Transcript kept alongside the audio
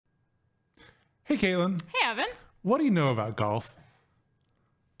Hey, Katelyn. Hey, Evan. What do you know about golf?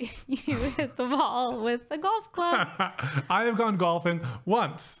 You hit the ball with a golf club. I have gone golfing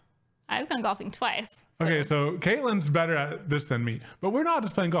once. I've gone golfing twice. Okay, so Katelyn's better at this than me. But we're not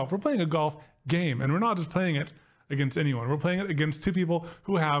just playing golf. We're playing a golf game. And we're not just playing it against anyone. We're playing it against two people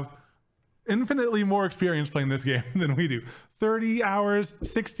who have infinitely more experience playing this game than we do. 30 hours,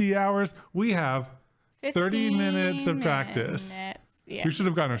 60 hours. We have 30 minutes of practice. Yeah. We should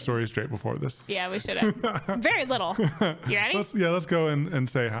have gotten our story straight before this. Yeah, we should have. Very little. You ready? Let's go and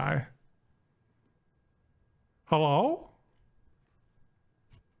say hi. Hello?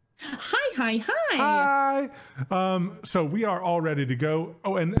 Hi. So we are all ready to go.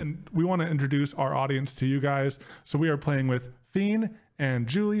 Oh, and we want to introduce our audience to you guys. So we are playing with Fiend and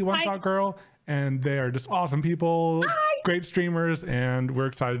Julie, One Shot Girl, and they are just awesome people, great streamers, and we're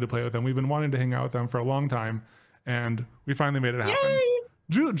excited to play with them. We've been wanting to hang out with them for a long time, and we finally made it happen.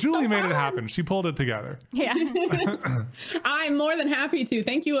 Julie made it happen. She pulled it together. Yeah. I'm more than happy to.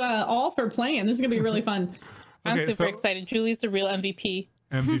 Thank you all for playing. This is gonna be really fun. I'm super excited. Julie's the real MVP.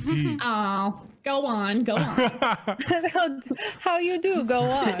 MVP. Oh, go on. How you do? Go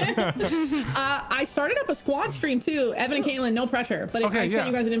on. I started up a squad stream too. Evan and Katelyn, no pressure. But I sent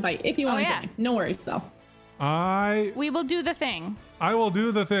you guys an invite if you want to join. No worries though. We will do the thing. I will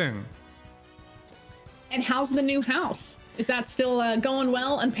do the thing. And how's the new house? Is that still going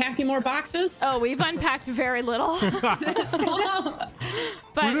well? Unpacking more boxes? Oh, we've unpacked very little. But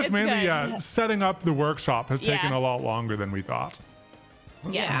we're just mainly good. setting up the workshop has taken a lot longer than we thought.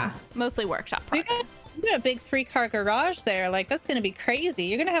 Yeah. Mostly workshop We projects. got a big 3-car garage there. Like, that's going to be crazy.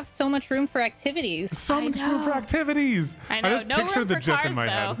 You're going to have so much room for activities. So much room for actitivities. I know. I just pictured the GIF in my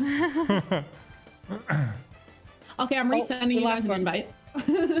head. Okay, I'm resending you guys an invite.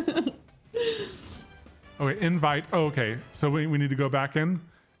 Okay, invite. Oh, okay. So we need to go back in.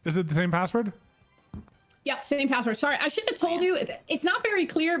 Is it the same password? Yep, same password. Sorry, I should have told you. It's not very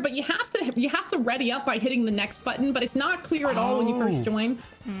clear, but you have to ready up by hitting the next button, but it's not clear at all when you first join.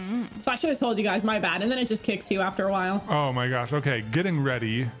 So I should have told you guys, my bad. And then it just kicks you after a while. Oh my gosh. Okay, getting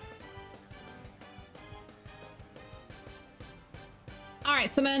ready. All right,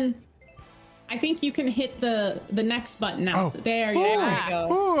 so then I think you can hit the next button now. So there you go.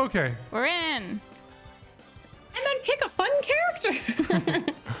 Oh, okay. We're in. And then pick a fun character.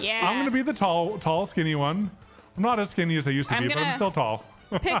 Yeah. I'm gonna be the tall, skinny one. I'm not as skinny as I used to be, but I'm still tall.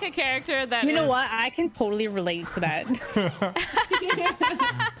 Pick a character that You know what? I can totally relate to that.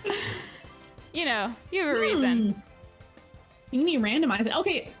 You know, you have a reason. You need to randomize it.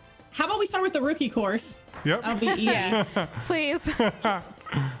 Okay, how about we start with the rookie course? Yep. That'll be easy. Please. All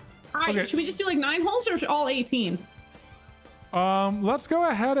right, should we just do like 9 holes or all 18? Let's go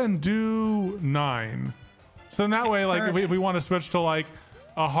ahead and do 9. So in that way, like if we want to switch to like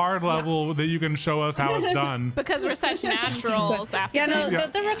a hard level that you can show us how it's done. Because we're such naturals after. Yeah, no,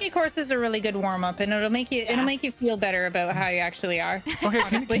 the rookie course is a really good warm up, and it'll make you feel better about how you actually are. Okay,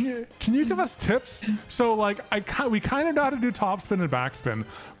 can you give us tips? So like we kind of know how to do topspin and backspin,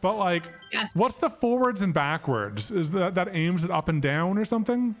 but like what's the forwards and backwards? Is that aims it up and down or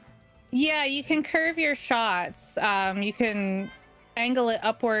something? Yeah, you can curve your shots. You can angle it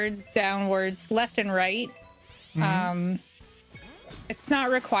upwards, downwards, left and right. It's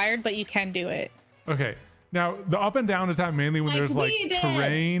not required, but you can do it. Okay. Now, the up and down, is that mainly when there's like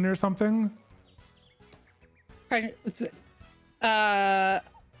terrain or something? Pardon? It's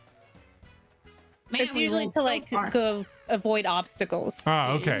usually to like go avoid obstacles.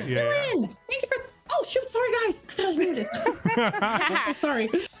 Ah, okay. Yeah. Thank you for. Oh shoot! Sorry guys, I was muted. I'm so sorry.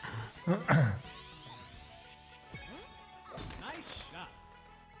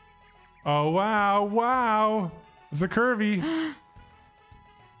 Oh wow! It's a curvy.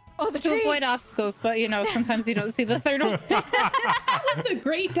 Oh, to avoid obstacles, but you know, sometimes you don't see the third one. That was the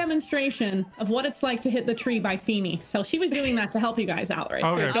great demonstration of what it's like to hit the tree by Feeny. So she was doing that to help you guys out, right?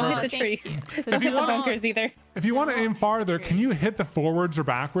 Okay, don't hit the trees. Don't hit the bunkers either. If you want to aim farther, can you hit the forwards or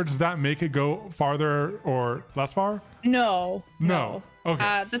backwards? Does that make it go farther or less far? No.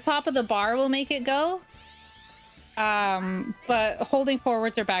 Okay. The top of the bar will make it go. But holding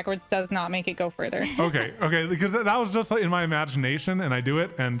forwards or backwards does not make it go further. Okay, because that was just like in my imagination, and I do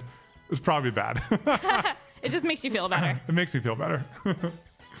it, and it's probably bad. It just makes you feel better. It makes me feel better.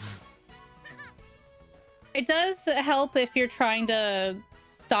 It does help if you're trying to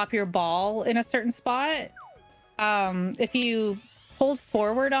stop your ball in a certain spot. If you hold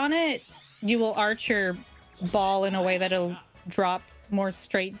forward on it, you will arch your ball in a way that'll drop more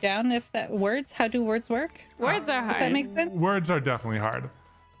straight down. If that words, how do words work? Words are hard. Does that make sense? Words are definitely hard.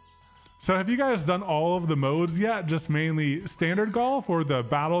 So have you guys done all of the modes yet? Just mainly standard golf or the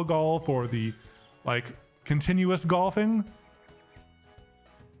battle golf or the like continuous golfing?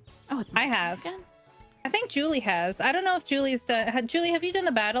 Oh, it's I have. again? I think Julie has. I don't know if Julie's done. Julie, have you done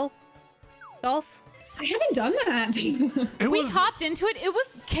the battle golf? I haven't done that. We hopped into it. It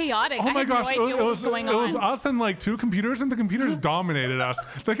was chaotic. Oh I my had gosh, no idea what was going it was on. us and like 2 computers, and the computers dominated us.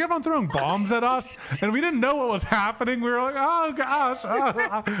 They kept on throwing bombs at us, and we didn't know what was happening. We were like, oh gosh,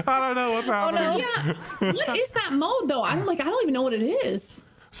 I don't know what's happening. Yeah. What is that mode though? I don't even know what it is.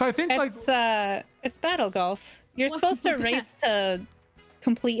 So I think like It's battle golf. You're What- supposed to race to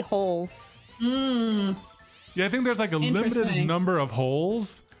complete holes. Mm. yeah, I think there's like a limited Interesting. number of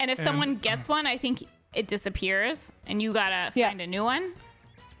holes. And if someone gets one, I think it disappears, and you gotta Yeah. find a new one.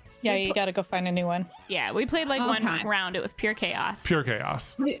 Yeah, you gotta go find a new one. Yeah, we played like one Okay. round. It was pure chaos. Pure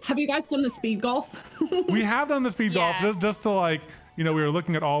chaos. Have you guys done the speed golf? We have done the speed golf Yeah. just to like, we were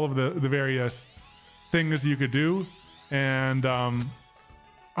looking at all of the various things you could do, and I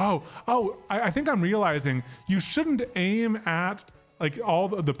think I'm realizing you shouldn't aim at like all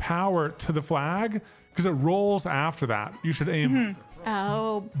the power to the flag because it rolls after that. You should aim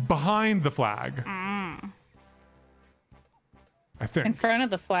Oh, behind the flag. I think. In front of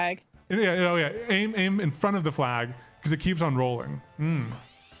the flag. Yeah, oh yeah. Aim in front of the flag because it keeps on rolling.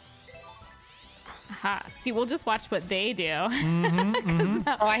 aha. See, we'll just watch what they do. Oh,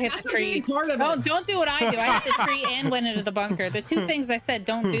 I hit the That's a big tree. part of Oh, it. don't do what I do. I hit the tree and went into the bunker. The 2 things I said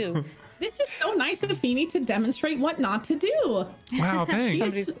don't do. This is so nice of Feeny to demonstrate what not to do. Wow,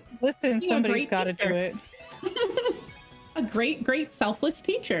 thanks. She's Listen, Being a somebody's great got to do teacher. it. a great selfless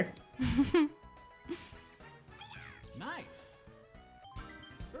teacher. Nice.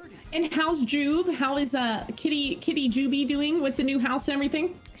 And how's Jube? How is Kitty Juby doing with the new house and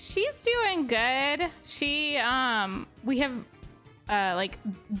everything? She's doing good. She we have like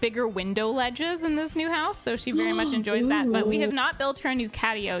bigger window ledges in this new house, so she very much enjoys that. But we have not built her a new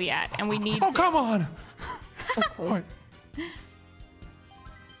catio yet, and we need Oh to. come on. So close.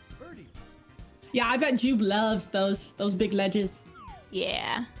 Birdie. Yeah, I bet Jube loves those big ledges.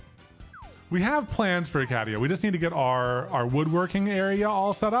 Yeah. We have plans for a catio. We just need to get our woodworking area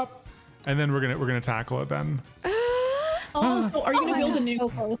all set up, and then we're gonna tackle it then. Oh, so are you gonna build a new So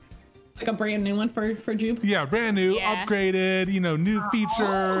close. like a brand new one for Jube? Yeah, brand new, Yeah. upgraded, new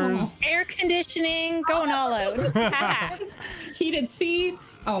features. Air conditioning, going all out. Haha. Heated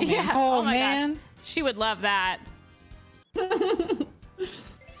seats. Oh man. Yeah. Oh, my man. gosh. She would love that.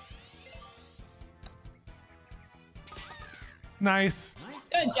 Nice.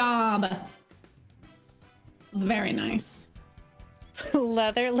 Good job. Very nice.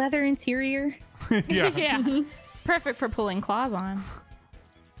 leather interior. Yeah. Yeah. Perfect for pulling claws on.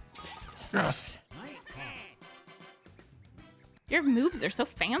 Yes. Nice call. Your moves are so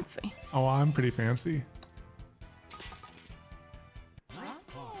fancy. Oh, I'm pretty fancy. Nice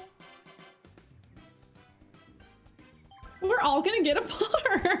call. We're all gonna get a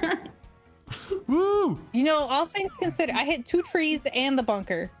par. Woo! You know, all things considered, I hit 2 trees and the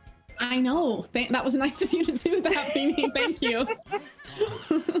bunker. I know. That was nice of you to do that, Feeny. Thank you.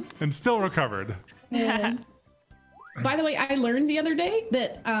 And still recovered. By the way, I learned the other day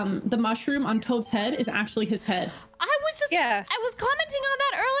that the mushroom on Toad's head is actually his head. I was just Yeah. I was commenting on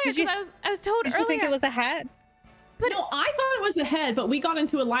that earlier Did you- because I was told Did you earlier. think it was a hat? But no, I thought it was a head, but we got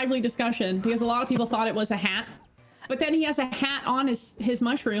into a lively discussion because a lot of people thought it was a hat. But then he has a hat on his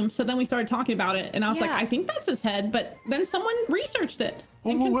mushroom, so then we started talking about it, and I was like, Yeah. I think that's his head. But then someone researched it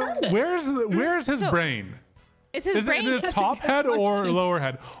and confirmed it. Where's his So- brain? It's his Is it brain. his That's a top good head or question. lower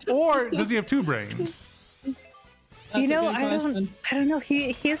head? Or does he have 2 brains? That's You know, a good question. I don't know.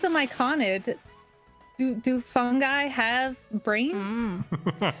 He's a myconid. Do fungi have brains?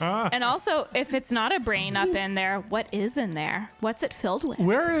 And also, if it's not a brain up in there, what is in there? What's it filled with?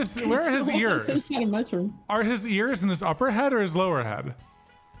 Where are his It's ears? inside a mushroom. Are his ears in his upper head or his lower head?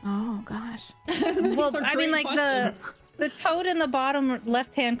 Oh gosh. Well, These are I mean, great like the toad in the bottom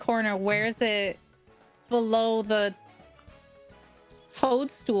left-hand corner. Where is it? Below the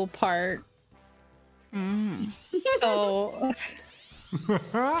toadstool part. So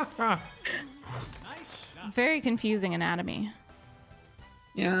Very confusing anatomy.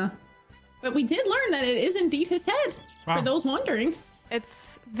 Yeah. But we did learn that it is indeed his head. Wow. For those wondering.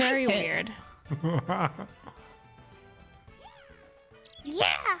 It's very Nice hit. weird.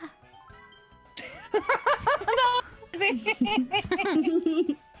 Yeah.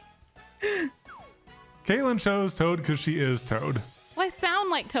 Katelyn chose Toad because she is Toad. Well, I sound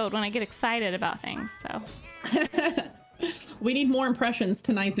like Toad when I get excited about things, so. We need more impressions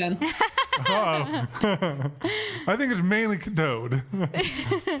tonight then. Uh-oh. I think it's mainly Toad.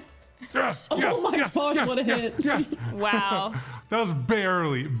 Yes, Oh yes, my yes, gosh, yes, what a yes, hit. yes. Wow. That was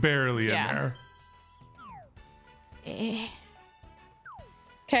barely Yeah. in there. Eh.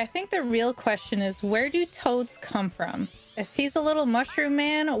 Okay, I think the real question is, where do toads come from? If he's a little mushroom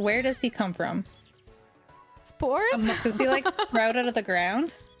man, where does he come from? Spores? Does he like sprout out of the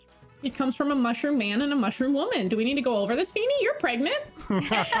ground? It comes from a mushroom man and a mushroom woman. Do we need to go over this, Feeny? You're pregnant.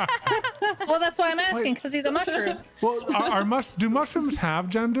 Well, that's why I'm asking, because he's a mushroom. Well, do mushrooms have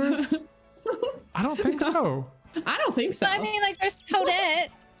genders? I don't think so. I don't think so. I mean, like, there's Toadette.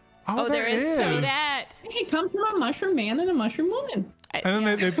 Oh, there is Toadette. It comes from a mushroom man and a mushroom woman. And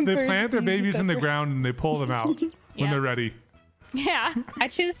then they plant their babies in the ground and they pull them out when Yeah. they're ready. Yeah. I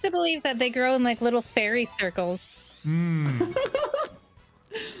choose to believe that they grow in like little fairy circles.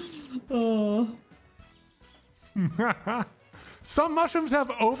 Oh. Some mushrooms have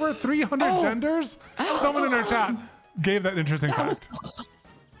over 300 genders. Someone in our chat gave that interesting fact.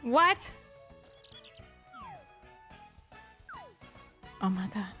 What? Oh my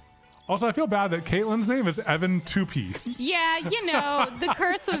god. Also, I feel bad that Katelyn's name is Evan 2P. Yeah, you know, the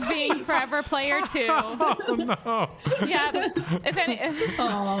curse of being forever player 2. Oh no. Yeah. If any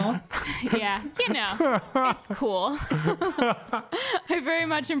Yeah, you know. It's cool. I very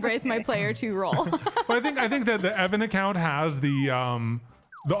much embrace my player 2 role. But I think that the Evan account has the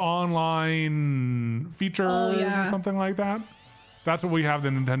online features or something like that. That's what we have the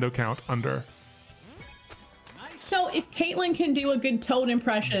Nintendo account under. So if Katelyn can do a good Toad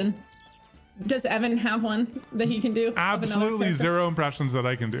impression, does Evan have one that he can do? of another Absolutely character? 0 impressions that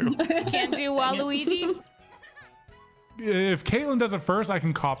I can do. Can't do Waluigi? If Katelyn does it first, I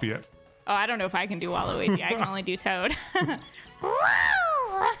can copy it. Oh, I don't know if I can do Waluigi. I can only do Toad. Woo!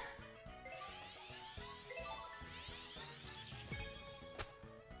 I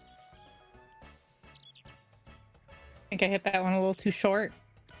think I hit that one a little too short.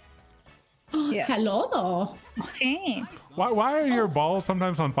 Yeah. Hello. Hey. Why are your balls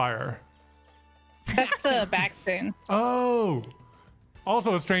sometimes on fire? That's the backspin. Oh.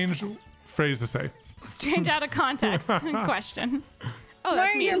 Also a strange phrase to say. Strange out of context question. Oh, Why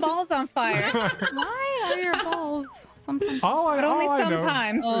that's are me. your balls on fire? Why are your balls sometimes? But only I know-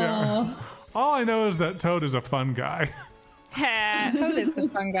 sometimes. Yeah. All I know is that Toad is a fun guy. Toad is the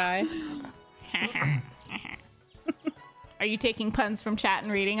fun guy. Are you taking puns from chat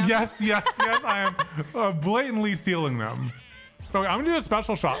and reading them? Yes, I am blatantly stealing them. Okay, I'm gonna do a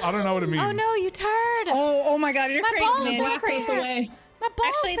special shot. I don't know what it means. Oh no, you turd! Oh my god, you're My crazy, balls man. are Blast us away. My balls.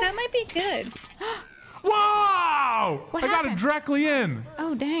 Actually, that might be good. Wow! What I got it happened? directly in.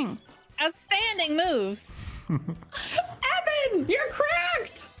 Oh dang! Outstanding moves. Evan, you're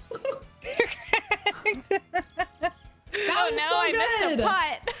cracked. Oh was no, so I good. missed a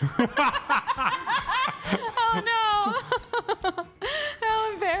putt. Oh no! How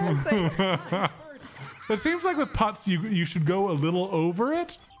embarrassing! It seems like with putts, you should go a little over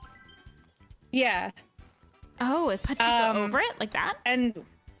it. Yeah. Oh, with putt you go over it like that? And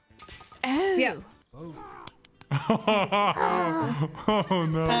Oh. yeah. Oh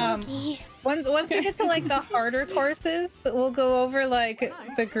no. Once we get to like the harder courses, we'll go over like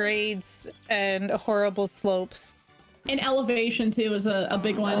the grades and horrible slopes. And elevation too is a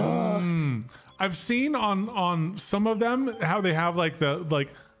big one. I've seen on some of them how they have like the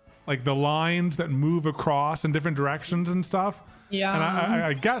lines that move across in different directions and stuff. Yeah. And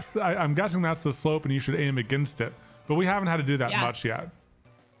I'm guessing that's the slope, and you should aim against it. But we haven't had to do that Yeah. much yet.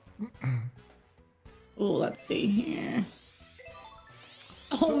 Oh, let's see here.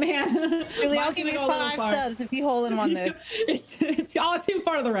 Oh man. Really, I'll Mine's give gonna you go a little 5 far. subs if you hole in one this. It's all too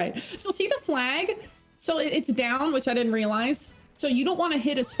far to the right. So see the flag? So it's down, which I didn't realize. So you don't want to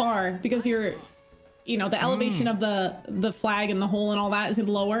hit as far because you're, the elevation of the flag and the hole and all that is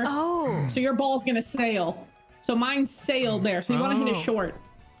lower. Oh. So your ball's gonna sail. So mine sailed there. So you want to hit it short.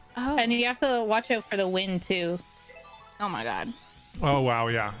 Oh. And you have to watch out for the wind too. Oh my god. Oh wow,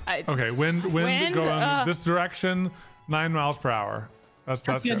 yeah. Okay, wind Wind, going this direction, 9 miles per hour. That's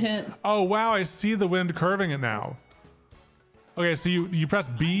a good hit. Oh wow, I see the wind curving it now. Okay, so you press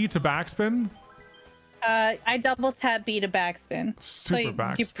B to backspin. I double tap B to backspin. So Super you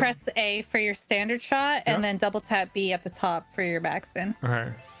backspin. press A for your standard shot, and Yep. then double tap B at the top for your backspin.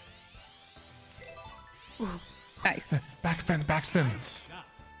 Okay. Nice. Backspin.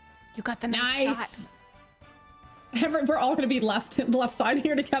 You got the nice Nice. shot. We're all gonna be the left side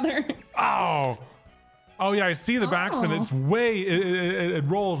here together. Oh. Oh yeah, I see the backspin. Oh. It's it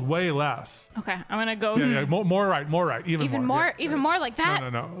rolls way less. Okay, I'm gonna go Yeah, more right, even even more, even more like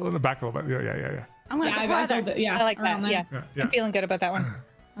that. No, back a little bit. Yeah. I'm gonna go farther. I like that. around there. Yeah. Yeah. I'm feeling good about that one.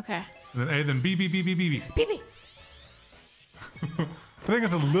 Okay. And then A, then B. BB. I think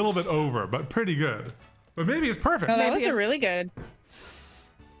it's a little bit over, but pretty good. But maybe it's perfect. No, that Maybe was a really good.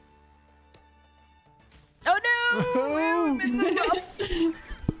 Oh I'm in the rough.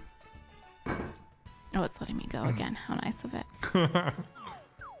 Oh, it's letting me go again. How nice of it.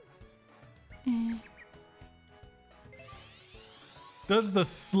 Does the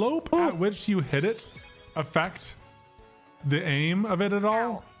slope at which you hit it affect the aim of it at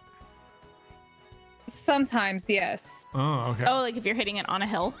all? Sometimes, yes. Oh, okay. Oh, like if you're hitting it on a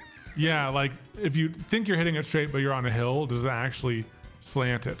hill. Yeah, like if you think you're hitting it straight but you're on a hill, does it actually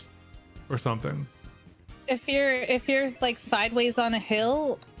slant it or something? If you're like sideways on a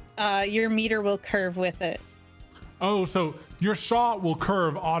hill, your meter will curve with it. Oh, so your shot will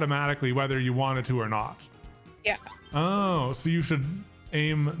curve automatically whether you want it to or not. Yeah. Oh, so you should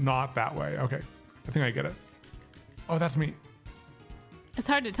aim not that way. Okay, I think I get it. Oh, that's me. It's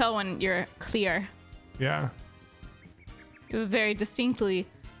hard to tell when you're clear. Yeah. You have a very distinctly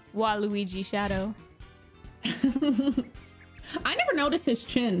Waluigi shadow. I never noticed his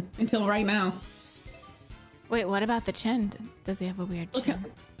chin until right now. Wait, what about the chin? Does he have a weird Look chin?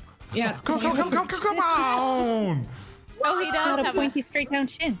 at, yeah, it's Come on! Oh, he does Got a have pointy straight down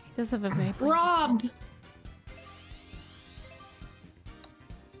chin. He does have a very pointy robbed. chin.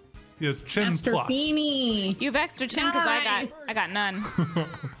 He has chin Master plus. Feeny. You have extra chin because Nice. I got none.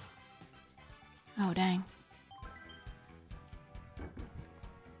 Oh dang.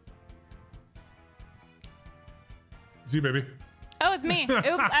 See, baby. Oh, it's me. Oops,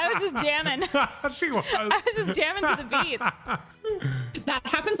 I was just jamming. She was. I was just jamming to the beats. That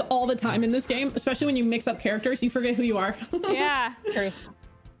happens all the time in this game, especially when you mix up characters. You forget who you are. Yeah. True.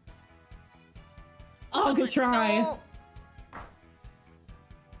 Oh, good try. No.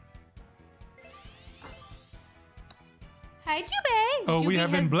 Hi, Jube. Oh, we Jube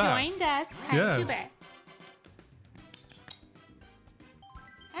have been has blessed. joined us. Hi, Yes. Jube.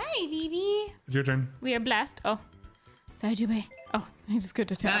 Hi, Vivi. It's your turn. We are blessed. Oh, sorry, Jube. Oh, I just go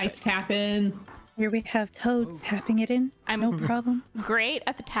to tap. Nice tap in. Here we have Toad tapping it in. No problem. Great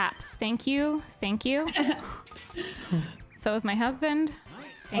at the taps. Thank you. Thank you. So is my husband.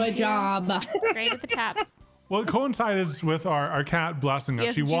 Thank Good you. job. Great at the taps. Well, it coincides with our cat blessing us.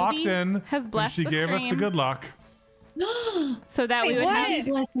 Yes, She walked Juby in has and blessed she the gave us the stream. good luck. So that we Wait, would what? have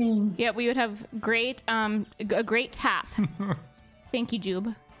Blessing. yeah, we would have great a great tap. Thank you,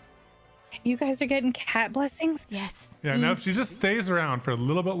 Jube. You guys are getting cat blessings? Yes. Yeah, now if she just stays around for a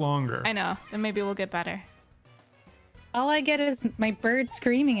little bit longer. I know. Then maybe we'll get better. All I get is my bird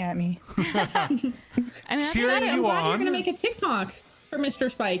screaming at me. I mean, that's Cheering not you it. I'm glad you're on. gonna make a TikTok for Mr.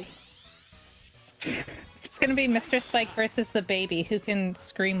 Spike. It's gonna be Mr. Spike versus the baby who can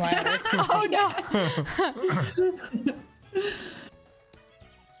scream louder. Oh no.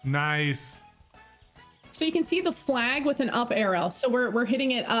 Nice. So you can see the flag with an up arrow. So we're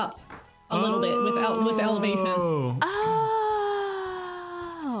hitting it up a little bit with elevation. Oh. Oh.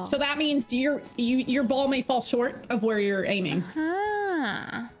 So that means your ball may fall short of where you're aiming.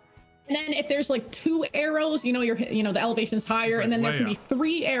 Huh. And then if there's like 2 arrows, the elevation is higher, like and then there way can be up.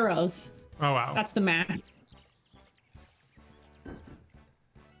 3 arrows. Oh, wow. That's the max.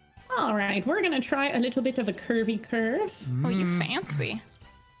 All right, we're gonna try a little bit of a curvy curve. Oh, you fancy.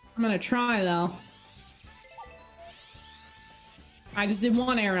 I'm gonna try though. I just did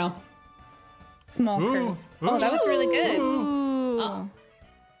 1 arrow. Small Ooh, curve. ooh. Oh, that was really good. Ooh.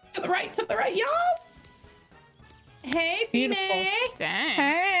 To the right, yes! Hey, Beautiful. Phoenix! Dang.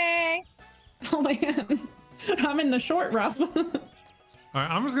 Hey. Oh man, I'm in the short rough. All right,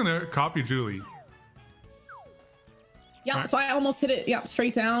 I'm just going to copy Julie. Yeah, Alright. so I almost hit it,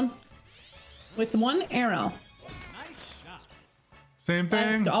 straight down with 1 arrow. Nice shot. Same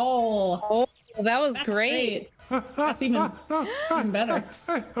Let's thing. go. Oh, Oh, that was that's great. That's even better.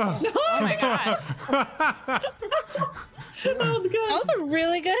 Oh my gosh. That was good. That was a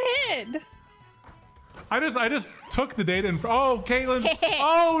really good hit. I just took the data and oh, Katelyn.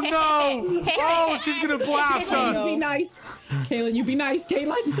 Oh no. Oh, she's going to blast Kaylin, you us. be nice. Kaylin, you be nice,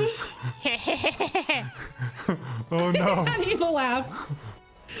 Kaylin. Oh no. That evil laugh.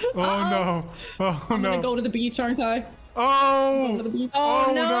 Oh no. Oh I'm gonna no. go to the beach, aren't I? Go to Oh. the beach.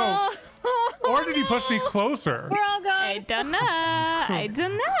 Oh, no. Or did he push me closer? We're all gone. I don't know. I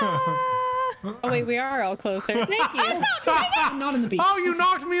don't know. Oh wait, we are all closer. Thank you. I'm not in the beach. Oh, you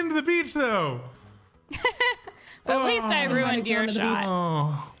knocked me into the beach though. But at least I Oh. ruined your Going to the beach. shot.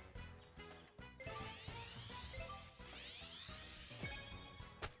 Oh.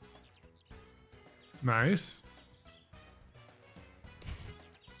 Nice.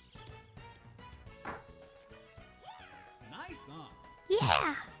 Nice on.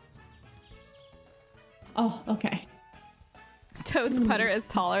 Yeah. Oh, okay. Toad's putter is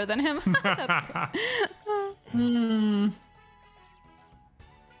taller than him. That's great.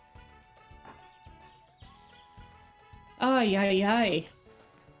 Ay, ay, ay.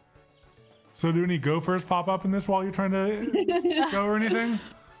 So do any gophers pop up in this while you're trying to go or anything?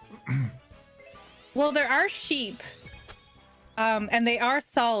 Well, there are sheep, and they are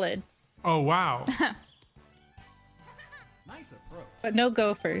solid, Oh, wow. Nice approach. but no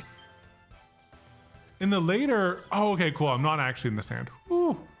gophers. In the later... Oh, okay, cool. I'm not actually in the sand.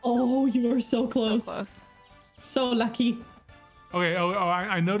 Ooh. Oh, you were so close. So close. So lucky. Okay,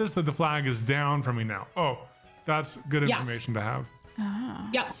 I noticed that the flag is down from me now. Oh, that's good Yes. information to have.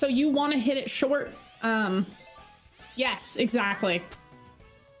 Yeah, so you want to hit it short. Yes, exactly.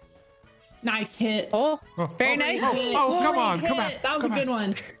 Nice hit. Oh, Oh, very oh, nice. Oh, come on, Great come hit. on. That was a good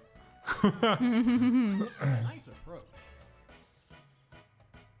one. Nice approach.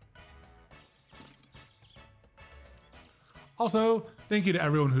 Also, thank you to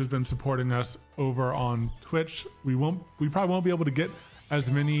everyone who's been supporting us over on Twitch. We probably won't be able to get as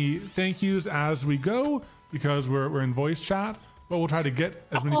many thank yous as we go because we're in voice chat, but we'll try to get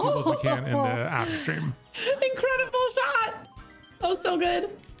as many people as we can in the after stream. Incredible shot. That was so good.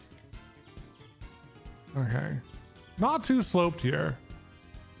 Okay. Not too sloped here.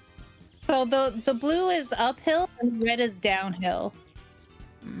 So the blue is uphill and red is downhill.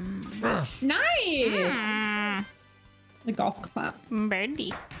 Nice. The golf clap.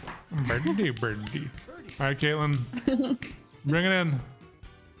 Birdie. Birdie. All right, Caitlin. Bring it in.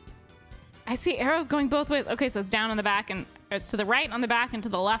 I see arrows going both ways. Okay, so it's down on the back and it's to the right on the back and to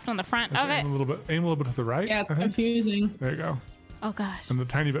the left on the front Just of it. aim a little bit to the right. Yeah, it's I think. confusing. There you go. Oh gosh. And a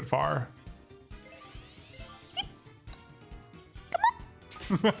tiny bit far.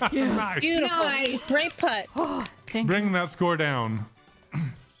 Nice. Beautiful. Nice. Great putt. Oh, thank you. Bring that score down.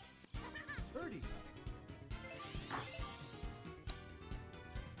 Birdie.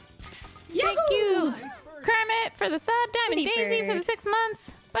 Thank you, Nice birdie. Kermit, for the sub. Diamond Pretty Daisy for the bird. 6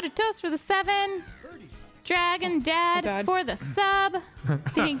 months. Butter Toast for the 7. Birdie. Dragon Dad God. for the sub.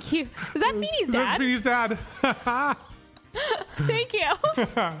 Thank you. Is that Feeney's That's dad? Fee's dad. Thank you.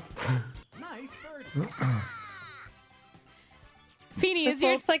 Nice birdie. Feeney, The is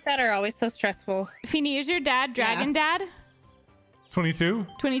your slopes like that are always so stressful. Feeney, is your dad Dragon Dad? 22.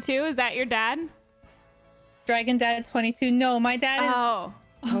 22, is that your dad? Dragon Dad 22. No, my dad is. Oh.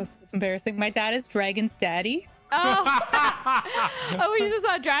 Oh, this is embarrassing. My dad is Dragon's daddy. Oh. Oh, we just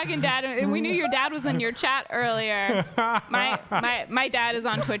saw Dragon Dad, and we knew your dad was in your chat earlier. My dad is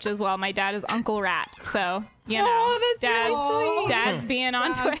on Twitch as well. My dad is Uncle Rat, so you know, Oh, that's really sweet. dad's being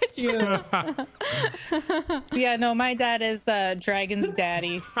on Twitch. Yeah, no, my dad is Dragon's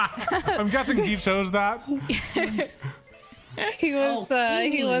daddy. I'm guessing he chose that. He was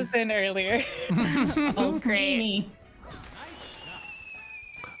he was in earlier. Oh, great. Feeney.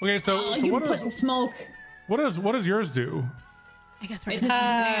 Okay, so Oh, so you what put does smoke. what does yours do? I guess we're It's gonna.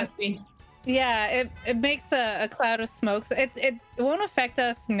 nasty. Yeah, it makes a cloud of smoke. So it won't affect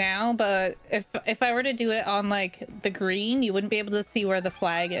us now, but if I were to do it on like the green, you wouldn't be able to see where the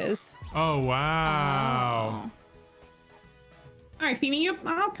flag is. Oh wow. All right, Feeney,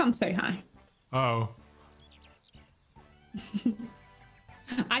 I'll come say hi. Oh.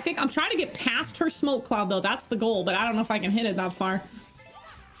 I think I'm trying to get past her smoke cloud though. That's the goal, but I don't know if I can hit it that far.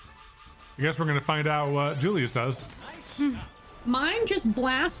 I guess we're gonna find out what Julius does. Mine just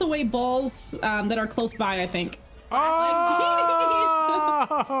blasts away balls that are close by, I think. Oh!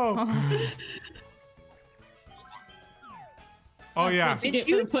 Oh yeah. What you Did get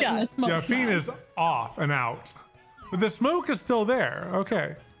you for putting the just- smoke Yeah, Fiend cloud. is off and out. But the smoke is still there.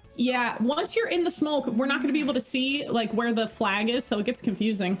 Okay. Yeah, once you're in the smoke, we're not going to be able to see like where the flag is, so it gets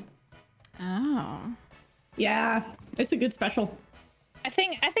confusing. Oh. Yeah, it's a good special. I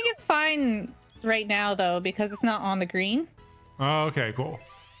think it's fine right now though because it's not on the green. Oh, okay, cool.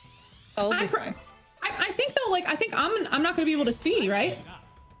 So it'll I, be pr- fine. I think though, like I think I'm not going to be able to see, right?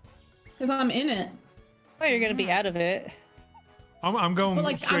 Because I'm in it. Oh, you're gonna be out of it. I'm going But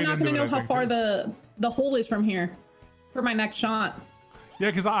like straight I'm not into going to it, know I how think, far too. the hole is from here for my next shot. Yeah,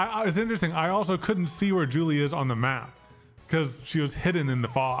 because I it's interesting. I also couldn't see where Julie is on the map because she was hidden in the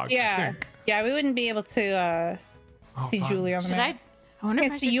fog. I Yeah, think. yeah, we wouldn't be able to Oh, see fun. Julie on the Should map. I wonder if I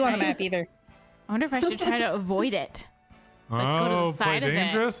Can't should see you on try the map either. I wonder if I should try to avoid it. Like, go to the Oh, play side of it.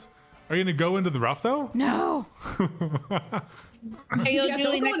 dangerous. Are you gonna go into the rough though? No. Hey, yo, Yeah, don't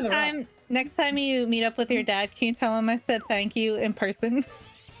Julie, go into the next time you meet up with your dad, can you tell him I said thank you in person?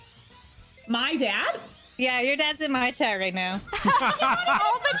 My dad? Yeah, your dad's in my chat right now.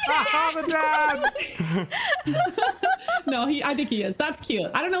 Oh, the dad! No, I think he is. That's cute.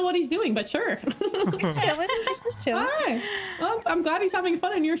 I don't know what he's doing, but sure. He's chilling. He's just All chilling. right. Well, I'm glad he's having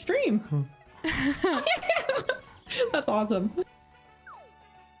fun in your stream. That's awesome.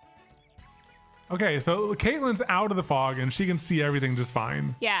 Okay, so Katelyn's out of the fog and she can see everything just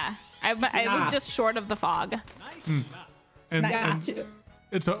fine. Yeah. I was just short of the fog. And, Nice. and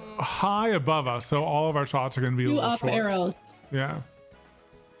it's high above us, so all of our shots are going to be a Two little up short. arrows. Yeah.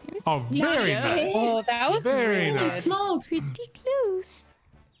 Oh, very Nice. nice. Oh, that was Very really nice. good. Smokes. Pretty close.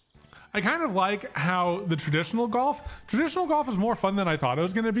 I kind of like how the traditional golf is more fun than I thought it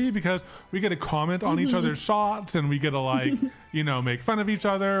was going to be, because we get to comment on each other's shots and we get to like, make fun of each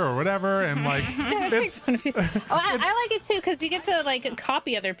other or whatever. And like, it's, I like it too because you get to like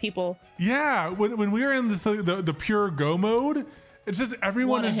copy other people. yeah, when we're in this, the pure go mode, it's just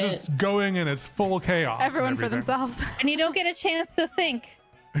everyone What a is hit. just going and it's full chaos. and Everyone for everything. themselves. And you don't get a chance to think.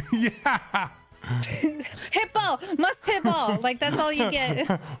 Yeah. Hit ball, must hit ball. Like that's all you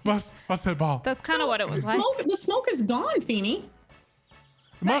get. must hit ball. That's kind of what it was like. The smoke is gone, Feeny.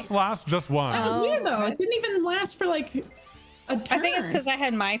 Must last just one. That was Oh, weird though. It didn't even last for like a turn. I think it's because I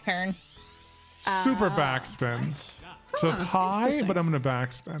had my turn. Super backspin. So it's high, interesting. but I'm gonna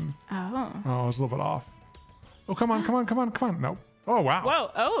backspin. Oh. Oh, I was a little bit off. Oh, come on. Nope. Oh, wow.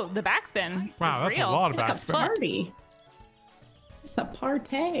 Whoa. Oh, the backspin. Wow, is that's real. a lot of It's a backspin. party. It's a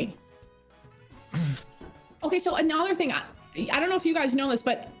partay. Okay, so another thing, I don't know if you guys know this,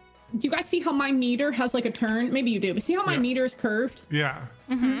 but do you guys see how my meter has like a turn? Maybe you do, but see how my Yeah. meter is curved? Yeah.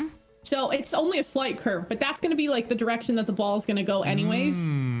 So it's only a slight curve, but that's going to be like the direction that the ball is going to go anyways.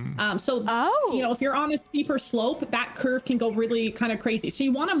 So, Oh. if you're on a steeper slope, that curve can go really kind of crazy. So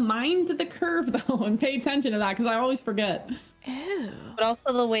you want to mind the curve though and pay attention to that because I always forget. Ew. But also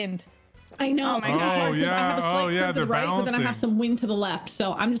the wind. I know. Oh so my this is God. hard 'cause I have a slight curve to they're the right, but then I have balancing. some wind to the left.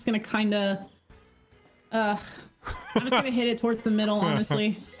 So I'm just going to kind of, I'm just going to hit it towards the middle,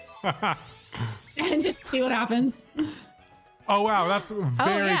 honestly. And just see what happens. Oh, wow. That's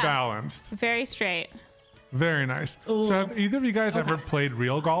very yeah. balanced. Very straight. Very nice. Ooh. So have either of you guys ever played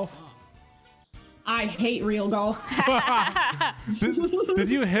real golf? I hate real golf. Did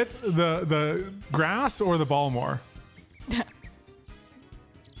you hit the grass or the ball more?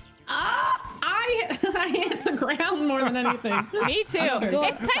 I hit the ground more than anything. Me too. Go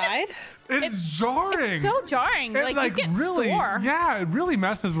It's kind outside. It's jarring. of so jarring. It, Like, you get really, sore. yeah, it really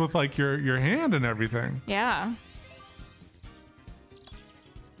messes with like your hand and everything. Yeah.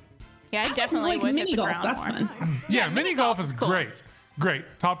 Yeah, I definitely like would mini hit the golf. ground That's more. fun. Yeah, mini golf is cool. great. Great.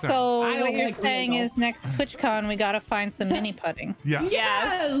 Top 10. So I don't what you're like real saying golf. is next TwitchCon we gotta find some mini putting. yeah.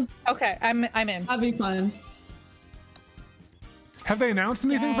 Yes, Okay, I'm in. that'd be fun. Have they announced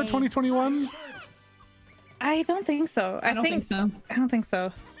anything for Yay. 2021? I don't think so. I don't think so. I don't think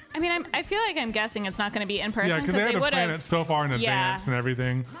so. I mean, I feel like I'm guessing it's not going to be in person Yeah, because they had to would plan it have. so far in Yeah. advance and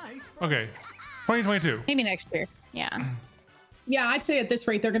everything. Okay, 2022. Maybe next year. Yeah. Yeah, I'd say at this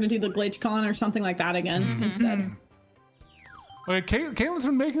rate they're gonna do the GlitchCon or something like that again instead. Okay, Katelyn's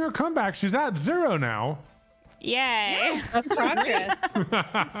been making her comeback. She's at 0 now. Yay. That's progress.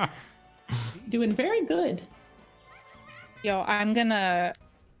 Doing very good Yo, I'm gonna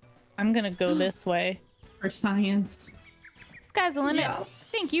go this way. for science. Sky's the limit. Yeah.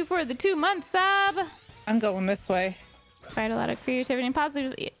 Thank you for the 2-month sub. I'm going this way. Inspired a lot of creativity and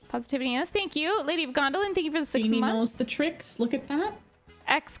positivity in us. Thank you. Lady of Gondolin, thank you for the 6 Beanie months. knows the tricks. Look at that.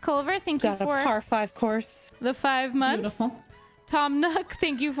 X Culver, thank you Got a for par 5 course. the 5 months. Beautiful. Tom Nook,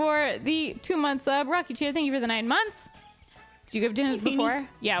 thank you for the 2 month sub. Rocky Cheer, thank you for the 9 months. Did you give dinners Hey, Beanie. before?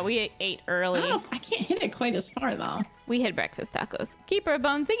 Yeah, we ate I early. don't know if I can't hit it quite as far though. We had breakfast tacos. Keeper of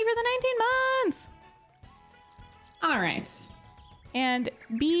Bones, thank you for the 19 months. All right. And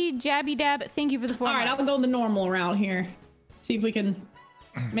B Jabby Dab, thank you for the 4 All right, months. I'll go the normal route here. See if we can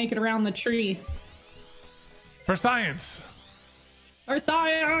make it around the tree. For science. For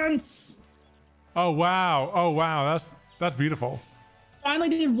science! Oh wow. That's beautiful. Finally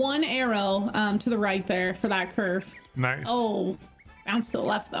did one arrow to the right there for that curve. Nice. Oh, bounce to the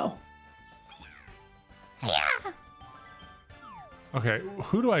left though. Okay,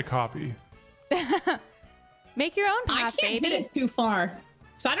 who do I copy? Make your own I path, can't baby. hit it too far.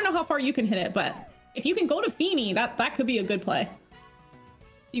 So I don't know how far you can hit it, but if you can go to Feeny, that could be a good play.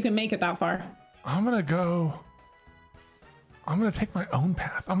 You can make it that far. I'm gonna take my own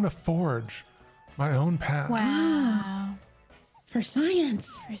path. I'm gonna forge my own path Wow. For science.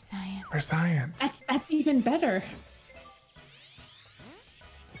 For science. for science. That's even better.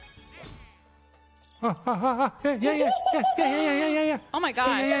 Yeah. Oh my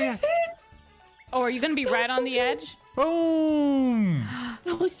gosh. Oh, are you going to be right on the edge? Boom!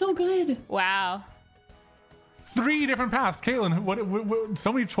 That was so good. Wow. 3 different paths. Katelyn, what,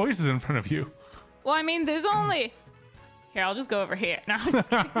 so many choices in front of you. Well, I mean, there's only... Here, I'll just go over here. No, I'm just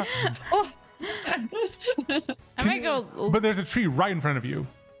kidding. I might go... But there's a tree right in front of you.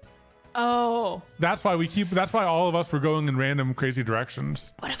 Oh. That's why that's why all of us were going in random crazy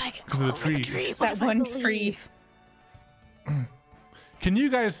directions. What if I can Because go of the over the trees. tree? What That if I one believe? tree. Can you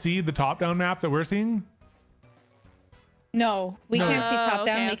guys see the top-down map that we're seeing? No, we No. can't see top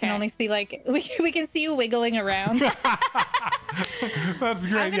down. Okay, We can okay. only see like we can see you wiggling around. That's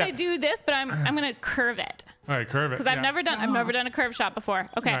great. I'm gonna Yeah. do this, but I'm gonna curve it All right, curve it. because I've never done a curve shot before.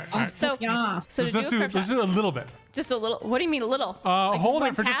 Okay, All right. so Yeah. so to Let's do a do, curve let's shot, do a little bit. just a little. What do you mean a little? Like just Hold one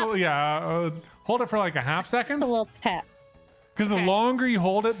it for just tap? hold it for like a half Just second. a little tap. Because the Okay. longer you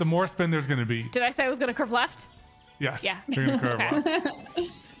hold it, the more spin there's gonna be. Did I say I was gonna curve left? Yes. Yeah. You're gonna curve Okay.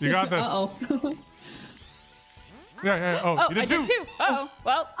 left. You got this. Uh-oh. Yeah. Oh, Oh, you did I did too. Oh,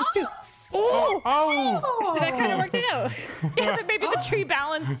 well, Oh. Oh. That kind of worked out. yeah, then maybe the tree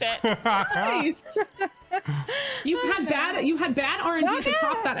balanced it. Nice. You had bad RNG at the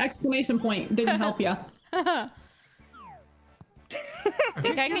top. That exclamation point didn't help you. I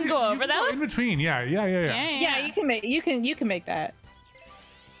think I can go over In those. between. Yeah. Yeah, you can make that.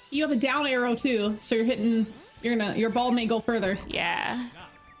 You have a down arrow too, so your ball may go further. Yeah.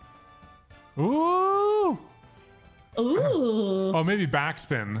 Ooh. Ooh. Oh, maybe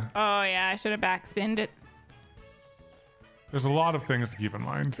backspin. Oh yeah, I should have backspinned it. There's a lot of things to keep in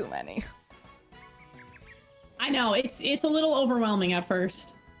mind. Too many. I know it's a little overwhelming at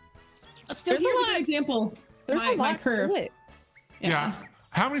first. So There's a here's a lot- good example. There's my a lot curve. to it. Yeah.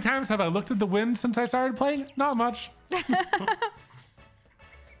 How many times have I looked at the wind since I started playing? Not much.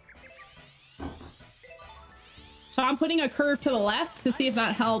 So I'm putting a curve to the left to see if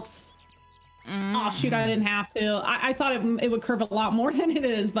that helps. Oh shoot, I didn't have to. I thought it would curve a lot more than it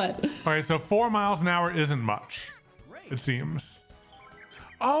is, but All right, so 4 miles an hour isn't much, it seems.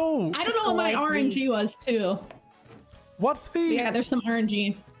 Oh, I don't know what my RNG was too. what's the? Yeah, there's some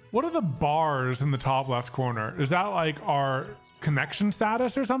RNG. What are the bars in the top left corner? Is that like our connection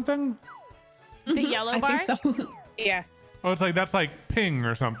status or something? The yellow I bars. think so. Yeah. Oh, it's like that's like ping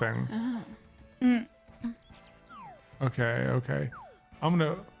or something. Okay. I'm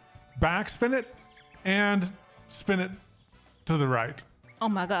gonna backspin it and spin it to the right. Oh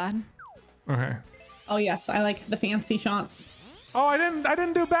my god. Okay. Oh yes, I like the fancy shots. Oh, I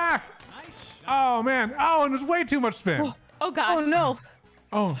didn't do back. Oh man. Oh, and there's way too much spin. Oh gosh. Oh no.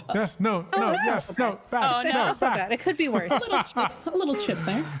 Oh yes, no, yes, no, back, Oh, no. no, That's not back. bad. It could be worse. A little chip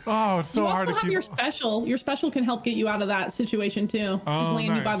there. Oh, it's so You hard also to have keep. your special. Your special can help get you out of that situation too. Just Oh, land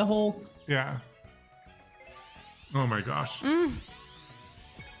you by nice. the hole. Yeah. Oh my gosh.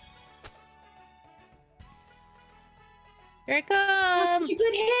 Here it comes. Such a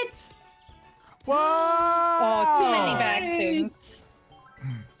good hit. Whoa! Oh, too many back Nice. spins.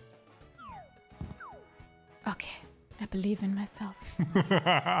 Okay. I believe in myself.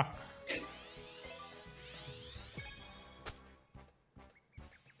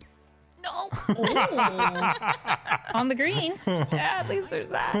 No. Oh. On the green. Yeah, at least there's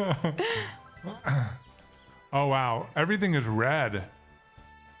that. Oh wow, everything is red.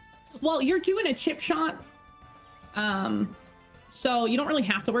 Well, you're doing a chip shot, so you don't really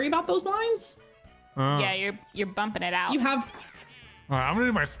have to worry about those lines. Yeah, you're bumping it out. You have All right, I'm gonna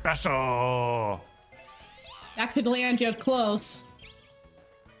do my special. that could land you close.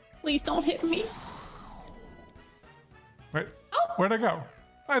 Please don't hit me. Wait, where'd I go?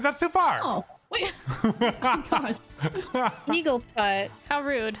 All right, that's too far. Oh wait. Oh my gosh. Eagle putt. How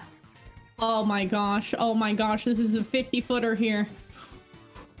rude. Oh my gosh. Oh my gosh. This is a 50-footer here.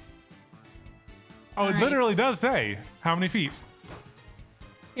 Oh, it All right. literally does say how many feet.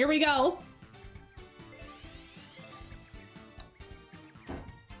 Here we go.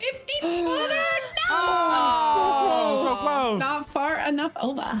 50-footer. No. Oh, so close. Not far enough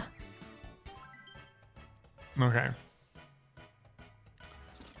over. Okay.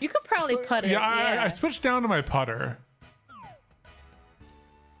 You could probably putt it. Yeah, I switched down to my putter.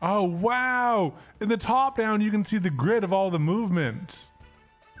 Oh wow! In the top down, you can see the grid of all the movements.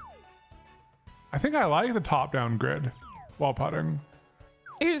 I think I like the top down grid while putting.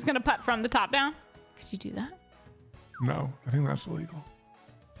 You're just gonna putt from the top down? Could you do that? No, I think that's illegal.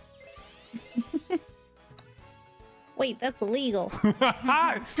 Wait, that's illegal.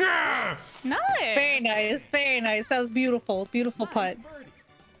 Yeah! Nice. Very nice. Very nice. That was beautiful. Beautiful putt.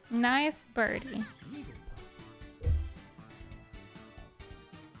 Nice birdie.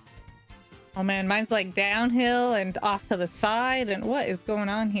 Oh man, mine's like downhill and off to the side. And what is going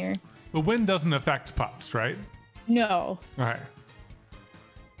on here? The wind doesn't affect putts, right? No. All right.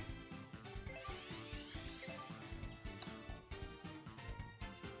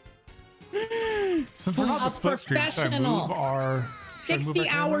 Since we're not the A split screen, should I professional. move our 60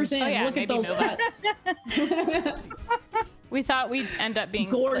 hours in. Oh, yeah, Look at maybe those move putts. We thought we'd end up being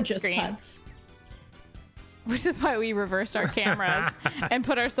split Gorgeous screen, pets. which is why we reversed our cameras and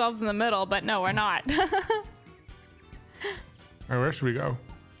put ourselves in the middle. But no, we're not. All right, where should we go?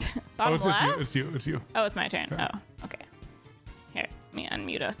 Bottom it's left? you. It's you. It's you. Oh, it's my turn. Okay. Oh, okay. Here, let me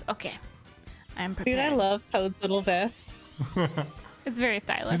unmute us. Okay. I'm Dude, prepared. I love Toad's little vest. It's very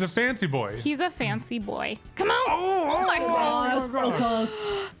stylish. He's a fancy boy. He's a fancy boy. Come on. Oh my god, that's so close.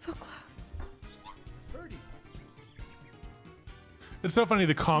 So close. Birdie. It's so funny.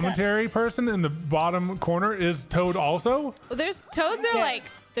 The commentary person in the bottom corner is Toad also. Well, there's toads are Yeah. like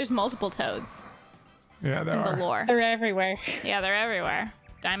there's multiple toads Yeah, there in the are. lore. They're everywhere. Yeah, they're everywhere.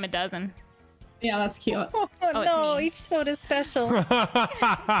 Dime a dozen. Yeah, that's cute. Oh, it's no, me. each Toad is special.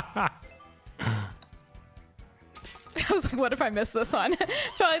 I was like, what if I miss this one?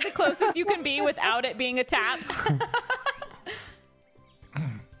 It's probably the closest you can be without it being a tap.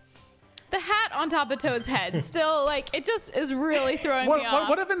 The hat on top of Toad's head still like it just is really throwing me off.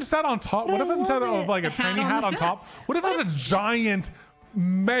 What if instead on top? What if instead of like a The hat tiny on hat the on hat? top? What if it was a giant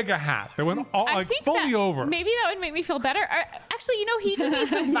mega hat that went all, I like think fully that over? Maybe that would make me feel better. Actually, you know, he just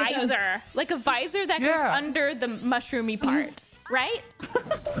needs a Yes. visor, like a visor that goes Yeah. under the mushroomy part, right?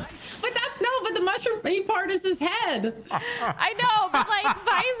 But the mushroom part is his head. I know, but like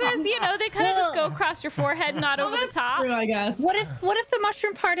visors, you know, they kind of just go across your forehead, not over the top. True, I guess. What if the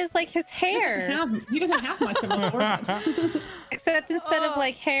mushroom part is like his hair? He doesn't have much of a forehead. Except instead of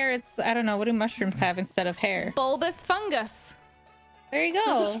like hair, it's I don't know, what do mushrooms have instead of hair? Bulbous fungus. There you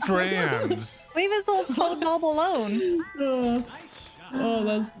go. Strands. Leave his little toad bulb alone. Oh,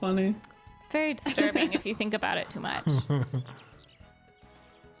 that's funny. It's very disturbing if you think about it too much.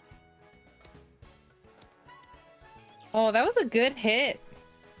 Oh, that was a good hit.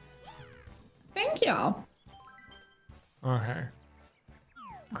 Thank you. Okay.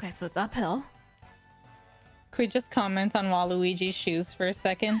 Okay, so it's uphill. Could we just comment on Waluigi's shoes for a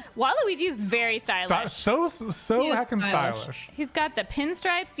second? Waluigi's very stylish. So He is heckin' stylish. stylish. He's got the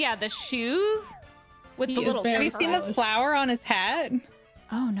pinstripes, yeah, the shoes with He the is little. very Have you seen the stylish. flower on his hat?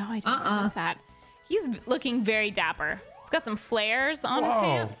 Oh no, I didn't notice that. He's looking very dapper. He's got some flares on his Whoa.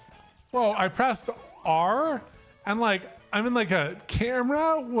 pants. Whoa! I pressed R, and like I'm in like a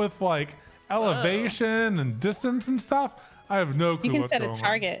camera with like elevation and distance and stuff. I have no clue You can what's set a going on.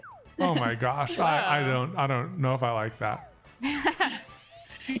 target. Oh my gosh! I don't know if I like that.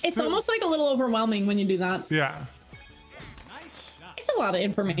 It's almost like a little overwhelming when you do that. Yeah. Nice shot. It's a lot of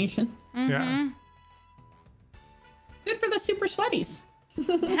information. Yeah. Good for the super sweaties.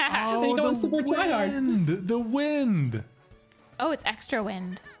 Oh, They go super tryhard. wind! The wind. Oh, it's extra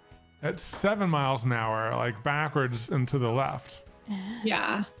wind. At 7 miles an hour, like backwards and to the left.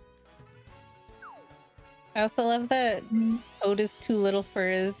 Yeah. I also love that Toad is too little for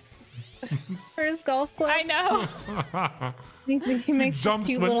his golf club. I know. He makes this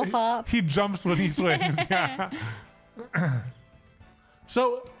cute little hop. he jumps when he swings. Yeah.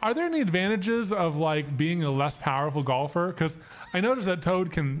 So, are there any advantages of like being a less powerful golfer? Because I noticed that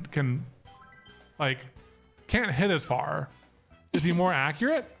Toad can like can't hit as far. Is he more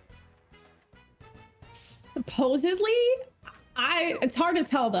accurate? Supposedly, it's hard to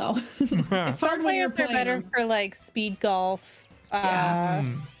tell though. It's hard Some when you're players are better playing. for like speed golf. Yeah.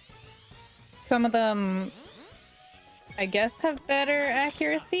 Some of them, I guess, have better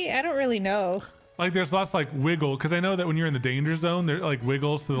accuracy. I don't really know. Like there's less like wiggle because I know that when you're in the danger zone, there like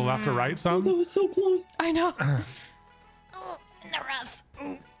wiggles to the left or right Oh, that some. was so close. I know. Oh, in the rough.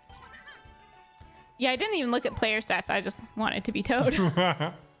 Yeah, I didn't even look at player stats. I just wanted to be Toad.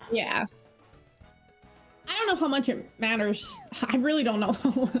 Yeah. I don't know how much it matters. I really don't know.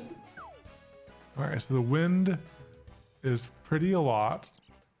 All right, so the wind is pretty a lot.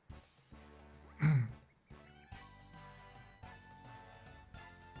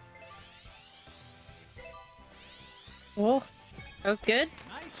 Whoa, that was good.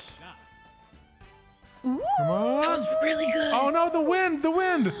 Nice shot. Come on. That was really good. Oh no, the wind, the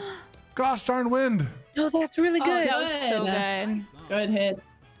wind. Gosh darn wind. No, that's really Oh, good. that was so Good. good. Good hit.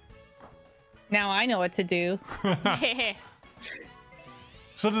 Now I know what to do.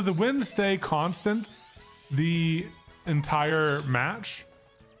 So did the wind stay constant the entire match?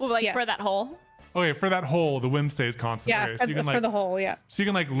 Well, like Yes. for that hole. Okay, for that hole, the wind stays constant. Yeah, Okay, for, so you can for like the whole, yeah. so you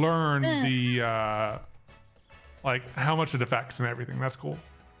can like learn the like how much it affects and everything. That's cool.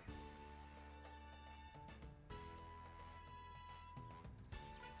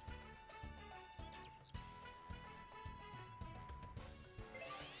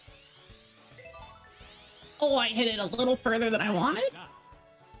 Oh, I hit it a little further than I wanted.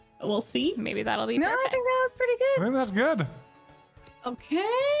 We'll see. Maybe that'll be No, I perfect. think that was pretty I good. think that's good. Okay,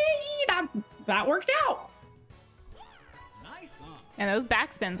 that worked out. And those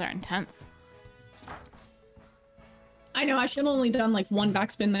backspins are intense. I know. I should have only done like one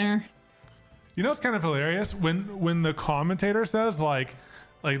backspin there. You know, it's kind of hilarious when the commentator says like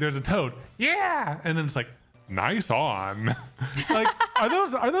there's a toad, yeah, and then it's like, nice on. Like, are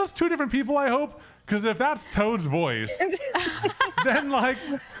those two different people? I hope, because if that's Toad's voice, then like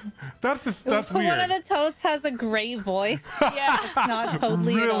that's weird. One of the toads has a great voice. Yeah. Not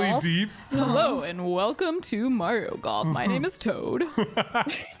totally at Really all. deep. Hello and welcome to Mario Golf. My name is Toad.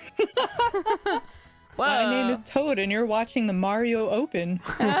 My name is Toad, and you're watching the Mario Open.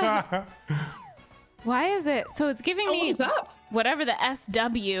 Why is it? So it's giving Oh, me what's up? whatever the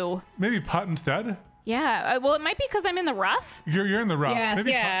SW. Maybe putt instead. Yeah. Well, it might be because I'm in the rough. You're in the rough. Yes,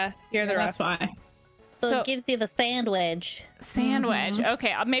 Maybe Yeah, you're the That's rough. why. So- it gives you the sandwich. Sandwich.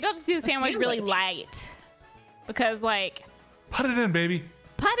 Okay. Maybe I'll just do the sandwich really sandwich. light. Because like, putt it in, baby.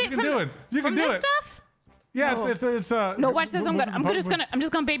 put it You can from, do it. You can from do this it. stuff. Yeah, No. it's No, watch this. I'm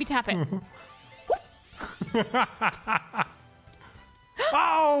just gonna baby tap it.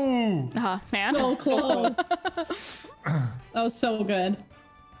 Oh! Man. So close. That was so good.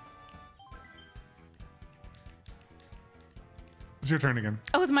 It's your turn again.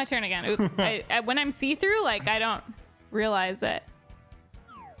 Oh, it's my turn again. Oops. When I'm see-through, like I don't realize it.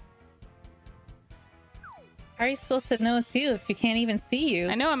 How are you supposed to know it's you if you can't even see you?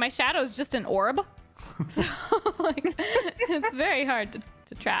 I know, and my shadow's just an orb. So like, it's very hard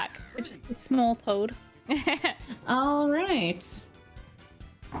to track. You're just a small toad. All right.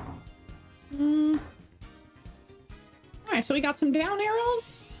 All right, so we got some down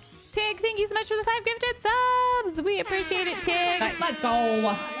arrows. Tig, thank you so much for the 5 gifted subs. We appreciate it, Tig. Let's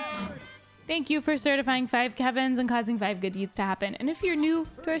go. Thank you for certifying 5 Kevins and causing 5 good deeds to happen. And if you're new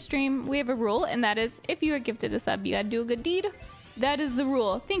to our stream, we have a rule, and that is if you are gifted a sub, you gotta do a good deed. That is the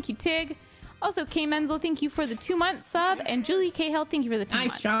rule. Thank you, Tig. Also, K Menzel, thank you for the 2-month sub, and Julie K Health, thank you for the 10 Nice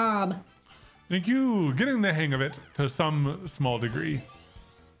months. job. Thank you. Getting the hang of it to some small degree.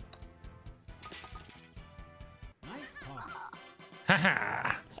 Nice paw.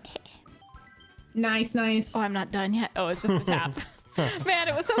 Haha. Nice, nice. Oh, I'm not done yet. Oh, it's just a tap. Man,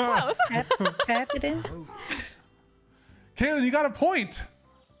 it was so close. Tap it in. Katelyn, you got a point.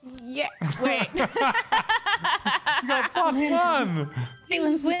 Yeah. Wait. You got +1.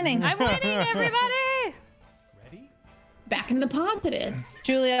 Caitlin's winning. I'm winning, everybody. Ready? Back in the positives.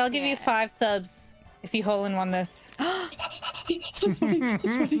 Julie, I'll give you 5 subs if you hole in one this. That's funny.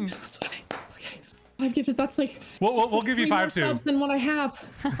 That's funny. That's funny. Okay. 5 gifted. That's like. We'll give you 3 more 5 too. subs than what I have.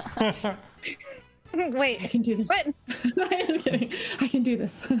 I Wait. can do this. What? I'm just kidding. I can do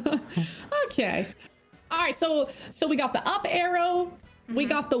this. Okay. All right. So we got the up arrow. We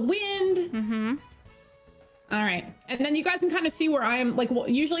got the wind. Mm-hmm. All right. And then you guys can kind of see where I am. Like,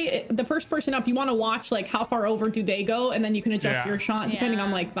 usually the first person up, you want to watch like how far over do they go, and then you can adjust Yeah. your shot depending on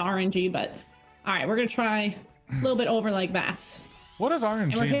Yeah. like the RNG. But all right, we're gonna try a little bit over like that, What is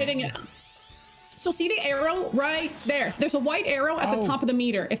RNG? and we're hitting it. So see the arrow right there. There's a white arrow at Oh, the top of the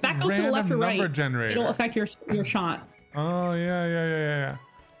meter. If that goes to the left or random number right, generator. it'll affect your shot. Oh yeah.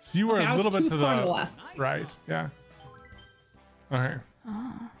 So you were Okay, I a was little bit too to far the to the left. right. Yeah. All right.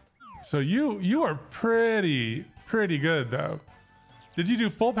 So you are pretty good though. Did you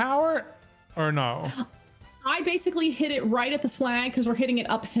do full power or no? I basically hit it right at the flag because we're hitting it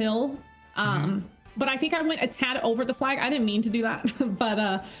uphill. But I think I went a tad over the flag. I didn't mean to do that,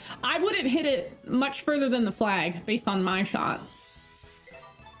 but I wouldn't hit it much further than the flag based on my shot.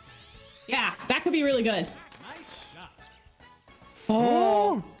 Yeah, that could be really good. Nice shot.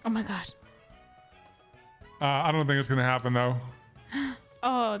 Oh. Oh my gosh. I don't think it's gonna happen though.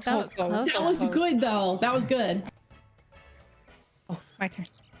 Oh, that was close. close. That was good though. That was good. Oh, my turn.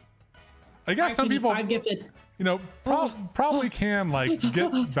 I guess some people, 5 gifted. you know, probably can like get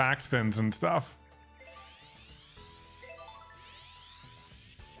backspins and stuff.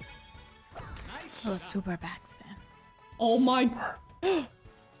 Nice Oh, shot. super backspin. Oh my.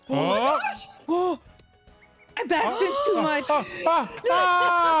 Oh. I backspin too much.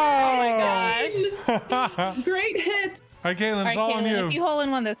 Oh Great hits. All right, Katelyn, All it's right, all on Katelyn, if you. you hole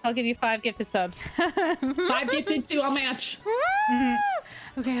in one this, I'll give you 5 gifted subs. 5 gifted too. I'll match.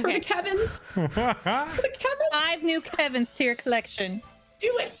 Okay, For the okay. Kevins. For the Kevins. 5 new Kevins to your collection.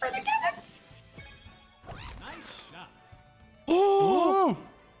 Do it for the Kevins. Nice shot. Oh.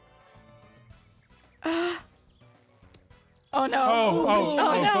 Oh no. Oh,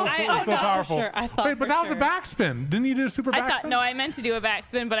 no. so I so thought powerful. for sure. I thought Wait, but for that was a sure. backspin. Didn't you do a super backspin? I thought, no, I meant to do a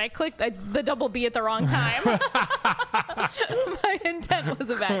backspin, but I clicked the double B at the wrong time. My intent was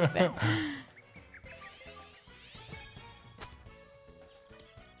a backspin.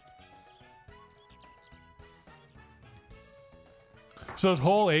 So is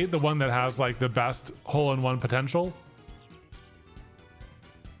hole 8 the one that has like the best hole-in-one potential?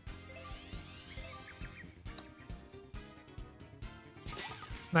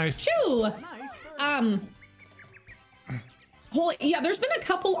 Nice. Phew. Nice. Yeah, there's been a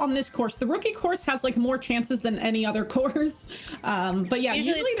couple on this course. The rookie course has like more chances than any other course. But yeah,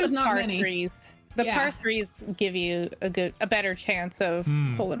 usually it's there's the not par many. threes. The Yeah. par threes give you a better chance of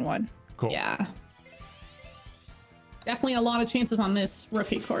hole in one. Cool. Yeah. Definitely a lot of chances on this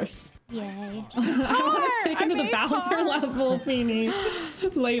rookie course. Yay. I want to take I him to the made Bowser par. level, Feeny.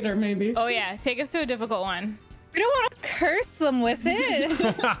 Later, maybe. Oh yeah, take us to a difficult one. We don't want to curse them with it.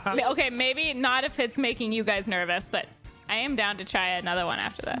 Okay, maybe not if it's making you guys nervous, but I am down to try another one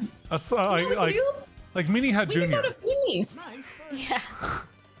after this. Like Mini had We can Junior. go to Feeny's. Nice. Yeah.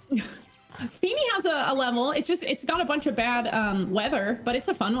 Feeny has a level. It's got a bunch of bad weather, but it's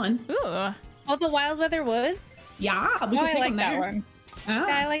a fun one. Ooh. Oh, the Wild Weather Woods. Yeah, we Oh, can I take like him that there. one. Ah.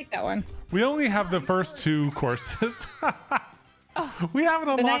 Yeah, I like that one. We only have the first 2 courses. We haven't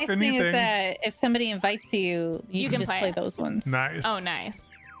The unlocked nice anything. thing is that if somebody invites you, you can can just play play it. those ones. Nice. Oh, nice.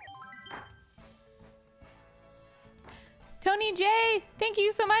 Tony J, thank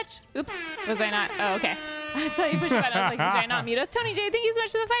you so much. Oops, was I not? Oh, okay. I saw you push a button. I was like, did I not mute us? Tony J, thank you so much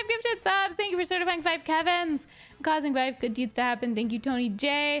for the 5 gifted subs. Thank you for certifying 5 Kevins, causing 5 good deeds to happen. Thank you, Tony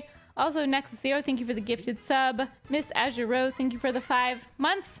J. Also, Nexus Zero, thank you for the gifted sub. Miss Azure Rose, thank you for the 5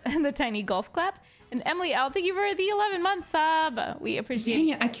 months and the tiny golf clap. And Emily L, thank you for the 11-month sub. We appreciate Dang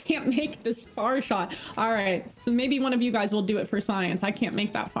it, I can't make this far shot. All right, so maybe one of you guys will do it for science. I can't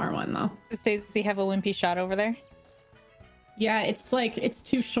make that far one though. Does Stacey have a wimpy shot over there? Yeah, it's like, it's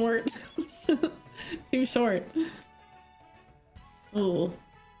too short. Too short. Ooh.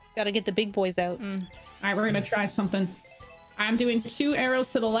 Gotta get the big boys out. All right, we're gonna try something. I'm doing 2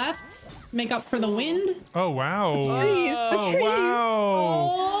 arrows to the left, make up for the wind. Oh wow. Trees, the Oh trees.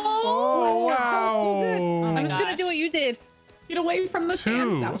 wow. Oh wow. my I'm just gonna gosh. do what you did. Get away from the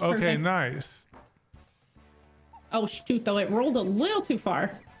sand. 2. That was Okay, perfect. nice. Oh shoot, though, it rolled a little too far.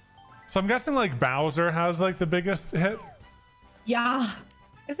 So I'm guessing like Bowser has like the biggest hit. Yeah.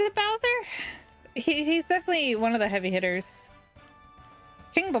 Is it Bowser? He's definitely one of the heavy hitters.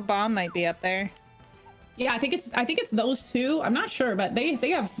 King Bomb might be up there. Yeah, I think it's those 2. I'm not sure, but they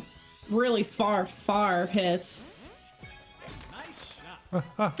have really far hits. Nice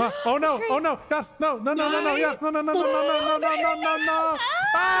shot. Oh no! Oh no! Yes! No! No! No! No! No! Yes! No! No! No! No! No! No! No! No! No! No!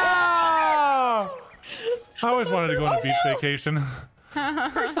 Ah! I always wanted to go on a beach vacation.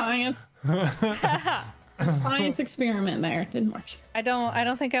 For science. A science experiment there. Didn't work. I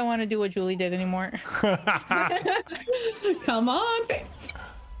don't think I want to do what Julie did anymore. Come on.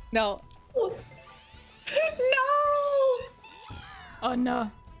 No. No. Oh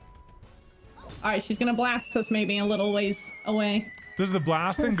no. All right, she's gonna blast us maybe a little ways away. Does the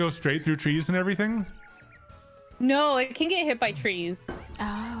blasting go straight through trees and everything? No, it can get hit by trees.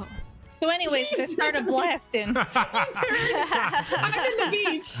 Oh. So anyways, they started blasting. I'm in the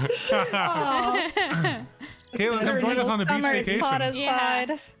beach. Aw. Caitlin, come join us on the beach Summer, it's hot vacation.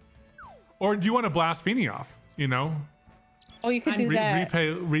 outside. Or do you want to blast Feeny off? You know, Oh, you could do that.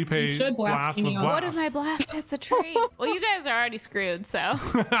 repay You should blast blast Feeny with off. What blast. if my blast hits a tree? Well, you guys are already screwed, so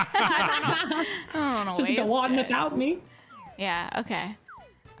I don't know. Just go on without me. Yeah, okay.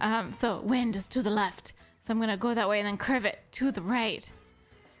 So wind is to the left. So I'm gonna go that way and then curve it to the right.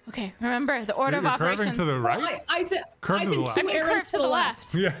 Okay, remember the order You're of curving operations. to the right? I did, Curve I to the did left. 2 I mean, arrows curve to the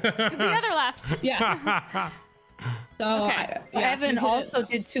left. Yeah. To the other left. Yes. So Okay. Evan you did it. also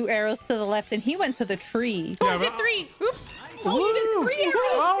did 2 arrows to the left, and he went to the tree. Oh, Yeah, I did but- 3. Oops. Oh, you did 3 arrows.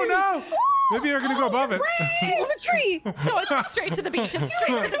 Oh no! Maybe you're gonna go above it. Oh, the tree! No, it's straight to the beach. It's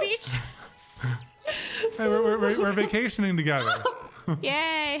straight to the beach. Hey, we're vacationing together.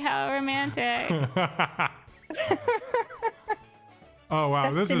 Yay, how romantic. Oh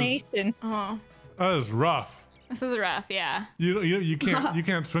wow, Destination. Oh, that is rough. this is rough, yeah. You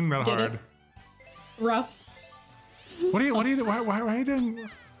can't swing that Did it. hard. Rough. What are you why are you doing? I'm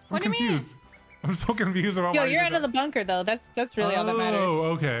What do you mean? confused. I'm so confused about Yo, why you you're did out of the that. bunker though. That's really all that matters. Oh,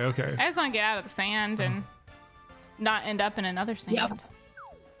 okay, okay. I just want to get out of the sand and not end up in another sand. Yep.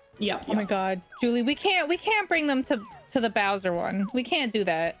 Yep. Oh my god, Julie, we can't bring them to the Bowser one. We can't do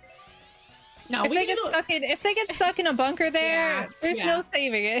that. No, If we they can get do it. stuck in a bunker there, Yeah, there's yeah. no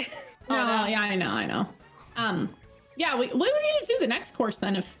saving it. No, Oh, no. yeah, I know. Yeah, we can just do the next course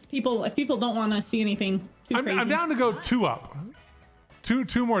then if people don't want to see anything too crazy. I'm down to go 2 up.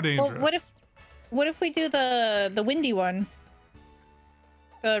 Two more dangerous. Well, what if we do the windy one?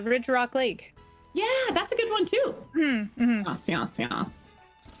 The Ridge Rock Lake. Yeah, that's a good one too. Mm-hmm. Yes.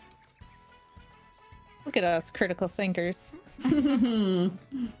 Look at us, critical thinkers. What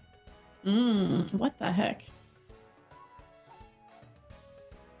the heck?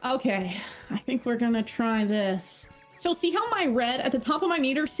 Okay, I think we're gonna try this. So see how my red at the top of my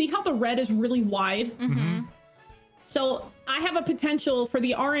meter, see how the red is really wide? Mm-hmm. So I have a potential for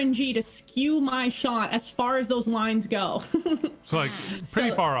the RNG to skew my shot as far as those lines go. So like pretty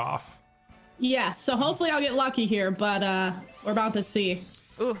So- far off. Yes, so hopefully I'll get lucky here, but we're about to see.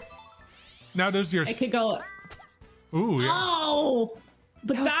 Ooh. Now does your It could go. ooh yeah. Oh,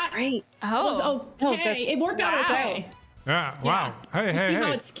 but that Great. Oh. was okay. good. It worked out Wow. okay. Yeah, wow. Hey, You hey, see how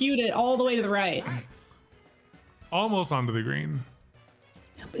hey. it skewed it all the way to the right. Almost onto the green.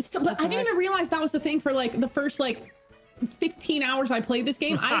 But I didn't even realize that was the thing for like the first like 15 hours I played this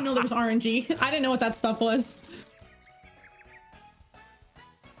game. I didn't know there was RNG. I didn't know what that stuff was.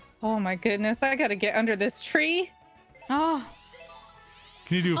 Oh my goodness, I gotta get under this tree. Oh.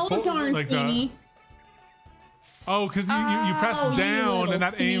 Can you do Oh full, darn, like Feeny. Oh, because you press Oh, you down little and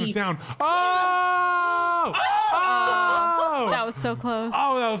that aims sneak. down. Oh! Oh! That was so close.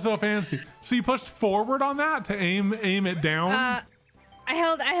 Oh, that was so fancy. So you pushed forward on that to aim it down? I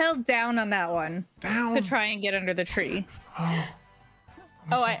held down on that one down. to try and get under the tree.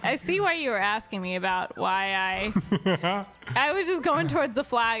 Oh, I see why you were asking me about why I was just going towards the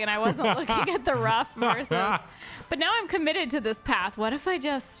flag and I wasn't looking at the rough versus. But now I'm committed to this path. What if I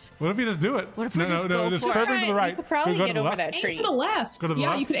just? What if you just do it? What if we just go just for it? curve into the right. You could probably Go to get the over left. that Aim tree. to the left. Go to the Yeah,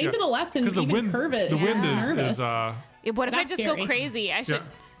 left. you could aim Yeah. to the left and Because even curve it. the wind Yeah. is Nervous. What if I That's just scary. go crazy? I should.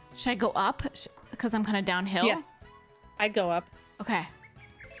 Yeah. Should I go up? Because I'm kind of downhill. Yeah. I'd go up. Okay.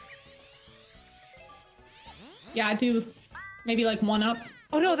 Yeah, I do maybe like one up.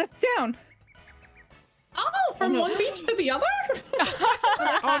 Oh no, that's down. Oh, from one beach to the other?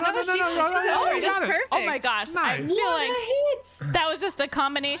 Oh no! Oh, You got that's it. perfect. Oh my gosh. I Nice. feel What like a hit! that was just a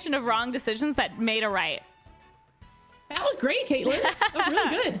combination of wrong decisions that made a right. That was great, Caitlin. That was really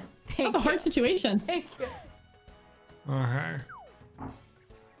good. That was a hard situation. Thank you. Okay.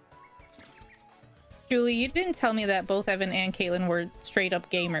 Julie, you didn't tell me that both Evan and Katelyn were straight up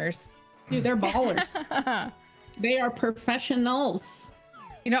gamers. Dude, they're ballers. They are professionals.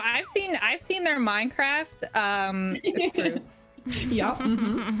 You know, I've seen their Minecraft. It's true. Yep.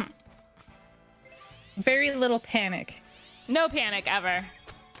 Mhm. Very little panic. No panic ever.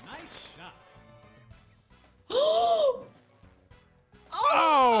 Nice shot. Oh!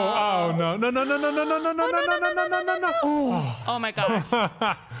 Oh no! No! Oh my gosh.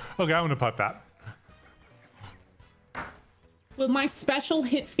 Okay, I'm gonna putt that. Will my special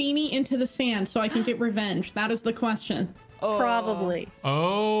hit Feeny into the sand so I can get revenge? That is the question. Oh. Probably.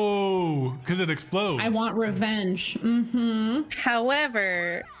 Oh, because it explodes. I want revenge. Mm-hmm.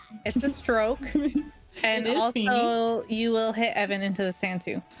 However, it's a stroke. And It is, also, you will hit Evan into the sand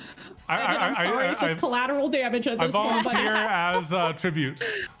too. I'm sorry, it's just collateral damage at I this point. volunteer as tribute.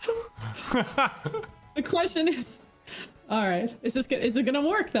 The question is, all right, is it gonna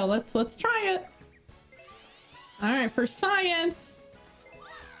work though? Let's try it. All right, for science.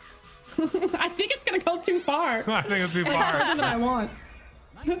 I think it's gonna go too far. I think it's too Farther far. than I want.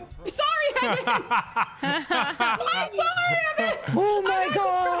 Sorry, Evan. I'm sorry, Evan. Oh my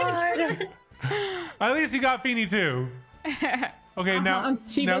god! At least you got Feeny too. Okay, now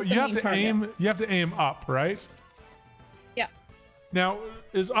she was the you have main to target. aim. You have to aim up, right? Yeah. Now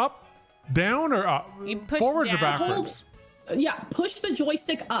is up down or up? You push Forwards or down. backwards? Yeah, push the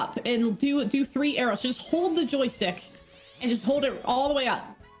joystick up and do 3 arrows. Just hold the joystick and just hold it all the way up.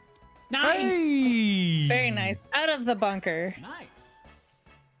 Nice. Hey! Very nice. Out of the bunker. Nice.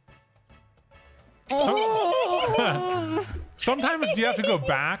 Sometimes you have to go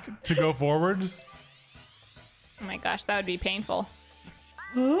back to go forwards. Oh my gosh, that would be painful.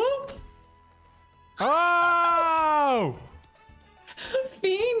 Huh? Oh!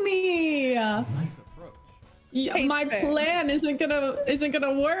 Feeny. Nice approach. Yeah, Hates my it. plan isn't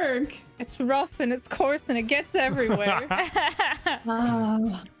gonna work. It's rough and it's coarse and it gets everywhere.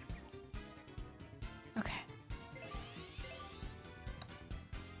 Oh. Okay.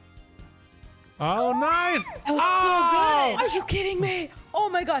 Oh, nice! That was Oh! so Are you kidding me? Oh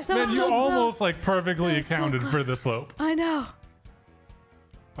my gosh, that Man, was you so almost like perfectly was so accounted for the slope. I know.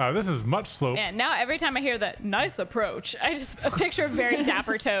 Wow, this is much slope. Man, now every time I hear that nice approach, I just picture a very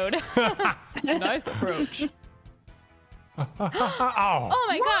dapper toad. Nice approach. Oh. Oh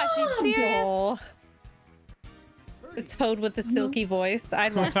my gosh, you serious? Oh. The toad with the silky voice. I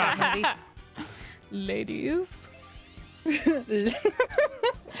love that Ladies. movie.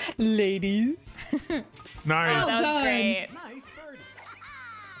 Ladies. Nice. Oh, that was done. great. Nice birdie.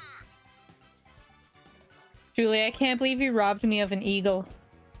 Julie, I can't believe you robbed me of an eagle.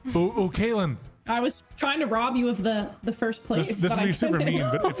 Oh, Katelyn. I was trying to rob you of the first place. This but would I be super couldn't. mean,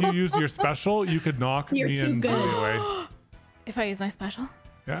 but if you use your special, you could knock You're me too and good. Julie away. If I use my special.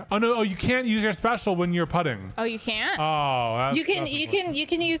 Yeah. Oh no. Oh, you can't use your special when you're putting. Oh, you can't? Oh, that's, You can that's you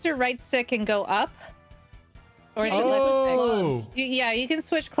can use your right stick and go up. Or is it left Oh. stick? Yeah, you can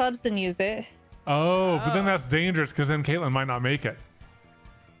switch clubs and use it. Oh, but then Oh. that's dangerous because then Katelyn might not make it.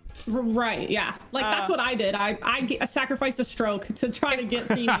 Right, yeah. Like that's what I did. I sacrificed a stroke to try to get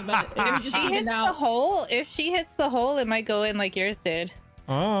Phoebe, but it was just She hits evened the out. hole. If she hits the hole, it might go in like yours did.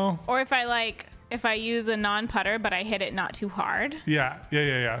 Oh. Or if I use a non-putter, but I hit it not too hard. Yeah.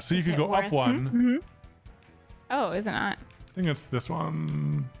 So you Is could it go up worth- one. Oh, is it not? I think it's this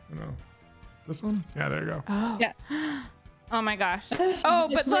one. No. This one? Yeah, there you go. Oh. Yeah. Oh my gosh. Oh,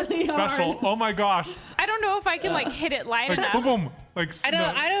 but It's look, really hard. Special. Oh my gosh. I don't know if I can like hit it light Like enough. boom, boom. Like I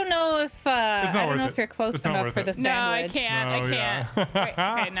don't know if I not don't worth know it. if you're close It's not enough worth for it. the No, I sandwich. can't. Oh, I can't. yeah. Right,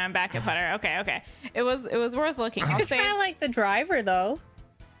 okay, now I'm back at putter. Okay. It was worth looking. You I'll could say try like the driver though.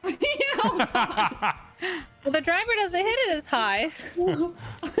 Yeah. Well, the driver doesn't hit it as high. but-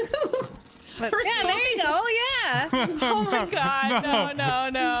 First Yeah, there you go. Yeah. Oh my god. No.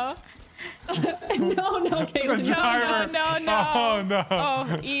 no, Caitlin. No. Oh no.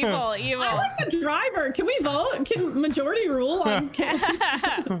 Oh, evil. I like the driver. Can we vote? Can majority rule on Caitlin's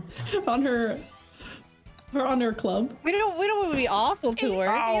on her club? We don't want to be awful to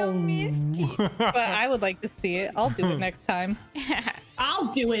her, but I would like to see it. I'll do it next time.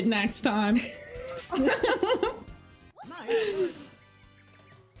 I'll do it next time.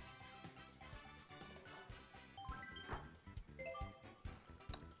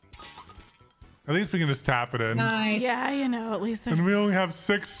 At least we can just tap it in. Nice. Yeah, at least And we only have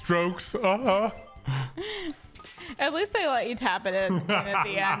 6 strokes. at least they let you tap it in at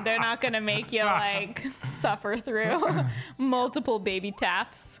the end. They're not gonna make you like suffer through multiple baby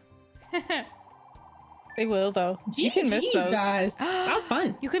taps. They will though. You can miss GGs, those. guys. That was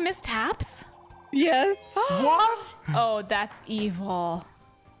fun. You can miss taps? Yes. What? Oh, that's evil.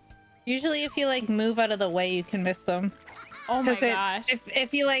 Usually, if you like move out of the way, you can miss them. Oh my 'Cause it- gosh.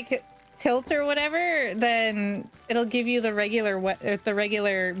 if you like tilt or whatever, then it'll give you the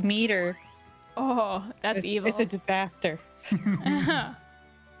regular meter. Oh, that's evil. It's a disaster. Okay,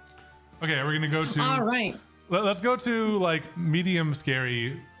 we're gonna go to. All right. Let's go to like medium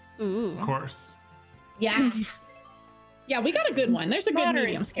scary Ooh. course. Yeah. Yeah, we got a good one. There's a good Moderate.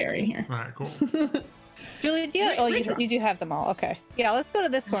 medium scary here. All right, cool. Julie, do you? Great- Oh, great you job. you do have them all. Okay. Yeah, let's go to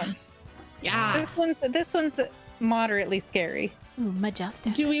this one. Yeah. This one's moderately scary. Ooh,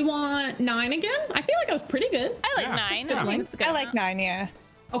 majestic. Do we want 9 again? I feel like I was pretty good. I like Yeah, 9. yeah. I think it's good. I like 9. Yeah.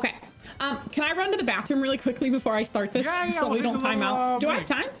 Okay. Can I run to the bathroom really quickly before I start this Yeah, so we'll we don't take a time little, out? Do I break.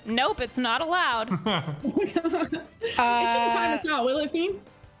 have time? Nope, it's not allowed. It shouldn't time us out, will it, Fiend?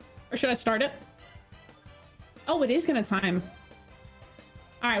 Or should I start it? Oh, it is gonna time.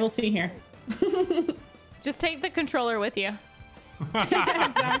 All right, we'll see here. Just take the controller with you.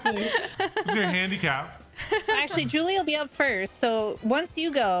 Exactly. It's your handicap. Actually, Julie will be up first. So once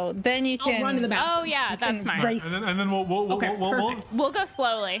you go, then you can I'll run to the bathroom. Oh yeah, that's can smart. race. And then we'll Okay, perfect. We'll go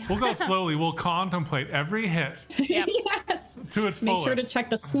slowly. we'll go slowly. We'll contemplate every hit Yep. Yes. to its Make fullest. sure to check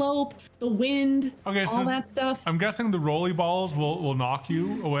the slope, the wind, Okay, all so that stuff. I'm guessing the rolly balls will knock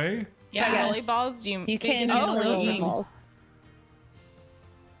you away. Yeah, Yes. rolly balls. Do you? You can. it Oh, in those rolling. are-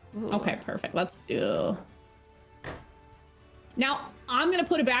 Ooh. Okay, perfect. Let's do. Now I'm gonna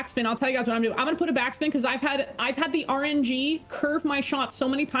put a backspin. I'll tell you guys what I'm doing. I'm gonna put a backspin because I've had the RNG curve my shot so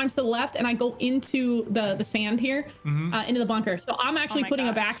many times to the left, and I go into the sand here, into the bunker. So I'm actually my putting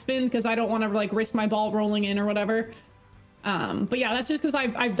a gosh. backspin because I don't want to like risk my ball rolling in or whatever. But yeah, that's just because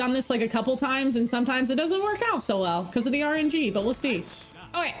I've done this like a couple times, and sometimes it doesn't work out so well because of the RNG. But we'll see.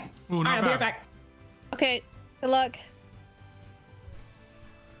 Okay. Ooh, All not right, I'll be right bad. back. Okay. Good luck.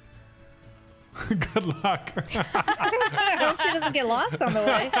 Good luck. I hope she doesn't get lost on the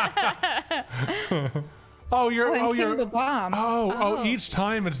way. Oh, you're. And Oh, King you're. the bomb. Oh, each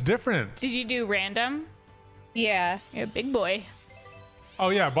time it's different. Did you do random? Yeah. You're a big boy. Oh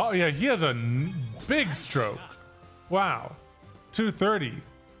yeah, yeah. He has a big stroke. Wow, 230.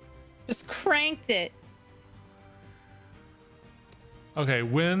 Just cranked it. Okay,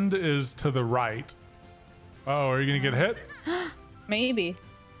 wind is to the right. Oh, are you gonna get hit? Maybe.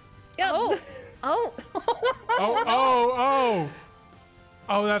 Yep. Oh. Oh.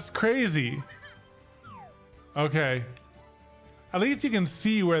 Oh, that's crazy. Okay. At least you can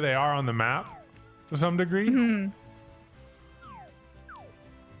see where they are on the map to some degree.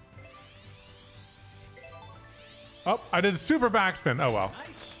 Oh, I did super backspin. Oh well.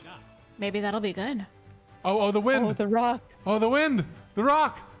 Maybe that'll be good. Oh, the wind. Oh, the rock. Oh, the wind. The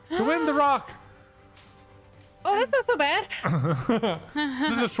rock. The wind, the rock. that's not so bad.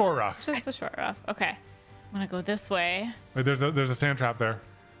 This is a short rough. Just the short rough. Okay. I'm gonna go this way. Wait, there's a sand trap there.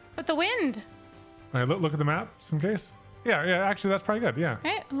 But the wind, All right, look at the map just in case. Yeah, actually that's probably good. Yeah.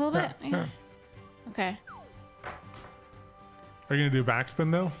 right? A little bit. Yeah. Okay. Are you gonna do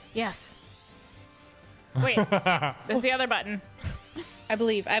backspin though? Yes. Wait. There's the other button. I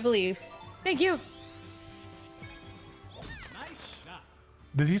believe. Thank you. Nice shot.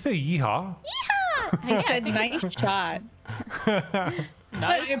 Did he say yeehaw? I said nice shot.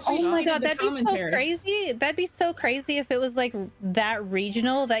 Nice. Oh my god, the that'd be so commentary. crazy. That'd be so crazy if it was like that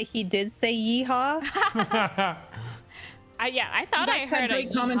regional that he did say yeehaw. Yeah, I thought You I guys heard had great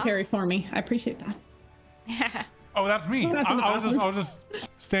a commentary for me. I appreciate that. Yeah. Oh, that's me. That's in the I was bathroom. just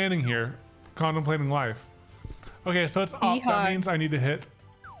standing here, contemplating life. Okay, so it's up. That Yeehaw. means I need to hit.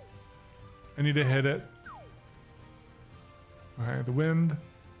 I need to hit it. Okay, the wind.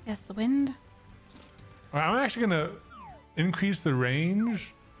 Yes, the wind. All right, I'm actually gonna increase the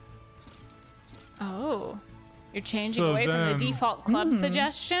range. Oh. You're changing So away from then- the default club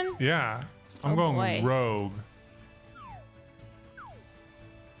suggestion? Yeah, I'm Oh, going boy. rogue.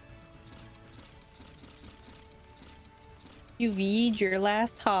 You viewed your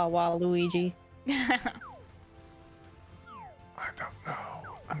last haw, Waluigi. I don't know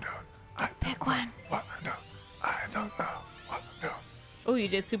what I'm doing. Just pick one. What I'm doing. I don't know what I'm doing. Oh, you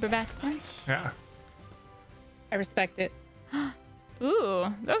did super backspin? Yeah. I respect it.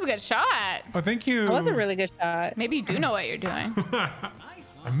 Ooh, that was a good shot. Oh, thank you. That was a really good shot. Maybe you do know what you're doing. Nice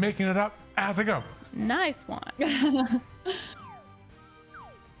I'm making it up as I go. Nice one.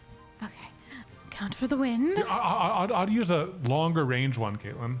 Okay. Count for the wind. I'll use a longer range one,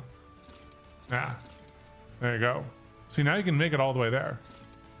 Caitlin. Yeah. There you go. See, now you can make it all the way there.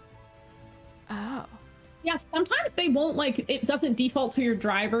 Oh. Yeah, sometimes they won't like it doesn't default to your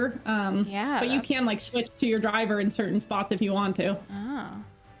driver. Yeah, But you that's- can like switch to your driver in certain spots if you want to. Oh.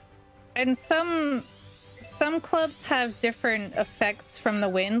 And some clubs have different effects from the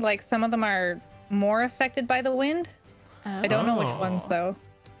wind. Like some of them are more affected by the wind. I don't know which ones Oh. though.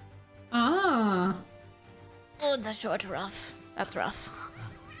 Ah. Oh, the short rough. That's rough.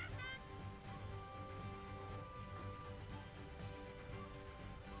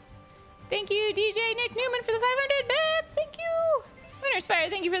 Thank you, DJ Nick Newman, for the 500 bits. Thank you. Winner's Fire,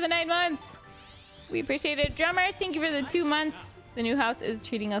 thank you for the 9 months. We appreciate it. Drummer, thank you for the 2 months. The new house is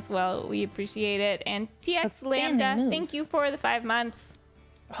treating us well. We appreciate it. And TX Outstanding Lambda, moves. thank you for the 5 months.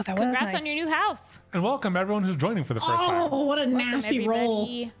 Oh, that was Congrats nice. on your new house. And welcome everyone who's joining for the first time. Oh, what a Welcome, nasty roll.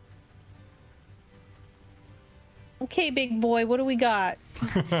 everybody. Okay, big boy, what do we got?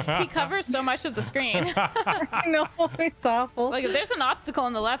 He covers so much of the screen. I know it's awful. Like if there's an obstacle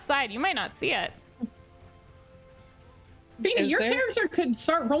on the left side, you might not see it. Bina, Is your there? character could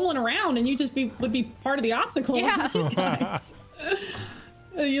start rolling around and you just would be part of the obstacle. Yeah. These guys.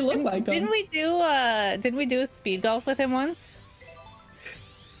 You look like them. Didn't we do speed golf with him once?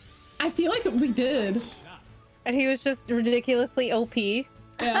 I feel like we did. And he was just ridiculously OP.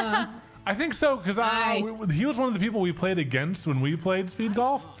 Yeah. I think so, because Nice. he was one of the people we played against when we played speed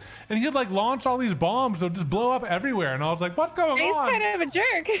golf. And he'd like launch all these bombs that would just blow up everywhere. And I was like, what's going He's on? kind of a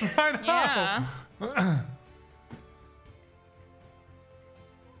jerk. I know. Yeah.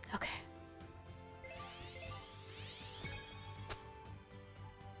 Okay.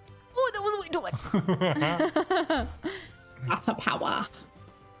 Oh, that was way too much. Lots of power.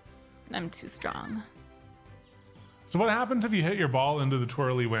 I'm too strong. So what happens if you hit your ball into the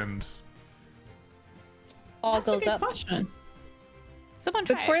twirly winds? All That's a goes good up. question. Someone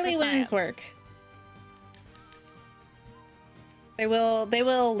The try it twirly for winds science. work. They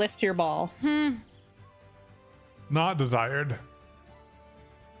will lift your ball. Not desired.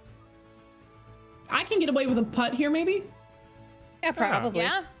 I can get away with a putt here, maybe. Yeah, probably.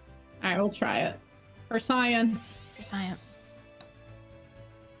 Yeah, All right, we'll try it for science. for science.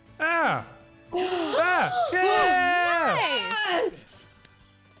 Ah! Ah! Yeah! Yes.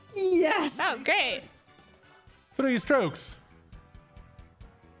 Yes. That was great. 3 strokes.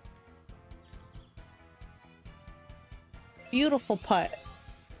 Beautiful putt.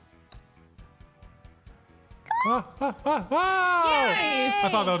 Ah, ah, ah, ah! Yay! I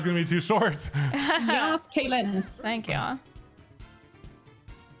thought that was going to be too short. Yes, Katelyn. Thank you.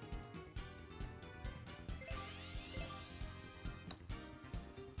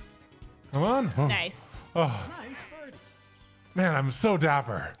 Come on. Oh. Nice. Oh, Nice birdie. man, I'm so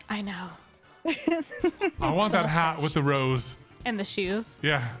dapper. I know. I want that hat with the rose. And the shoes.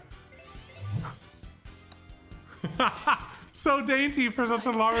 Yeah. So dainty for such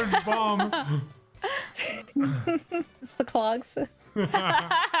a large bomb. It's the clogs.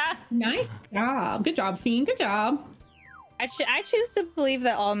 Nice job. Good job, Fiend. Good job. I choose to believe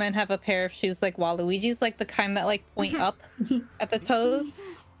that all men have a pair of shoes like Waluigi's, like the kind that like point up at the toes.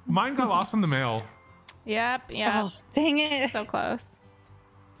 Mine got lost in the mail. Yep. Oh, dang it. So close.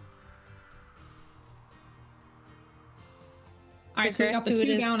 All right, so we got the 2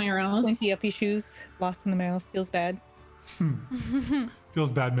 Gratuitous down arrows. Pointy uppy shoes lost in the mail. Feels bad.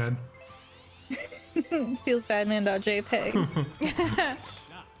 Feels bad, man. Feels bad, man.jpg.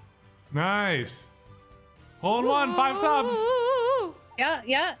 Nice. Hole in one, 5 subs. Ooh. Yeah,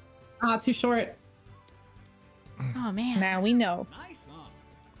 yeah. Ah, too short. Oh man. Now we know. Nice on.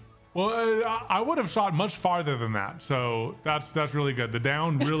 Well, I would have shot much farther than that, so that's really good. The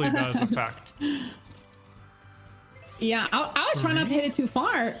down really does affect. Yeah, I was trying not to hit it too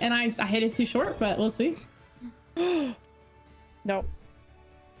far, and I hit it too short, but we'll see. Nope.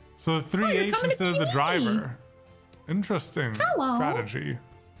 So the 3 you're H coming to instead of see the me. driver. Interesting Hello. strategy.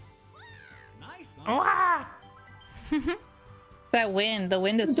 Nice on. Ah! It's that wind. The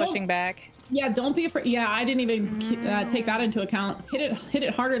wind is Don't- pushing back. Yeah, don't be afraid. Yeah, I didn't even take that into account. Hit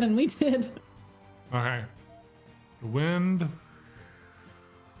it harder than we did. Okay. The wind.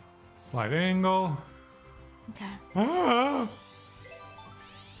 Slight angle. Okay. Ah!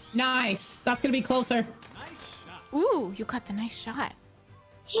 Nice. That's gonna be closer. Nice shot. Ooh, you got the nice shot.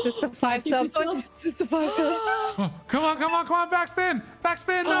 Is this the 5 you, subs? subs. Is this the 5 subs? Oh, come on, backspin!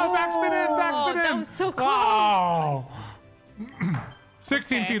 Backspin, no, backspin in, backspin in! that was so close. Oh.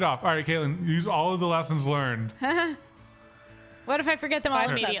 16 Okay. feet off. All right, Katelyn, use all of the lessons learned. What if I forget them all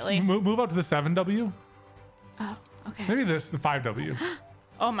Five immediately? Move up to the 7W. Oh, okay. Maybe the 5W.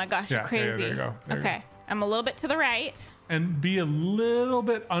 Oh my gosh, you're Yeah, crazy. there you go. There you Okay, I'm a little bit to the right. And be a little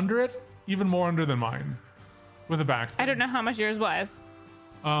bit under it, even more under than mine, with a backspin. I don't know how much yours was.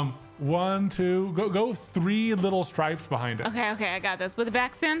 1, 2, go 3 little stripes behind it Okay, I got this. With a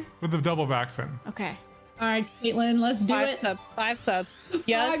backspin? with the double backspin. Okay. All right, Caitlin, let's do 5 it. subs. 5 subs. 5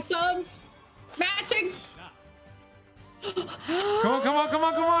 Yes. subs. Matching. Come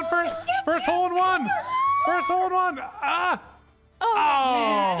on. First hole in one. First hole in one. Ah.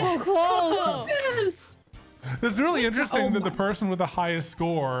 Oh. So close. Yes. It's really interesting Oh that the my- person with the highest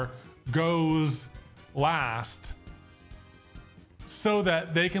score goes last so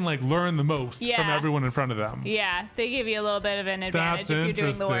that they can like learn the most from Yeah. everyone in front of them. Yeah, they give you a little bit of an advantage That's if you're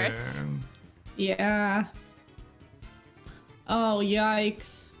interesting. doing the worst. Yeah. Oh,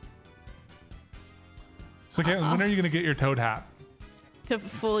 yikes. So Caitlin, when are you gonna get your toad hat? To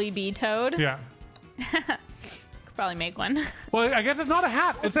fully be Toad? Yeah. Could probably make one. Well, I guess it's not a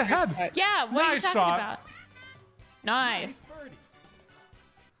hat, it's a head. Yeah, what are you Nice talking shot. about? Nice. Birdie.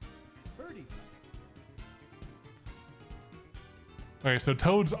 Birdie. Okay, so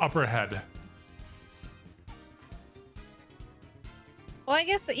Toad's upper head. Well, I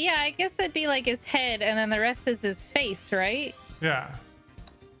guess it'd be like his head, and then the rest is his face, right? Yeah.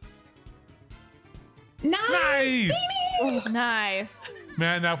 Nice. Nice! Nice.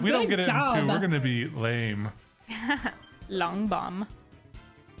 Man, now if we don't Good get it in job. 2, we're gonna be lame. Long bomb.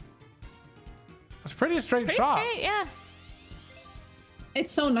 It's a pretty straight Pretty shot. straight, yeah.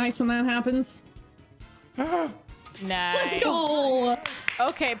 It's so nice when that happens. Nice. Let's go.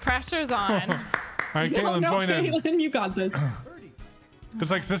 Okay, pressure's on. All right, Caitlin, join in. Caitlin, you got this. Birdie.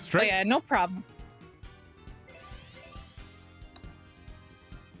 It's like this Oh, straight. yeah, no problem.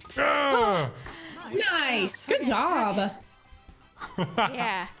 Ugh. Nice. Good job.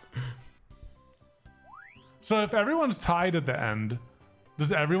 Yeah. So if everyone's tied at the end,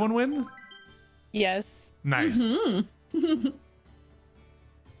 does everyone win? Yes. Nice.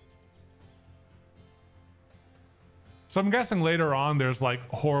 So I'm guessing later on there's like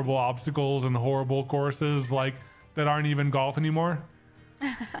horrible obstacles and horrible courses like that aren't even golf anymore.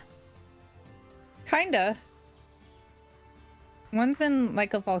 Kinda. One's in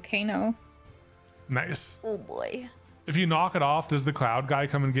like a volcano. Nice. Oh boy. If you knock it off, does the cloud guy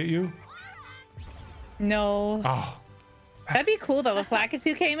come and get you? No. Oh, That'd be cool though if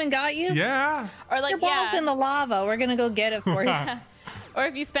Lakitu came and got you. yeah. Or like, Your ball's in the lava. We're gonna go get it for you. or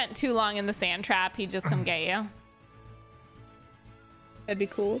if you spent too long in the sand trap, he'd just come get you. That'd be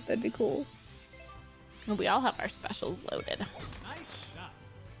cool. That'd be cool. We all have our specials loaded. Nice shot.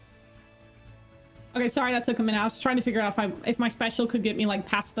 Okay, sorry that took a minute. I was trying to figure out if my special could get me like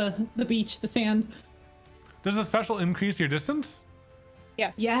past the beach, the sand. Does the special increase your distance?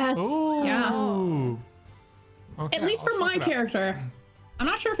 Yes. Yes. Ooh. Yeah. Okay, At least I'll for my check it out. character. I'm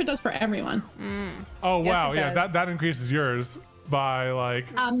not sure if it does for everyone. Oh Yes, wow, it yeah, does. that increases yours by like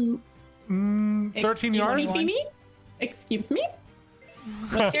 13 yards. Excuse me? Excuse me?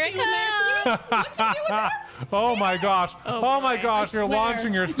 Here I What you doing there? Oh my gosh. Oh, Oh my boy. gosh, you're swear.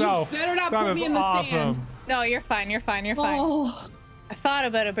 launching yourself. You better not That put is me in the awesome. sand. No, you're fine. You're fine. You're fine. Oh. I thought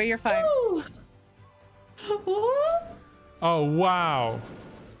about it, but you're fine. Ooh. Oh. Oh wow.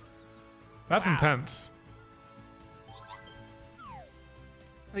 That's intense.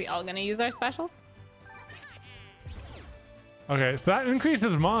 Are we all gonna use our specials? Okay, so that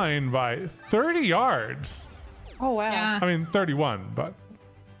increases mine by 30 yards. Oh wow. Yeah. I mean 31, but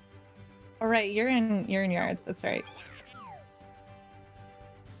All right, you're in yards. That's right.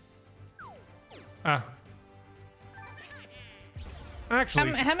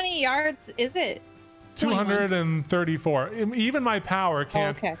 actually How many yards is it? 234. Even my power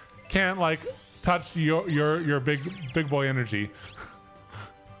can't okay. can't like touch your big boy energy.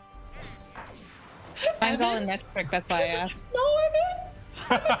 Mine's all in metric. That's why I asked. No,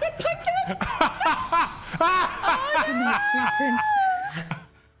 I'm a good pumpkin.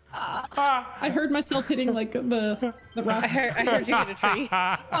 I heard myself hitting like the rock. I heard you hit a tree.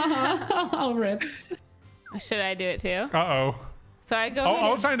 I'll rip. Should I do it too? Uh-oh. So I go. I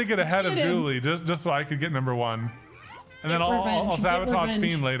was trying to get ahead of Get him. Julie just so I could get number 1. And then Get I'll revenge, get sabotage revenge.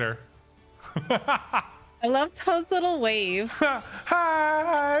 Fiend later. I love Toad's little wave.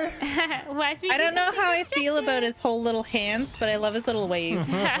 Hi. Why is I don't know how I feel about his whole little hands, but I love his little wave.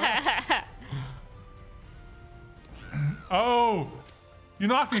 Oh, you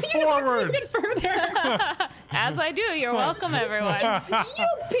knocked me forwards. Get further. As I do. You're welcome, everyone. You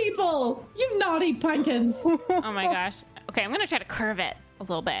people, you naughty pumpkins. Oh my gosh. Okay, I'm gonna try to curve it a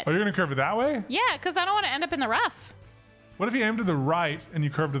little bit. Oh, you're gonna curve it that way? Yeah, because I don't want to end up in the rough. What if you aim to the right and you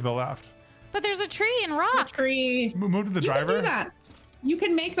curve to the left? But there's a tree and rock. Tree. Move to the You driver? can do that. You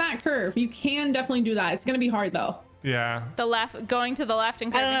can make that curve. You can definitely do that. It's gonna be hard though. Yeah. The left, going to the left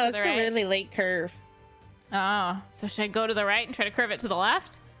and I curving don't know. to It's the a right. really late curve. Oh, so should I go to the right and try to curve it to the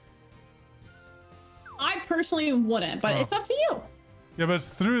left? I personally wouldn't, but Oh. it's up to you. Yeah, but it's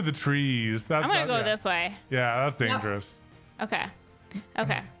through the trees. That's I'm gonna not- go yeah. this way. Yeah, that's dangerous. Okay.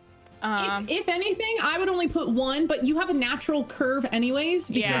 Okay. If anything, I would only put 1, but you have a natural curve anyways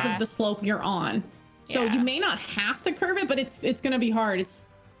because Yeah. of the slope you're on. So Yeah. you may not have to curve it, but it's gonna be hard.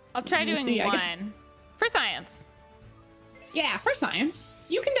 I'll try We'll doing see, I one guess. for science. Yeah, for science.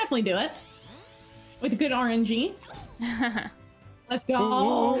 You can definitely do it. With good RNG. Let's go.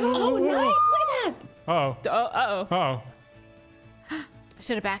 Oh, nice. Look at that. Uh-oh. Uh-oh. Uh-oh. I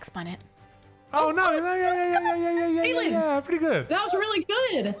should have backspun it. Oh, no. it's Yeah, so yeah, yeah, yeah, yeah, yeah, Katelyn. yeah, pretty good. That was really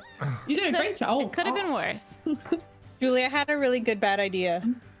good. You did a great job. It could have been worse. Julie, I had a really good bad idea.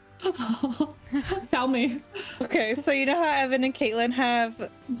 Tell me. Okay, so you know how Evan and Katelyn have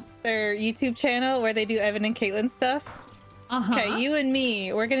their YouTube channel where they do Evan and Katelyn stuff? Uh-huh. Okay, you and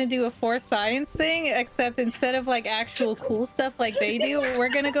me, we're gonna do a For Science thing, except instead of like actual cool stuff like they do, we're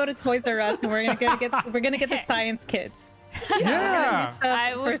gonna go to Toys R Us and we're gonna get the science kits. Yeah. Stuff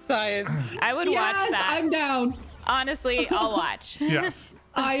I for would- science. I would watch Yes, that. I'm down. Honestly, I'll watch. Yes.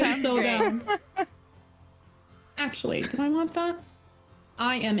 I am sounds so great. down. Actually, do I want that?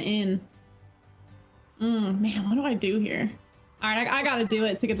 I am in. Man, what do I do here? All right, I gotta do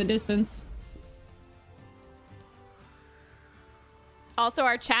it to get the distance. Also,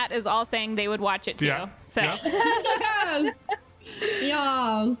 our chat is all saying they would watch it too. Yeah. So Yeah. Yes.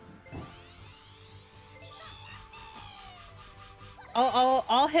 Yes.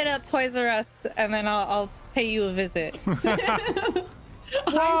 I'll hit up Toys R Us and then I'll pay you a visit. I'm so down.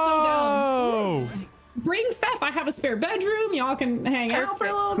 Oh. Bring Fef. I have a spare bedroom. Y'all can hang out for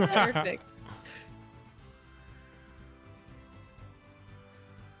a little bit. Perfect.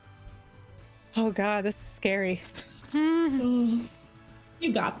 Oh god, this is scary. You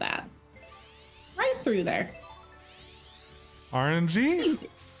got that. Right through there. RNG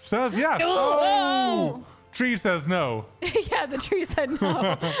says yes. Oh! Tree says no. yeah, the tree said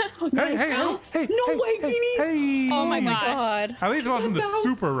no. Hey, hey, bounce. hey, No hey, way, hey, Feeny. hey. Oh my gosh. God. At least it wasn't the bounce.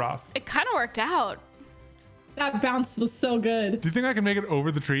 super rough. It kind of worked out. That bounce was so good. Do you think I can make it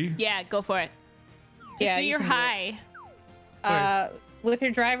over the tree? Yeah, go for it. Just Yeah, do you your can do it. high. With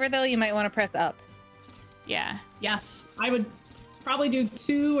your driver though, you might want to press up. Yeah. Yes, I would probably do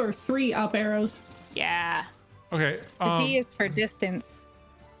 2 or 3 up arrows. Yeah. Okay. The D is for distance.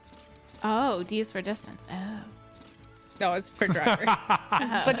 Oh, D is for distance. Oh. No, it's for driver.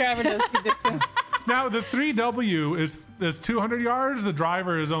 But driver does the distance. Now the 3W is 200 yards. The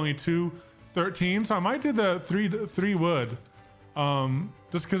driver is only 213. So I might do the three wood,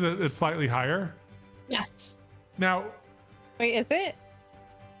 just because it's slightly higher. Yes. Now, Wait, is it?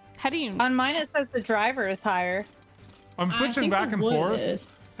 How do you? On mine it says the driver is higher. I'm I switching think back the and wood forth, is.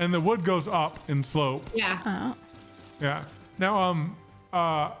 and the wood goes up in slope. Yeah. Oh. Yeah.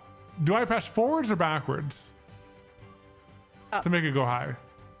 Now, do I press forwards or backwards Up. to make it go high?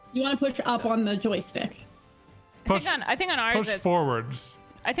 You want to push up on the joystick. Push, I think on ours push it's forwards.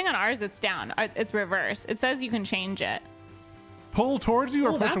 I think on ours it's down. It's reverse. It says you can change it. Pull towards you or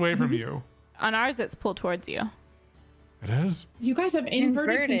Oh, push that's away from neat. you? On ours it's pull towards you. It is? You guys have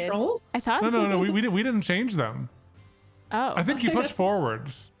inverted Inverted. controls? I thought. No. We didn't change them. Oh, I think you Okay, push that's-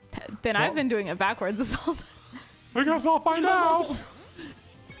 forwards. then well- I've been doing it backwards this whole time. I guess I'll find out.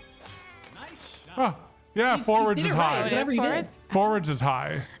 Nice shot. Oh, yeah, You forwards did is it right. high. Oh, it is Whatever you did. forwards? Forwards is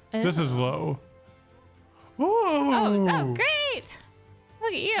high. This is low. Ooh. Oh, that was great.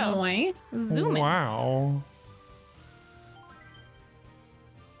 Look at you. Nice. Zoom in. Wow.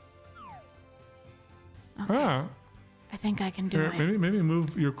 Huh. I think I can do Here, it. maybe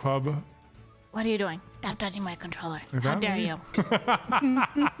move your club. What are you doing? Stop touching my controller. Like How that, dare maybe? you?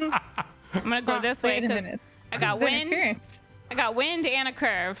 I'm gonna go this way Wait a because minute. I got This is wind. interference. I got wind and a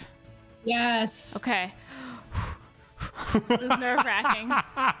curve. Yes. Okay. This is nerve wracking.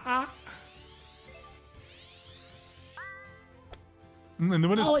 And the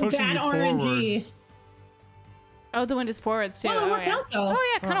wind is Oh, pushing bad you RNG. forwards. Oh, the wind is forwards too. Well, it Oh, worked yeah. out though.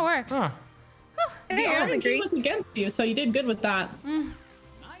 Oh yeah, it kind of works. Huh. The Hey, you're on the RNG green. was against you, so you did good with that. Nice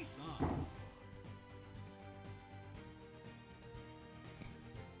on.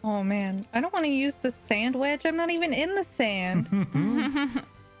 Oh man, I don't want to use the sand wedge. I'm not even in the sand.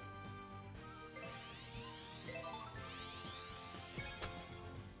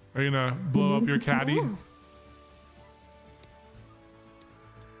 Are you gonna blow up your caddy?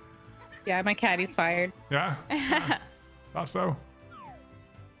 Yeah, my caddy's fired. Yeah. Thought so.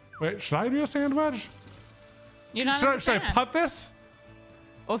 Wait, should I do a sand wedge? You're not. Should I putt this?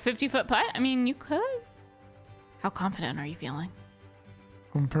 Oh, 50-foot putt? I mean, you could. How confident are you feeling?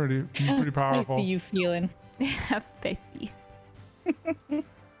 I'm pretty I powerful. see you feeling. How spicy.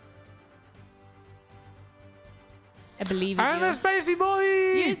 I believe in I'm you. a spacey boy!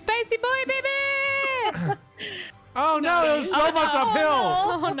 You spicy boy, baby! Oh no, it was so much uphill!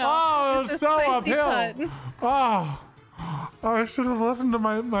 Oh no. Oh, it was so Spicy uphill! putt. Oh, I should have listened to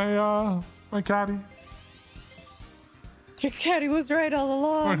my caddy. Your caddy was right all I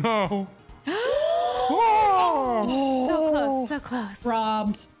along. know. Oh! So close, so close.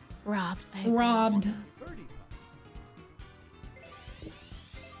 Robbed. Robbed. I agree. Robbed. Birdie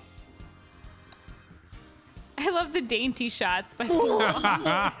I love the dainty shots. By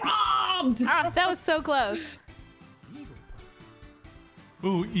Robbed. ah, that was so close.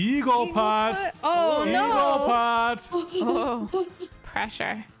 Ooh, eagle putt! Oh Eagle no! putt! Oh,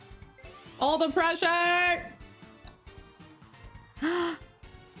 pressure. All the pressure.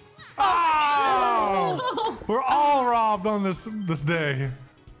 Oh! We're all robbed on this day.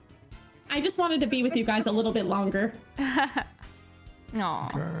 I just wanted to be with you guys a little bit longer. No.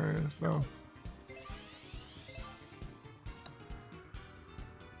 Okay, so.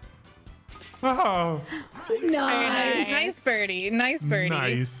 Oh, Nice. Nice birdie. Nice birdie.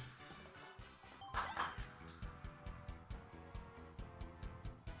 nice.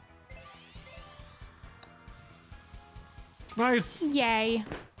 Nice. Yay. Nice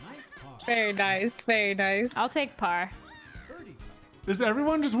par. Very nice. Very nice. I'll take par. Birdie Is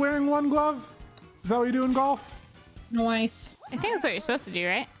everyone just wearing one glove? Is that what you do in golf? Nice. I think that's what you're supposed to do,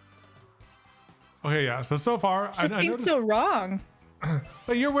 right? Okay, yeah. So far, Just seems noticed, so wrong.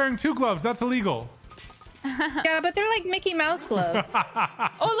 but you're wearing two gloves. That's illegal. Yeah, but they're like Mickey Mouse gloves.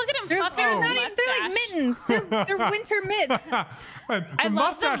 Oh, look at him They're, fluffing they're his not even, they're like mustache. mittens. They're winter mitts. The I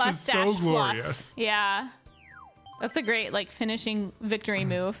love the mustache is mustache so fluff. glorious. Yeah. That's a great like finishing victory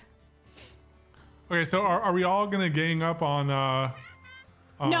move. Okay, so are we all gonna gang up on? No.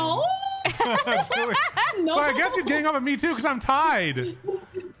 no. No. Well, I guess you'd gang up on me too, because I'm tied.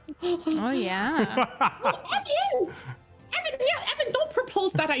 Oh yeah. Evan! Evan, don't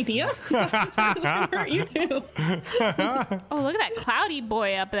propose that idea. It's gonna hurt you too. Oh, look at that cloudy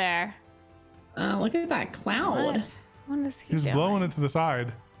boy up there. Look at that cloud. What is he He's doing? blowing it to the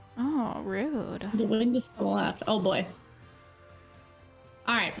side. Oh, rude. The wind is to the left. Oh boy.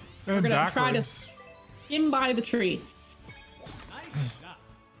 All right. We're And gonna try to backwards. skim by the tree. nice shot.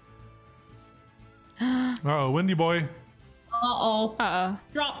 Oh, windy boy. Uh-oh. Uh-oh.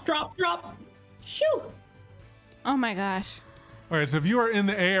 Drop, drop, drop. Shoo. Oh my gosh. Okay, so if you were in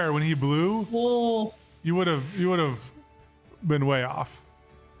the air when he blew, Whoa. you would have been way off.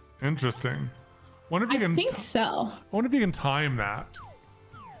 Interesting. Wonder if I you can. think so. I wonder if you can time that.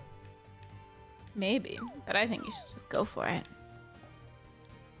 Maybe, but I think you should just go for it.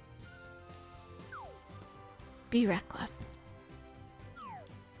 Be reckless.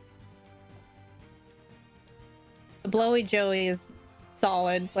 The blowy Joey is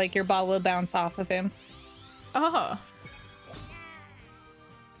solid. Like your ball will bounce off of him. Oh.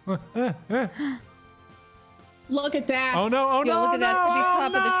 Look at that. Oh no! Oh Yo, no! look at that no, to the top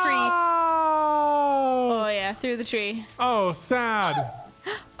of the tree. Oh yeah, through the tree. Oh, sad.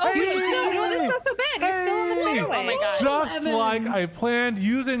 Oh, You're you're still, still- well, that's not so bad. You're still in the Hey. fairway. Oh my god. Just Evan. like I planned,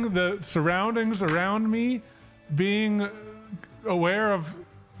 using the surroundings around me, being aware of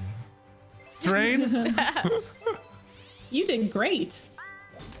terrain. You did great.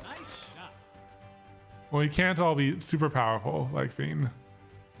 Nice shot. Well, you can't all be super powerful like Fiend.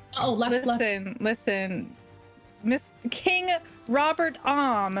 Oh, left. Listen. Miss King Robert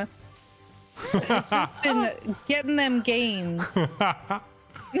has just been getting them gains.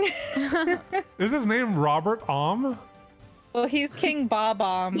 Is his name Robert Well, he's King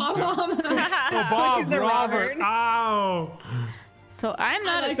Bob-Omb. Oh, Bob, He's the Robert. Robert. Ow. So I'm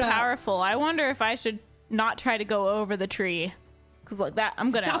not like as that. powerful. I wonder if I should not try to go over the tree. Cause look, that I'm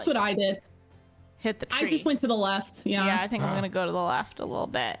gonna That's like, what I did. hit the tree. I just went to the left. Yeah. Yeah, I think I'm Ah. gonna go to the left a little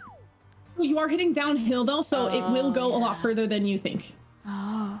bit. You are hitting downhill though, so it will go a lot yeah. further than you think.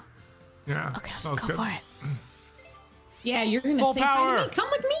 Oh. Yeah. Okay, I'll that just was go good. for it. Yeah, you're gonna Full say hi power. to me. Come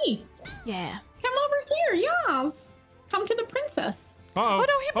with me. Yeah. Come over here. Yes. Come to the princess. Uh-oh. Oh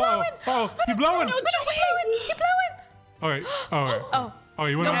no, he blowing! Oh, he blowing. No, he blowing! He blowing! All right. All right. Oh, Oh,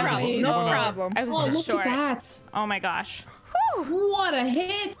 you went No over. problem. You No went over. problem. I was Oh, just look short. at that. Oh my gosh. Whew. What a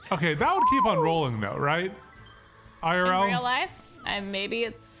hit. Okay, that would keep on rolling though, right? In IRL. real life, maybe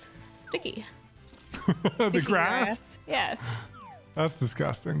it's sticky. The grass. Yes. That's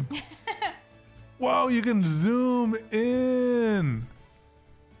disgusting. Whoa, you can zoom in.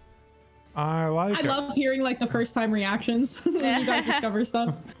 I like I it. love hearing like the first time reactions when you guys discover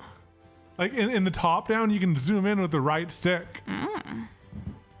stuff. Like in the top down, you can zoom in with the right stick.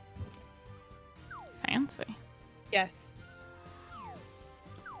 Fancy. Yes.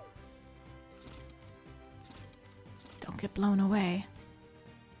 Don't get blown away.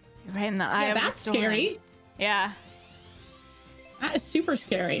 You're right in the eye Yeah, of the that's storm. scary. Yeah. That is super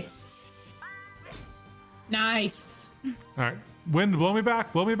scary. Nice. All right, wind, blow me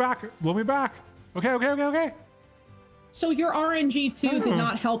back, blow me back, blow me back. Okay. So your RNG too did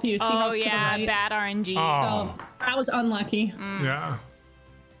not help you. See how Oh it's to the yeah, right? bad RNG. Oh. So that was unlucky. Yeah.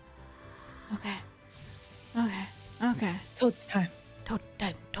 Okay. Okay. Toad time. Toad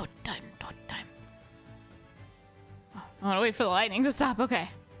time. Oh, I want to wait for the lightning to stop. Okay.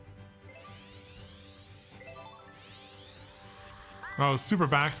 Oh, super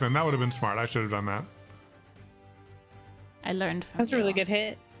backspin. That would have been smart. I should have done that. I learned from That's a you. really good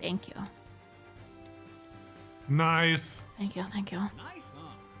hit. Thank you. Nice. Thank you. Nice on.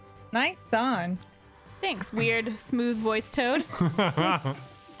 Nice on. Thanks, weird, smooth voice Toad.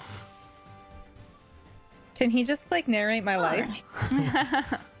 Can he just like narrate my life?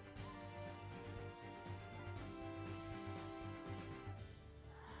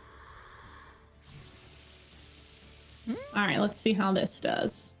 All right, let's see how this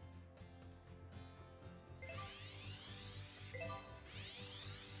does.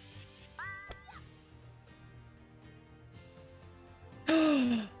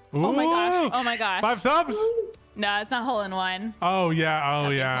 Oh my gosh. Ooh. Oh my gosh. 5 subs? No, it's not hole in one. Oh yeah. Oh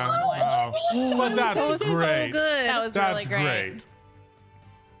That'd be yeah. fun. Oh. But that's That was great. so good. That was That's really great.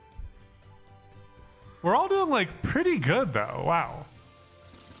 We're all doing like pretty good though. Wow.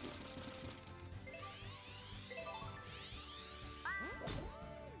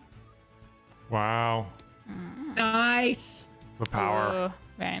 Wow. Nice. The power. Ooh,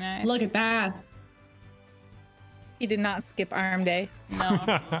 very nice. Look at that. He did not skip arm day.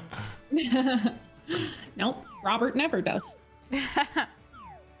 No. Nope. Robert never does.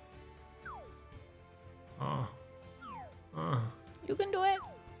 Oh. You can do it.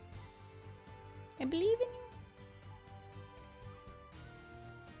 I believe in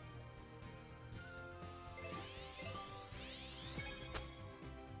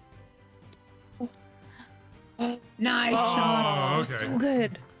you. Nice shots. Oh, okay. So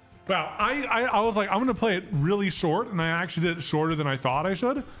good. Wow. I was like, I'm gonna play it really short, and I actually did it shorter than I thought I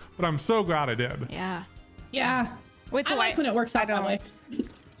should. But I'm so glad I did. Yeah. Yeah. Wait, so I like when it works out that way.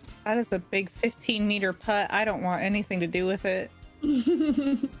 That is a big 15-meter putt. I don't want anything to do with it.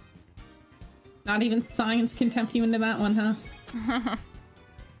 Not even science can tempt you into that one, huh?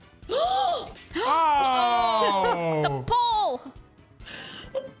 Oh. Pull!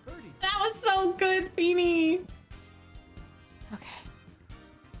 That was so good, Feeny. Okay.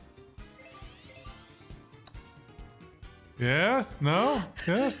 Yes. No.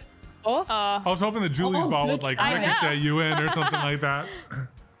 Yes. Oh, I was hoping that Julie's Oh, ball good would like try. I know. ricochet you in or something like that.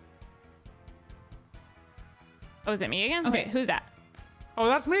 Oh, is it me again? Okay. Wait, who's that? Oh,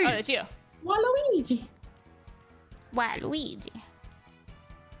 that's me. Oh, it's you. Waluigi. Waluigi.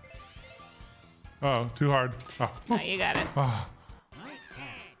 Oh, too hard. Oh. Oh, you got it. Oh.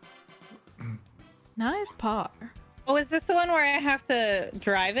 Nice par. Oh, is this the one where I have to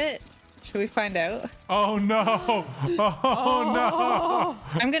drive it? Should we find out? Oh no! Oh,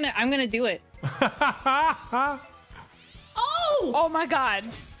 I'm gonna do it. no! Oh! Oh my god.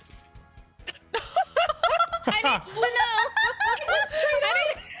 I need to know.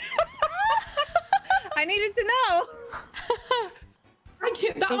 I needed to know. I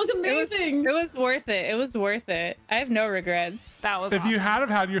can't. That was amazing. It was worth it. It was worth it. I have no regrets. That was If you awesome. had have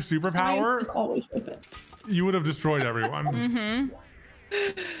had your superpower, It's always worth it. you would have destroyed everyone.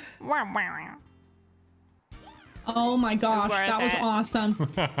 Wow, wow. Oh my gosh, worth that was it. awesome.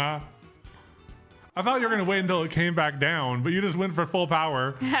 I thought you were gonna wait until it came back down, but you just went for full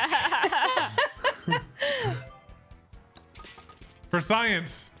power. For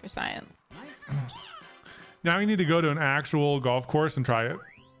science. For science. Now you need to go to an actual golf course and try it.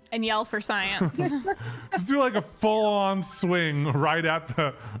 And yell for science. Just do like a full-on swing right at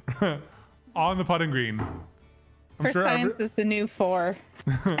the on the putting green. For science is the new 4.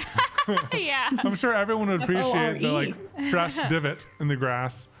 Yeah. I'm sure everyone would appreciate the F-O-R-E. like fresh divot in the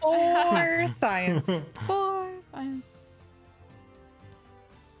grass. For science. For science.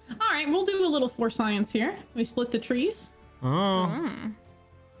 All right, we'll do a little for science here. We split the trees. Oh.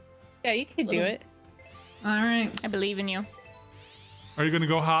 Yeah, you could do it. All right. I believe in you. Are you gonna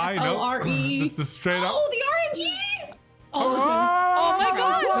go high? No. F-O-R-E. Just straight up. Oh, the RNG! Oh, Oh my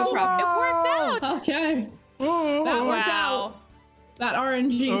gosh. No problem. It worked out. Okay. Oh, That worked Wow. out. That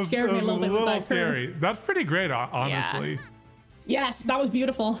RNG That was- scared that me a was little bit with that curve. scary. That's pretty great, honestly. Yes, that was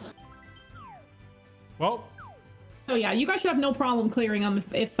beautiful. Well, So yeah, you guys should have no problem clearing them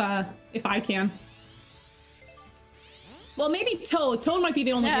if I can. Well, maybe Toad. Toad might be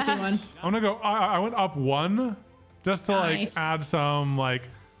the only iffy one. I'm gonna go. I went up 1 just to Nice. like add some like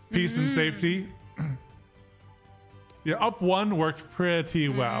peace and safety. Yeah, up 1 worked pretty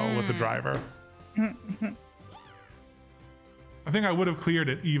well with the driver. I think I would have cleared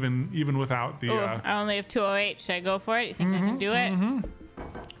it even without the Ooh, I only have 208. Should I go for it? You think I can do it?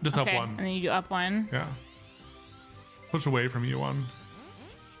 just Okay. up 1. And then you do up 1. Yeah. Push away from you 1.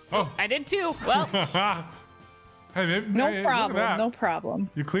 Oh. I did too. Well, Hey, maybe, No hey, look at problem. that. No problem.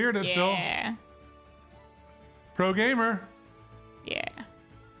 You cleared it still. yeah. Pro gamer. Yeah.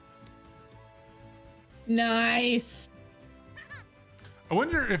 Nice. I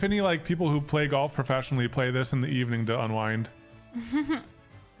wonder if any like people who play golf professionally play this in the evening to unwind.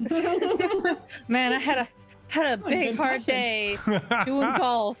 Man, I had a big good hard day doing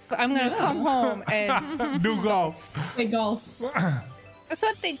golf. I'm gonna come home and Do golf. Play golf. that's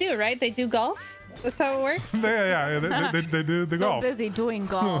what they do, right? They do golf. That's how it works. Yeah, they do the So golf. busy doing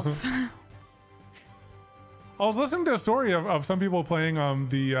golf. I was listening to a story of some people playing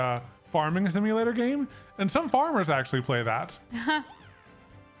the farming simulator game, and some farmers actually play that.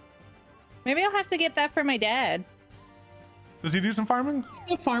 Maybe I'll have to get that for my dad. Does he do some farming?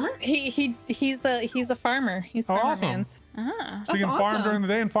 A farmer? He's a farmer. He's Oh, farmer awesome. man's. So you That's can farm awesome. during the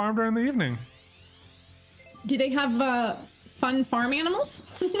day and farm during the evening. Do they have fun farm animals?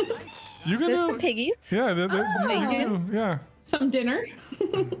 You can There's do. some piggies. Yeah, you bacon. do, yeah. Some dinner?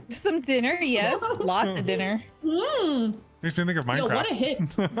 Some dinner, yes. Lots of dinner. Mm. Makes me think of Minecraft. Yo, what a hit.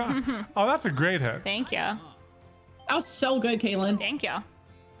 Oh, that's a great hit. Thank you. That was so good, Katelyn. Thank you. All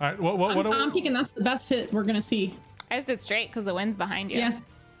right, what I'm thinking that's the best hit we're gonna see. I just did straight because the wind's behind you. Yeah.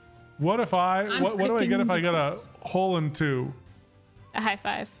 what if I'm what do I get if I get a predicting hole in 2? A high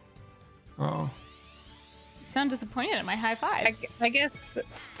five. Oh. You sound disappointed at my high fives. I guess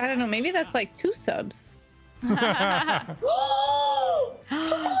I don't know. Maybe that's like 2 subs. Oh!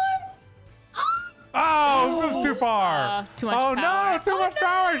 Come on! Oh, this is too far. Too much oh power. no, too much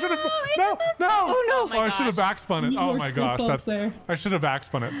power. I should have. No, no. Oh no. my I should have gosh. backspun it. You Oh were my so gosh, close that's. there. I should have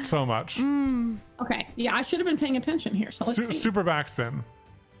backspun it so much. Okay, yeah, I should have been paying attention here. So let's see. Super backspin.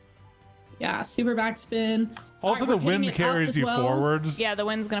 Yeah, super backspin. Also, Alright, the we're hitting wind it up carries as you well. forwards. Yeah, the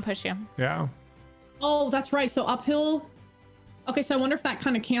wind's gonna push you. Yeah. Oh, that's right. So uphill. Okay, so I wonder if that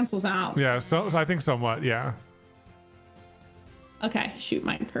kind of cancels out. Yeah. So I think somewhat. Yeah. Okay, shoot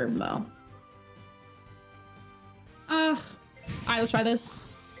my curve though. All right, let's try this.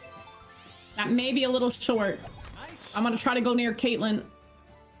 That may be a little short. I'm gonna try to go near Katelyn.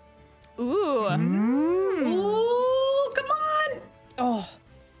 Ooh. Ooh, come on! Oh,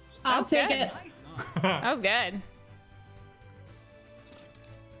 I'll That's take good. it. That was good.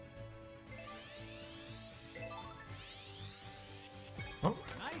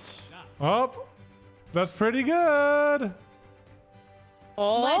 Oh, that's pretty good.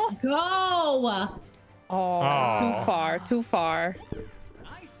 Oh, Let's go. oh, too far, too far.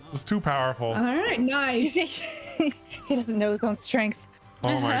 Nice on. It's too powerful. All right, nice. He doesn't know his own strength.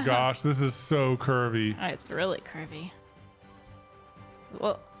 Oh my gosh, this is so curvy. Oh, it's really curvy.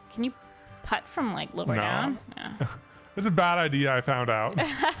 Well, can you putt from like lower No. down? Yeah. It's a bad idea, I found out.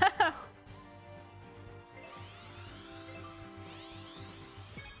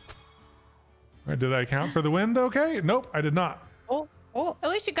 Did I count for the wind okay? Nope, I did not. Oh, oh. At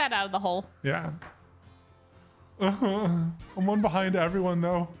least you got out of the hole. Yeah. I'm one behind everyone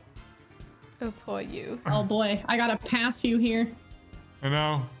though. Oh, poor you. Oh boy, I gotta pass you here. I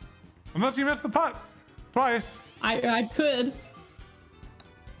know. Unless you missed the putt. Twice. I could.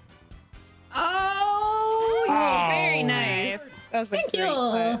 Oh, Oh. very nice. That was a Thank great you.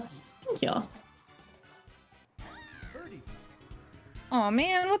 putt. Thank you. Birdie. Oh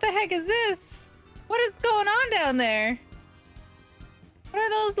man, what the heck is this? What is going on down there? What are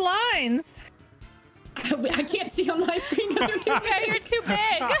those lines? I can't see on my screen because you're too Yeah, big. you're too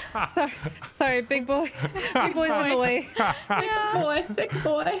big. Sorry, big boy. Big boy's in the way. Thick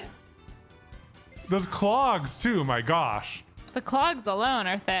boy. Those clogs too, my gosh. The clogs alone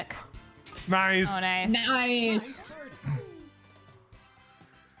are thick. Nice. Oh, nice. Nice. Birdie.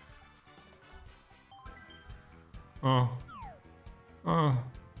 Oh. Oh.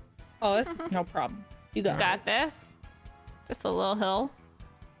 Oh, this is no problem. You got, Got this. Just a little hill.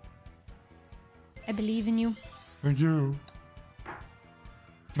 I believe in you. Thank you.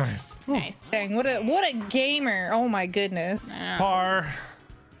 Nice. Ooh, Nice. Dang, what a gamer. Oh my goodness. It Yeah. Par.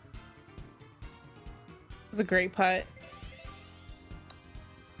 was a great putt.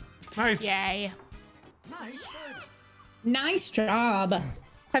 Nice. Yay. Nice birdie. Nice job.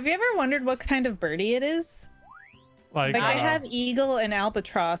 Have you ever wondered what kind of birdie it is? Like, Like I have eagle and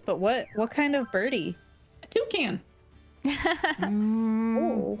albatross, but what kind of birdie? A toucan.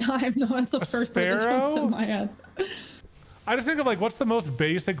 Oh. I have no. That's the A first word that jumped sparrow? in my head. I just think of like, what's the most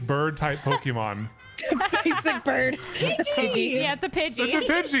basic bird type Pokemon? Basic bird. It's a Pidgey. Yeah, it's a It's a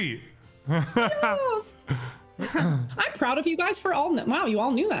Pidgey. Pidgey. I'm proud of you guys for all. Wow, you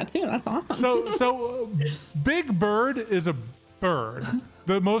all knew that too. That's awesome. So Big Bird is a bird,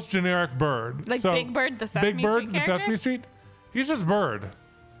 the most generic bird. Like so, Big Bird, the Sesame Big Bird, Street the character? Sesame Street. He's just bird.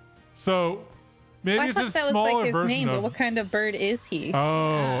 So maybe I it's thought just that was smaller like his version name, of. but what kind of bird is he?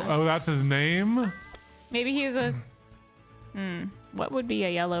 Oh, that's his name. Maybe he's a. What would be a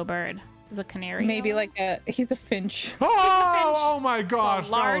yellow bird? Is a canary? Maybe yellow? like he's a finch. Oh my gosh, A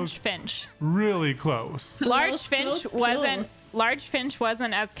that large was finch. really close. Large finch close.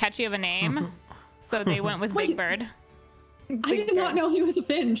 wasn't as catchy of a name, so they went with Big Wait. Bird. I did not know he was a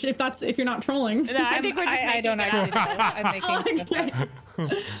finch. If you're not trolling. No, I think we're just. I making don't it actually know up. that. I'm making stuff Okay. up.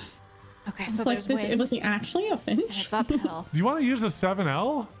 Okay, It's so like there's this. wind. Was he actually a and finch? it's uphill. Do you want to use the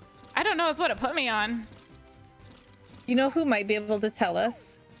 7L? I don't know. It's what it put me on. You know who might be able to tell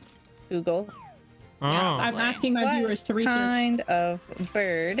us? Google. Oh, Yes, I'm asking my viewers to What research. kind of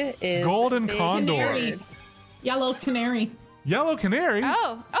bird is Golden big condor. Canary. bird? Yellow canary. yellow canary.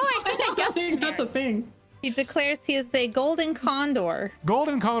 Oh, I think I guessed think that's a canary. thing. He declares he is a golden condor.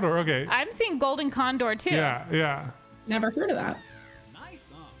 Golden condor. Okay. I'm seeing golden condor too. Yeah. Never heard of that. Nice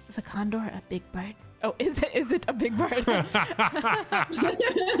on. Is a condor a big bird? Oh, is it a big bird?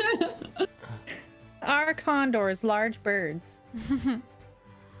 Are condors large birds?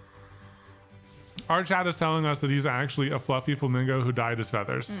 Our chat is telling us that he's actually a fluffy flamingo who dyed his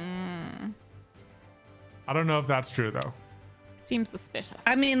feathers. I don't know if that's true though. Seems suspicious.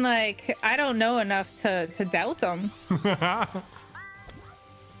 I mean, like, I don't know enough to doubt them.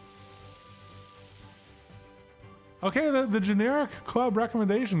 Okay, the generic club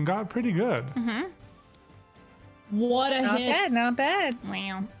recommendation got pretty good. What a Not hit. bad, not bad.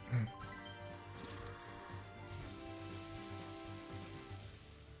 Wow.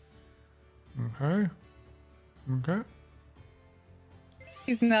 Okay.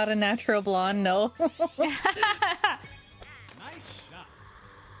 He's not a natural blonde, no. Nice shot.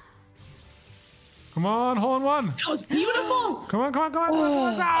 Come on, hole in one. That was beautiful. Come on.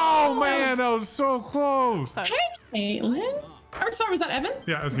 Oh man, that was so close. Close. Hey, Caitlin. Or sorry, was that Evan?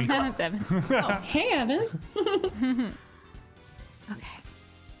 Yeah, it's me. Seven. Oh, hey, Evan. Okay.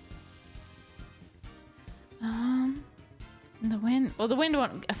 The wind. Well, the wind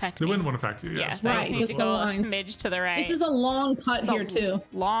won't affect The me. wind won't affect you. Yes, Yes. I Right, just need just to the go a lines. smidge to the right. This is a long putt here It's a too.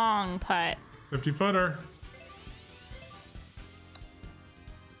 long putt. 50-footer.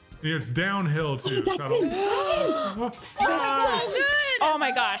 Yeah, it's downhill too. That's That'll- in. That's in. Oh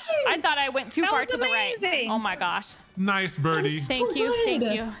my gosh! I thought I went too That far was to the right. amazing. Oh my gosh! Nice birdie. Thank you,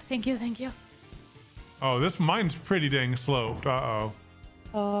 good. thank you. Oh, this mine's pretty dang sloped. Uh-oh.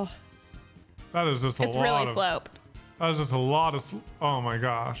 Oh, That is just a It's lot really of, sloped. That is just a lot of, oh my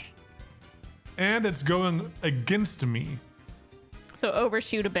gosh. And it's going against me. So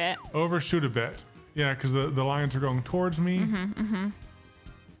overshoot a bit. Overshoot a bit. Yeah, because the lines are going towards me.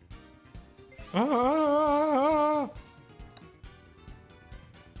 Ah!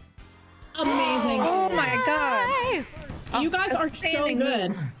 Amazing. oh my god. Nice. You guys are so outstanding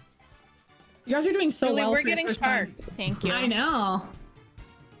good. move. You guys are doing so Julie, well. we're for your getting first sharp. time. Thank you. I know.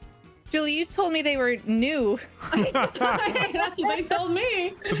 Julie, you told me they were new. That's what they told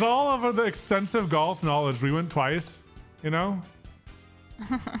me. It's all over the extensive golf knowledge. We went twice, you know?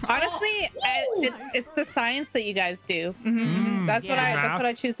 Honestly, it's the science that you guys do. That's what Yeah. that's what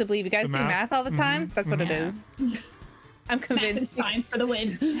I choose to believe. You guys The do math. math all the time. That's what it Yeah. is. I'm convinced. Science for the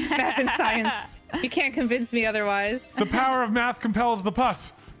win. Math and science. You can't convince me otherwise. The power of math compels the putt.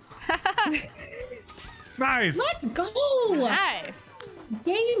 Nice. Let's go. Nice.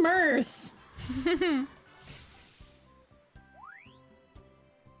 Gamers.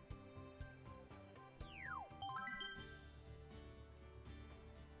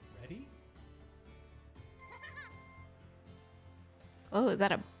 Ready? Oh, is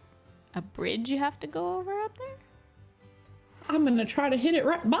that a bridge you have to go over up there? I'm gonna try to hit it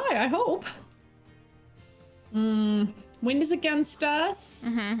right by, I hope. Wind is against us.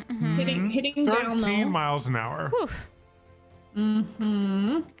 Hitting down 13 though. miles an hour. Whew. Glad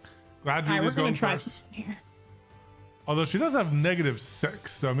Alright, we're Julie's gonna going try first. something here. Although she does have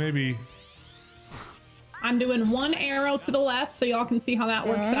 -6, so maybe. I'm doing one arrow to the left so y'all can see how that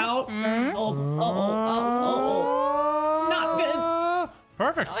works out. Oh. Not good.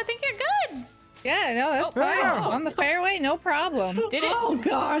 Perfect. Oh, I think you're good. Yeah, no, that's fine. yeah. On the fairway, no problem. Did it? Oh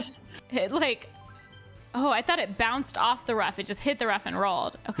gosh. It like. Oh, I thought it bounced off the rough. It just hit the rough and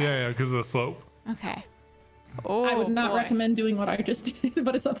rolled. Okay. Yeah, because of the slope. Okay. Oh, I would not boy. recommend doing what I just did,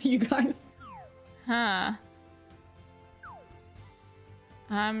 but it's up to you guys. Huh.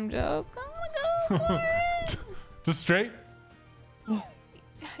 I'm just gonna go. for it. Just straight?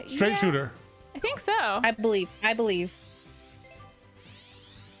 Straight Yeah, shooter. I think so. I believe.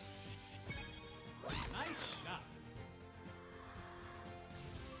 Nice shot.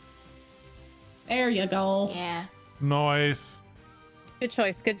 There you go. Yeah. Nice. Good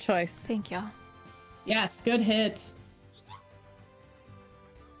choice. Good choice. Thank you. Yes, good hit.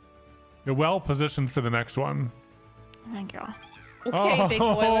 You're well positioned for the next one. Thank you. Okay, big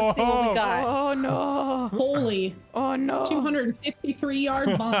boy. Let's see what we got. Oh no. Holy Oh no.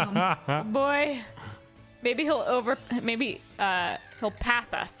 253-yard bomb. Boy. Maybe he'll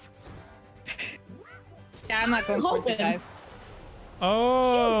pass us. Yeah, I'm not going for it, Hoping. guys.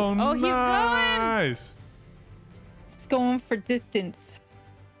 Oh, Oh, he's going. nice. It's going for distance.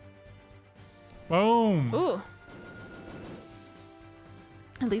 Boom. Ooh.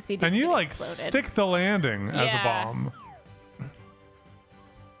 At least we did. And you like stick the landing as a Yeah. bomb.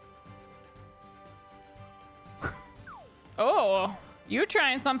 Oh, you're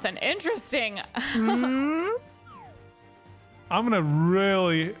trying something interesting. I'm gonna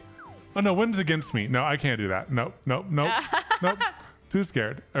really. Oh no, wind's against me. No, I can't do that. Nope. Nope. Too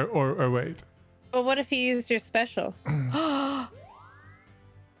scared. Or wait. But what if you used your special?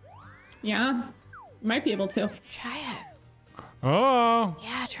 Yeah, might be able to. Try it. Oh,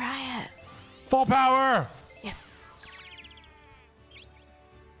 Yeah, try it. full power. Yes.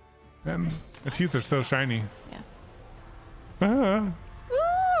 And the teeth are so shiny. Yes. Ah.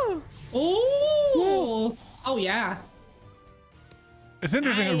 Woo! Oh, oh yeah. It's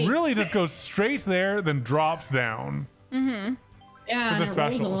interesting. It Nice. really just goes straight there, then drops down Yeah, for and the it rolls a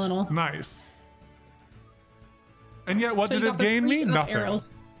specials. little. Nice. And yet, what So you did got it the gain me? 3 Nothing.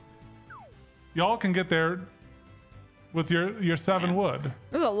 arrows. Y'all can get there with your 7 wood.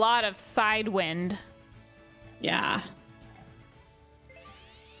 There's a lot of side wind. Yeah.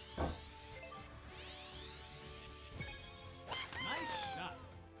 Nice shot.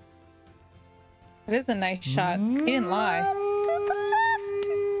 It is a nice shot. He didn't lie.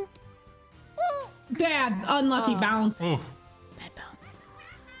 Bad, unlucky bounce. Ooh. Bad bounce.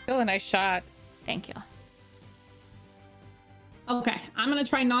 Still a nice shot. Thank you. Okay, I'm gonna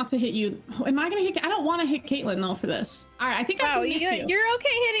try not to hit you. Am I gonna hit? I don't want to hit Katelyn though for this. All right, I think I Wow, can miss you. you're okay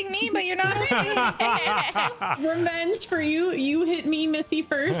hitting me, but you're not hitting me. Revenge for you. You hit me, Missy,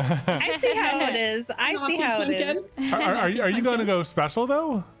 first. I see how it is. I see Naughty how it is. pumpkin. Are you going to go special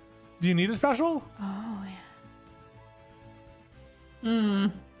though? Do you need a special? Oh yeah.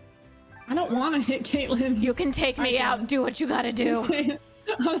 I don't want to hit Katelyn. You can take me I out. can. Do what you gotta do.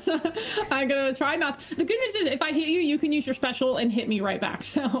 I'm gonna try not. The good news is, if I hit you, you can use your special and hit me right back.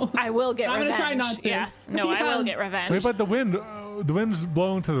 So I will get I'm revenge. gonna try not to. Yes. No, I will get revenge. Wait, but the wind's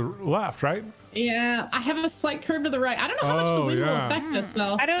blowing to the left, right? yeah, I have a slight curve to the right. I don't know how much the Oh, wind will yeah. affect us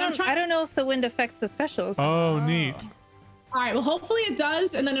though. I And I'm trying- don't know if the wind affects the specials. Oh, neat. All right, well, hopefully it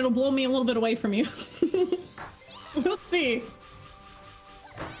does, and then it'll blow me a little bit away from you. We'll see.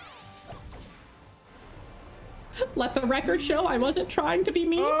 Let the record show I wasn't trying to be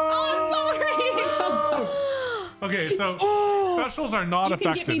mean. Oh, I'm sorry. Okay, so specials are not You can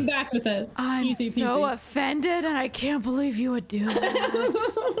affected. get me back with it. I'm Easy so peasy. offended, and I can't believe you would do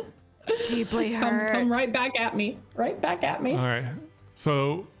that. Deeply hurt. Come right back at me. Right back at me. All right.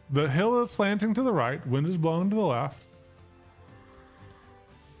 So the hill is slanting to the right. Wind is blowing to the left.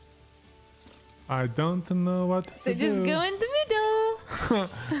 I don't know what to So do. just go in the middle.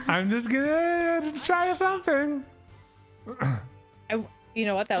 I'm just gonna try something. You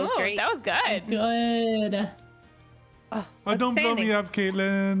know what? That was Oh, great. that was good. Good. Oh, don't blow me outstanding. up,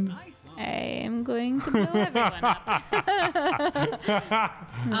 Caitlin. Nice on. I am going to blow everyone up.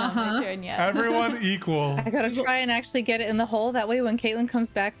 Not my turn yet. Everyone equal. I gotta try and actually get it in the hole. That way, when Caitlyn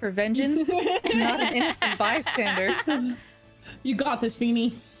comes back for vengeance, I'm not an innocent bystander. You got this,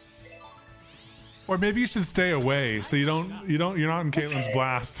 Feeny. Or maybe you should stay away so you're not in Caitlin's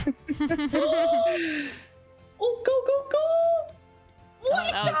blast. Oh, go, go, go! What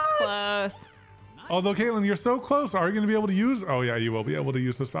a That shot! was close. Although Caitlin, you're so close. Are you going to be able to use? Oh yeah, you will be able to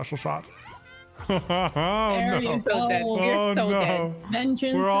use the special shot. Oh There you no! go. So dead. You're Oh so no! dead.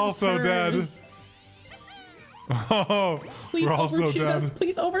 Vengeance We're all is so dead. hers. Oh, Please we're all so overshoot us. dead.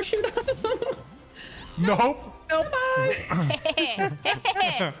 Please overshoot us. Nope.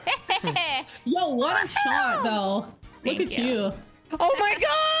 Yo, what a shot, though. Look Thank at you. you. Oh my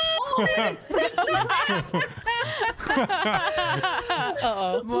god!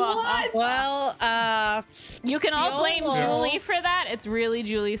 Uh-oh. What? Well, You can all blame YOLO. Julie for that. It's really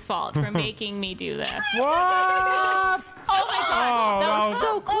Julie's fault for making me do this. What? Oh my god! That was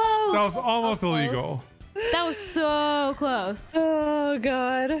so close. That was almost illegal. That was so close. oh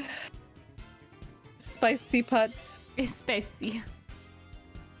god. Spicy putts. It's spicy.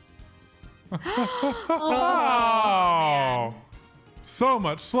 Oh, so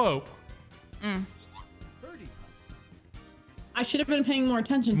much slope. Birdie. I should have been paying more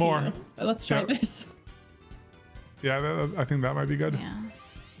attention More. to you. But let's try Yep. this. Yeah, I think that might be good. Yeah.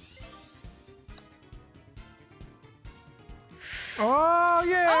 Oh Oh,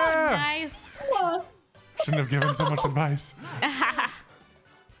 yeah! nice. Shouldn't have given so much advice.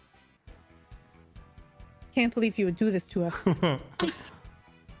 Can't believe you would do this to us.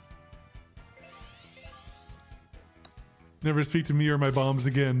 Never speak to me or my bombs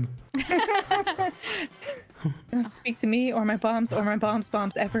again. Don't speak to me or my bombs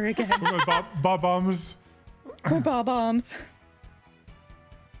bombs ever again. My bombs. Or bombs.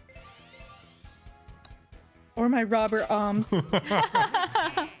 Or my robber arms.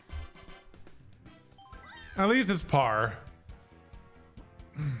 At least it's par.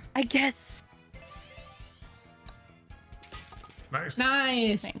 I guess. Nice.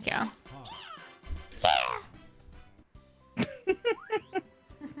 Nice. Thank you.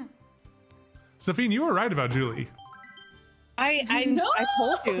 Sophine, you were right about Julie. No! I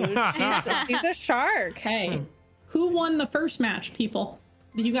told you. She's a shark. Hey, who won the first match, people?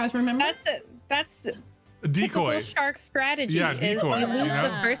 Do you guys remember? That's A decoy. typical shark strategy. Yeah, is decoy, you lose yeah.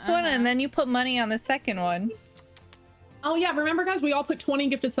 the first one and then you put money on the second one. Oh yeah, remember guys? We all put 20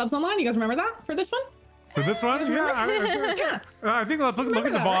 gifted subs online. You guys remember that for this one? For this one? Yeah. Yeah. I think let's look at the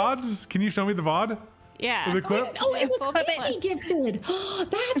Remember that, right? VODs. Can you show me the VOD? Yeah. The clip? Oh, it was Full clip. 50 gifted.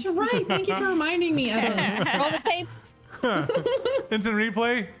 That's right. Thank you for reminding me, Evan. Roll the tapes. Instant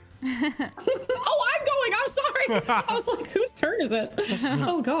replay? Oh, I'm going. I'm sorry. I was like, whose turn is it?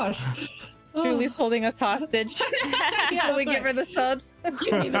 Oh gosh. Julie's holding us hostage. Yeah, Till we that's give her the subs. right.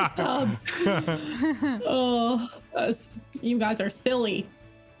 Give me the subs. Oh, you guys are silly.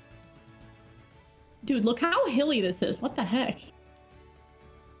 Dude, look how hilly this is. What the heck?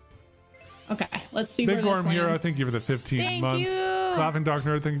 Okay, let's see Big where this Worm Hero, lands. thank you for the 15 Thank months. you. Laughing Dark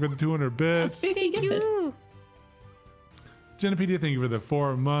Nerd, thank you for the 200 bits. 50 Thank gifted. you. Genopedia, thank you for the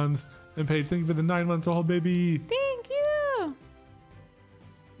 4 months. And Paige, thank you for the 9 months old, baby. Thank you.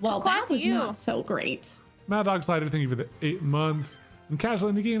 Well, Glad that to was you. not so great. Mad Dog Slider, thank you for the 8 months. And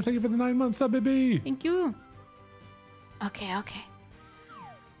Casual Indie Games, thank you for the 9 months, sub baby. Thank you. Okay.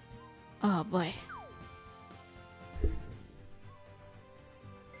 Oh boy.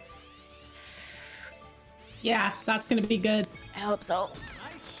 Yeah, that's gonna be good. I hope so.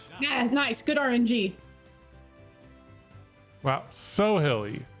 Yeah, nice. Good RNG. Wow, so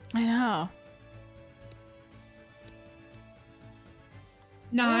hilly. I know.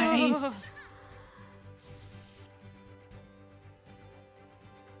 Nice.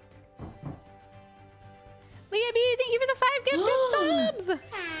 Leah B, thank you for the 5 gifted subs.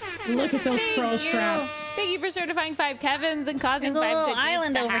 Look at those pro Thank you. strats. Thank you for certifying 5 Kevins and causing There's a 5 little good deeds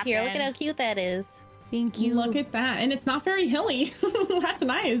island to over here. Look happen. at how cute that is. Thank you. Look at that. And it's not very hilly. That's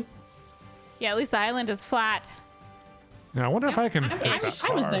nice. Yeah, at least the island is flat. Yeah, I wonder if I can hit I that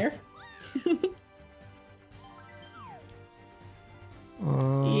was far. there.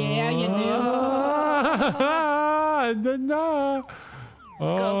 Yeah, you do. No.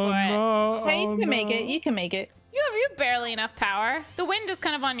 Oh, Go for it. no. Hey, Oh, you can make no. it. You can make it. You have barely enough power. The wind is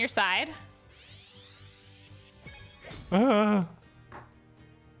kind of on your side. Ah.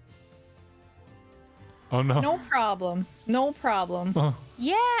 Oh no. No problem. No problem. Oh.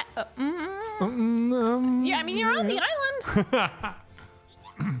 Yeah. Yeah, I mean, you're on the island.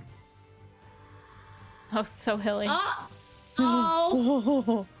 Oh, so hilly. Oh.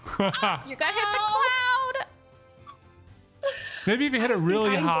 You got hit the cloud. Maybe if you hit it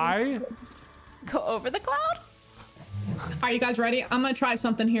really high. Go over the cloud. Are you guys ready? I'm gonna try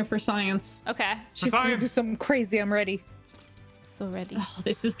something here for science. Okay. She's gonna do science. something crazy. I'm ready. So ready. Oh,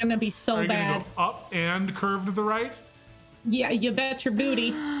 this is gonna be so Are you bad. gonna go up and curve to the right? Yeah, you bet your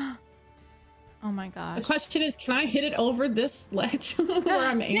booty. Oh my The gosh. question is, can I hit it over this ledge where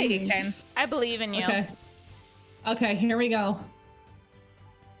I'm Yeah, aiming? you can. I believe in you. Okay. Okay, here we go.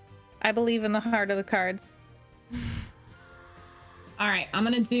 I believe in the heart of the cards. All right, I'm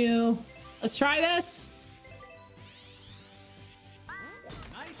gonna do. Let's try this.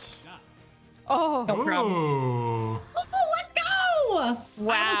 Nice shot. Oh. No problem. Ooh. Oh, let's go! I almost did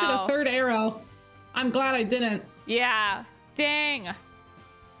Wow. a third arrow. I'm glad I didn't. Yeah. Dang.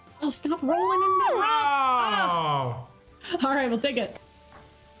 Oh, stop rolling in the rough. Wow. All right, we'll take it.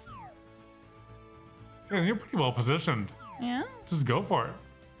 Yeah, you're pretty well positioned. Yeah. Just go for it.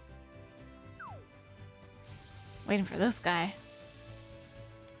 Waiting for this guy.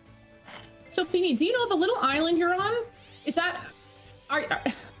 So, Feeny, do you know the little island you're on? Is that?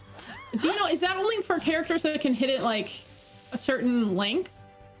 Do you know? Is that only for characters that can hit it like a certain length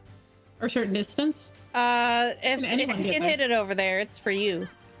or certain distance? If anyone you get can there? hit it over there, it's for you.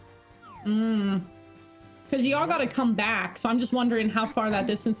 Because you all got to come back. So I'm just wondering how far that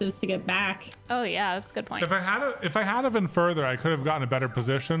distance is to get back. Oh yeah, that's a good point. If I had been further, I could have gotten a better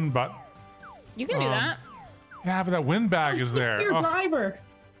position. But You can do that. yeah, but that windbag is there. Your Oh, driver.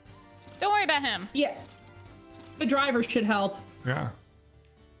 Don't worry about him. Yeah. The driver should help. yeah.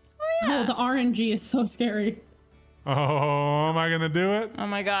 Oh Oh, yeah. the RNG is so scary. Oh, am I gonna do it? Oh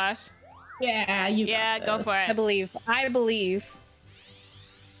my gosh. Yeah, you. Yeah, got go this. for I it. believe. I believe.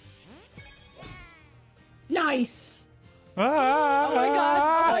 Nice. Oh my gosh,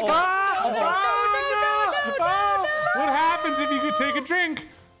 oh my gosh. What happens if you could take a drink?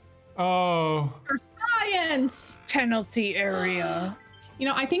 Oh. For science. Penalty area. You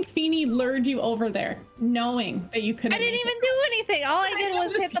know, I think Feeny lured you over there, knowing that you couldn't. I didn't make even do anything. All I did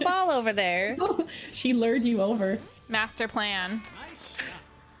was hit the ball over there. it. She lured you over. Master plan.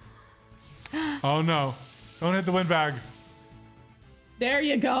 Nice shot. Oh no. Don't hit the windbag. There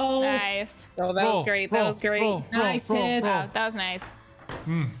you go. Nice. Oh, that was great. That was great. Nice hits. Wow, that was nice.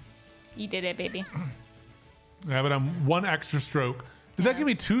 You did it, baby. Yeah, but I'm one extra stroke. Did that give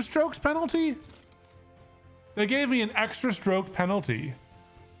me 2 strokes penalty? They gave me an extra stroke penalty.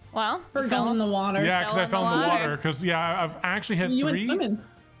 Well, For you going in the water. Yeah, because I fell in the water. Because yeah, I've actually hit You went 3, swimming.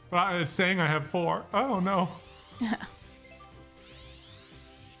 but it's saying I have 4. Oh no.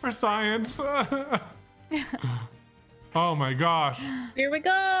 For science. Oh my gosh. Here we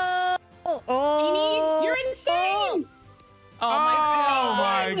go. Oh, You're insane. Oh my Oh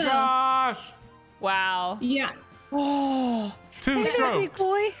god. my gosh. Wow. Yeah, Oh, 2 big strokes.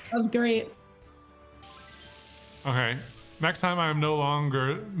 boy. that was great. Okay. Next time I am no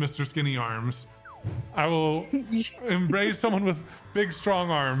longer Mr. Skinny Arms. I will embrace someone with big,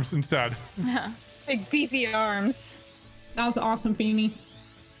 strong arms instead. Big beefy arms. That was awesome, Feeny.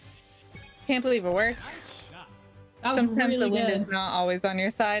 Can't believe it worked. That was Sometimes really the wind good. is not always on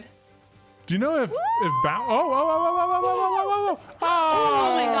your side. Do you know if oh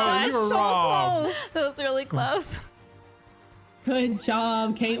my gosh, you were so wrong. So it's really close. Good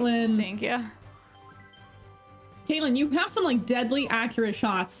job, Caitlin. Thank you. Caitlin, you have some like deadly accurate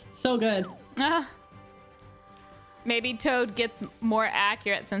shots. So good. Maybe Toad gets more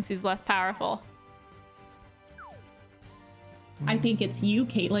accurate since he's less powerful. I think it's you,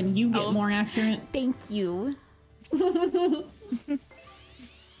 Caitlin. You get Oh. more accurate. Thank you.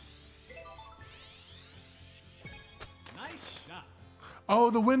 Nice Oh,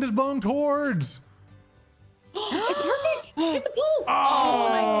 the wind is blowing towards. It's perfect. Hit the pool. Oh,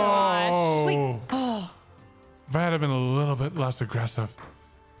 my gosh. Wait. Oh. If I had been a little bit less aggressive.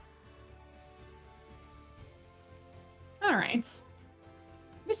 All right.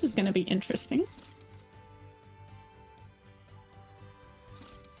 This is going to be interesting.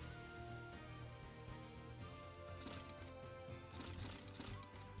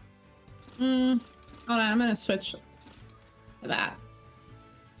 Hold on, I'm going to switch to that.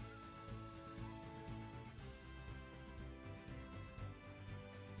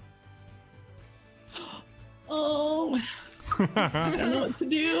 Oh, I don't know what to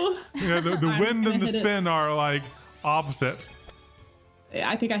do. Yeah, the I'm wind just and the gonna hit it. spin are like opposite. Yeah,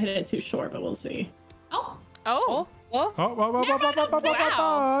 I think I hit it too short, but we'll see. Oh, Oh. Oh. Oh,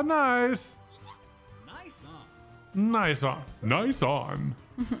 Wow. nice. Nice on. Nice on. Nice on.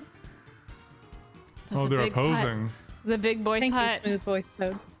 That's Oh, a they're big putt. opposing. The big boy Thank putt. you, smooth voice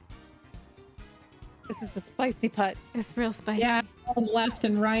code. This is the spicy putt. It's real spicy. yeah, left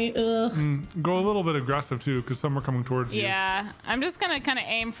and right. Ugh. Go a little bit aggressive too, because some are coming towards you. Yeah, I'm just gonna kind of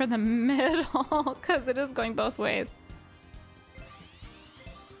aim for the middle because it is going both ways.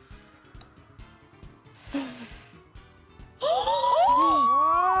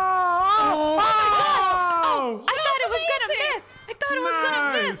 Oh! I thought it was gonna miss. I thought it was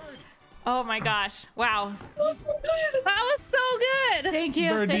gonna Nice. miss. Oh my gosh! Wow. That was so good. Thank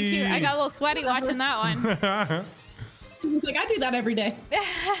you. Thank you. I Birdie. got a little sweaty watching that one. He's like, I do that every day.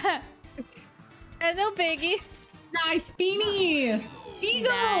 And no biggie. Nice, Feeny.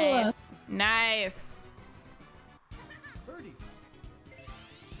 Eagle. Nice. Nice. Birdie.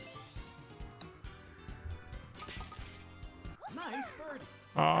 Nice birdie.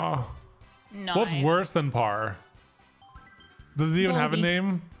 Oh. Nice. What's worse than par? Does it even have a Bogey.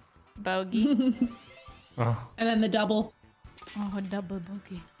 name? Bogey. Oh. And then the double. Oh, double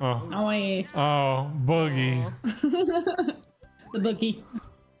bogey. Oh. Nice. Oh, boogie. The boogie.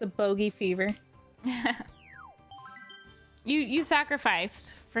 The bogey fever. You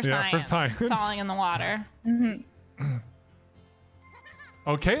sacrificed for Yeah, for science. science. Falling in the water.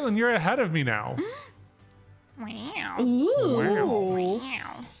 Oh, Katelyn, you're ahead of me now. Wow. Ooh. Wow. Wow.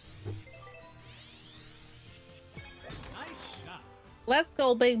 Nice shot. Let's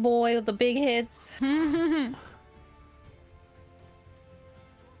go, big boy with the big hits.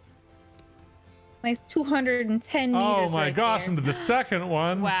 Nice 210 meters. Oh my right gosh, there. into the second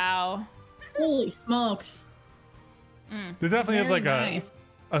one. Wow. Holy smokes. There definitely is Very like nice.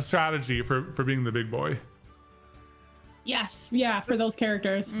 a strategy for being the big boy. Yes, yeah, for those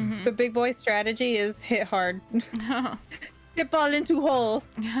characters. The big boy strategy is hit hard. Hit ball into hole.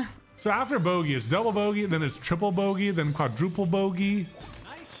 So after bogey, it's double bogey, then it's triple bogey, then quadruple bogey, Nice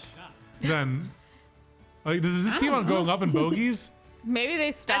shot. then like does it just I keep don't on going up in bogeys? Maybe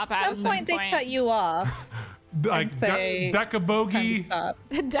they stop at, At a some certain point, they cut you off. Like say, deca Time to bogey. stop.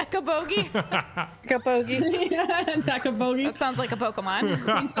 Deca bogey. Pick up bogey. Yeah, attack a bogey. That sounds like a Pokemon.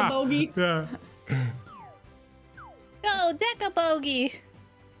 Think a bogey. Yeah. Go, Deca Bogey!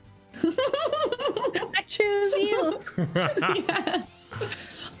 I choose you! Yes.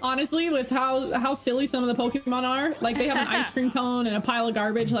 Honestly, with how silly some of the Pokemon are, like they have an ice cream cone and a pile of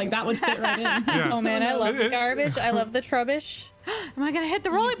garbage, like that would fit right in. Yeah. Oh man, I love the It- garbage. I love the trubbish. Am I gonna hit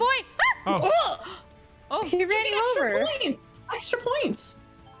the roly boy? Oh, Oh. He ran you over. Extra points.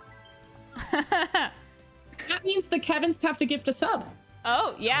 That means the Kevins have to gift a sub.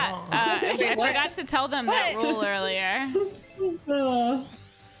 Oh yeah. Oh. I Wait, what? forgot to tell them that What? rule earlier. Uh,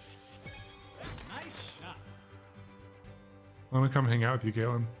 Nice shot. let me come hang out with you,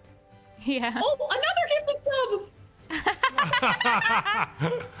 Katelyn. Yeah. oh, another gifted sub.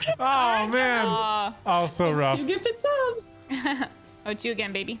 Oh man. Oh. Oh, so rough. 2 gifted subs. Oh, it's you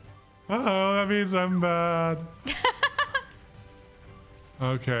again, baby. Oh, that means I'm bad.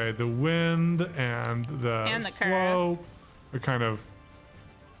 Okay, the wind and the curve. slope are kind of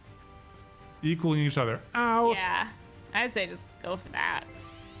equaling each other out. Yeah. I'd say just go for that.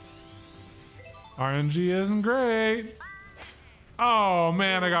 RNG isn't great. Oh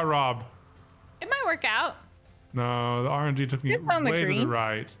man, I got robbed. It might work out. No, the RNG took me It's on the way to the green.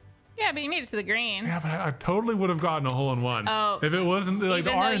 right. Yeah, but you made it to the green. Yeah, but I totally would have gotten a hole in one. Oh. If it wasn't like Even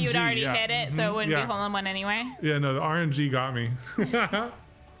the though RNG. you'd already yeah. hit it, so it Mhm, wouldn't yeah. be hole in one anyway. Yeah, no, the RNG got me.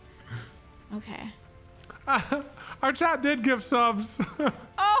 Okay. Our chat did give subs.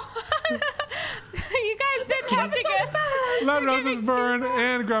 Oh, you guys didn't have to give. Let Roses Burn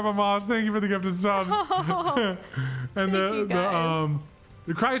and Grandma Moss, thank you for the gifted subs. And you guys.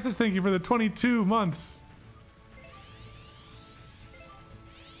 the Crisis, thank you for the 22 months.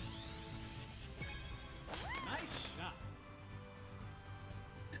 Nice shot.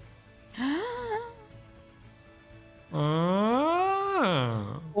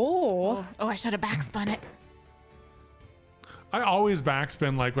 Oh. Oh, I should have backspun it. I always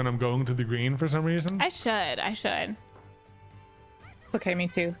backspin like when I'm going to the green for some reason. I should. It's okay, me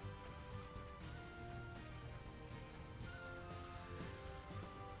too.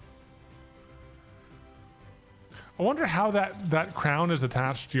 I wonder how that crown is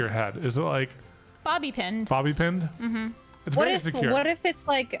attached to your head. Is it like Bobby pinned. bobby pinned? Mm-hmm. It's What very if secure. what if it's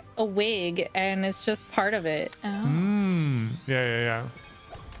like a wig and it's just part of it? Oh. Yeah.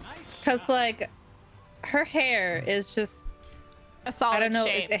 Because like her hair is just A solid I don't know,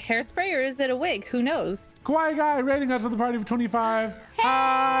 shape. is it hairspray or is it a wig? Who knows? Kawaii Guy rating us with the party of 25. Hey,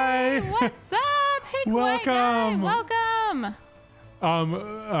 Hi. what's up? Hey, Kawaii Guy, Welcome.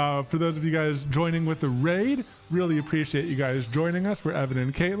 welcome. For those of you guys joining with the raid, really appreciate you guys joining us. We're Evan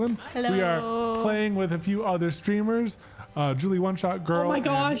and Katelyn. We are Hello. playing with a few other streamers, Julie One Shot Girl, Oh my and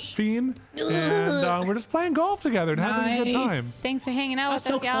gosh. Fiend, and we're just playing golf together and having a good time. Nice. Thanks for hanging out with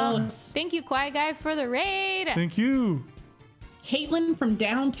That's us, so y'all. close. Thank you, Kawaii Guy, for the raid. Thank you. Caitlin from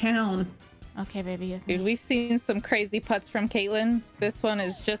downtown. Okay, baby. It's Dude, we've seen some crazy putts from Caitlyn. This one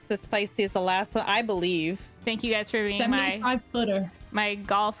is just as spicy as the last one, I believe. Thank you guys for being my 75-footer.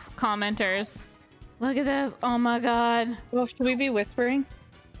 golf commenters. Look at this. Oh my god. Well, should we be whispering?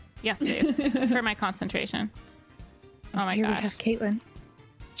 Yes, please. For my concentration. Oh my Here we gosh. have Caitlyn.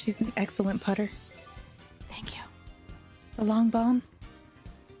 She's an excellent putter. Thank you. A long bomb.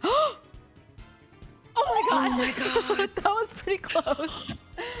 Oh my gosh. Oh my god. That was pretty close.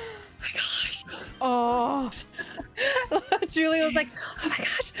 Oh. Julie was like, oh my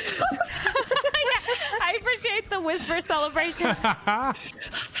gosh. I appreciate the whisper celebration.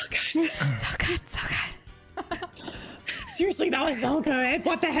 So good. So good, so good. Seriously, that was so good.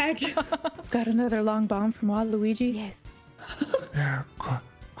 What the heck? I've got another long bomb from Waluigi. Yes. Yeah,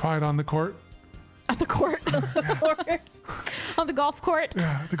 quiet on the court. On the court. On the golf court.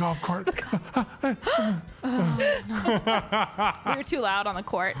 Yeah, the golf court. We were too loud on the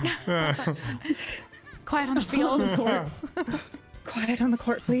court. Quiet on the field. Quiet on the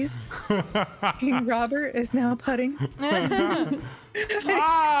court, please. King Robert is now putting. Wow!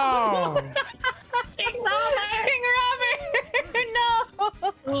 King Robert! King Robert! No!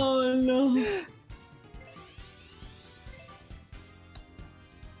 Oh no.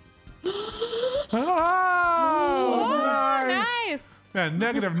 Oh, Nice. Man,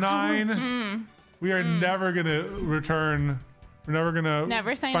 -9. We are never gonna return. We're never gonna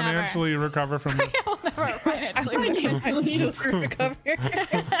Never say never. financially recover from this. I'll never financially recover.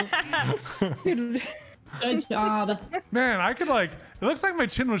 Good job. Man, I could like. It looks like my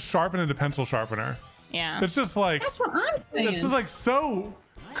chin was sharpened into pencil sharpener. Yeah. It's just like That's what I'm saying. this is like so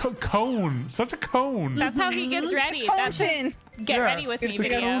cone, such a cone. That's how he gets ready. That's his Chin. get Yeah, ready with it's me the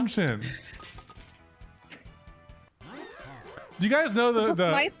video. cone chin. Do you guys know Put some the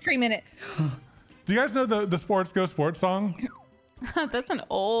ice cream in it. Do you guys know the Sports Go Sports song? That's an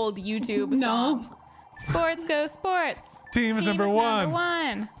old YouTube No. song. Sports go sports. Team is number is one. Number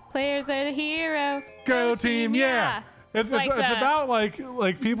one. Players are the hero. Go team, yeah. It's like it's the- about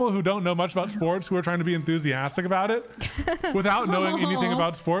like people who don't know much about sports who are trying to be enthusiastic about it without knowing anything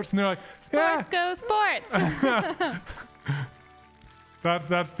about sports, and they're like, Sports go sports.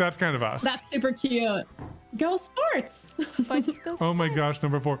 that's kind of us. That's super cute. Go sports. Sports go. Oh my gosh,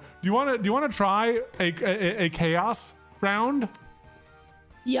 number 4. Do you want to try a chaos round?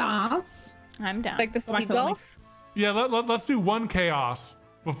 Yes. I'm down. Like the Go back speed to the golf? Yeah, let's do one chaos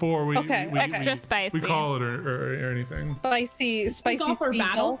before we Okay, extra spicy. we call it or anything. Spicy golf or speed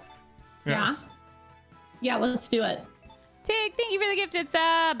battle? golf. Yes. Yeah, let's do it. Tig, thank you for the gifted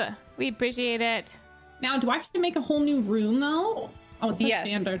sub. We appreciate it. Now, do I have to make a whole new room though? Oh, it's Yes.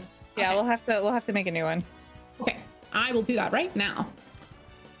 standard. Yeah, Okay. we'll have to make a new one. Okay, I will do that right now.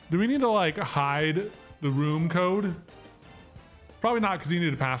 Do we need to like hide the room code? Probably not, because you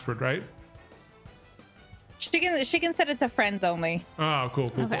need a password, right? She can set it to friends only. Oh,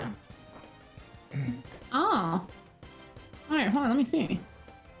 cool. Okay. Oh. All right, hold on, let me see.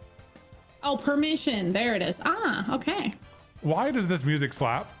 Oh, permission. There it is. Ah, okay. Why does this music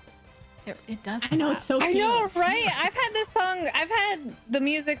slap? It does. I know it's so I cute. know, right? I've had the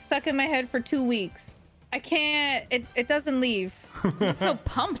music stuck in my head for 2 weeks. I can't. It doesn't leave. I'm so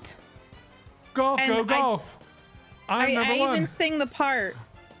pumped. Golf, And go golf. I'm number I one. even sing the part,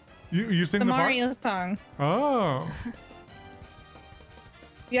 You sing the the Mario song. part? Oh.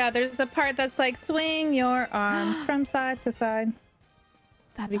 Yeah, there's a part that's like swing your arms from side to side.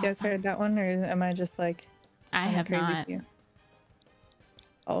 That's Have you guys awesome. heard that one, or am I just like I going have crazy not. with you?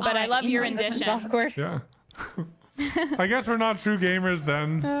 Oh, But I love your This is this is rendition. awkward. Yeah. I guess we're not true gamers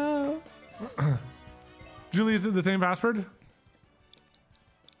then. Oh. Julie, is it the same password?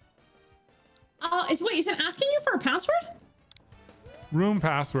 Wait, is it asking you for a password? Room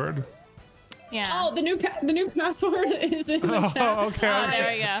password. Yeah. Oh, the new password is in the chat. Oh, okay. Oh,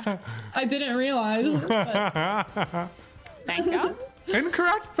 there we go. I didn't realize. But... Thank you.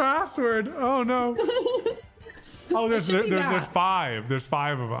 Incorrect password. Oh no. Oh, there's should be that. 5. There's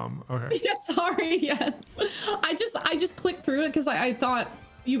 5 of them. Okay. Yeah, sorry. Yes, I just clicked through it because I thought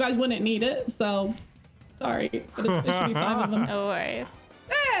you guys wouldn't need it. So sorry, but it should be 5 of them. No worries.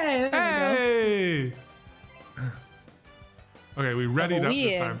 Hey, there Hey. Okay, we readied up this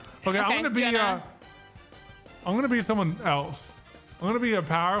weird. time. Okay, I'm Okay, gonna be Jenna. I'm gonna be someone else. I'm gonna be a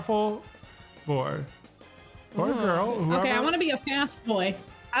powerful boy or girl. we go. Whoever. Okay, I want to be a fast boy.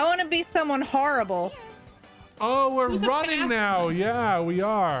 I want to be someone horrible. Oh, we're Who's a running fast now. Yeah, we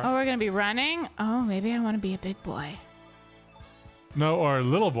are. Oh, we're gonna be running. Oh, maybe I want to be a big boy. No, or a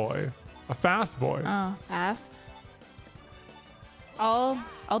little boy, a fast boy. Oh, fast. I'll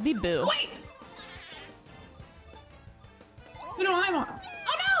be Boo. Wait. Who do I want?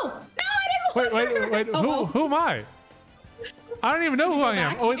 Oh no! No, I didn't want Wait. her. Oh, Who am I? I don't even know who I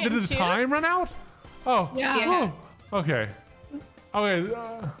am. back Oh, wait, did and the choose? time run out? Oh. Yeah. Oh, okay. Okay.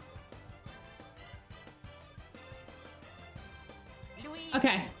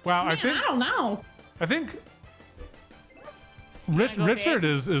 Okay. Wow, Man, I don't know. I think go Richard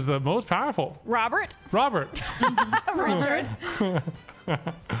big? is the most powerful. Robert. Robert. Richard.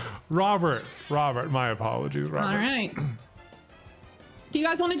 Robert. My apologies, Robert. All right. Do you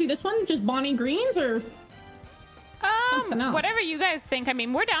guys want to do this one? Just Bonnie Greens or something else? Whatever you guys think. I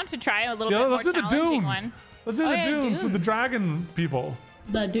mean, we're down to try a little Yeah, bit more let's do the challenging dunes. one. Let's do Oh, the yeah, dunes with the dunes. dragon people.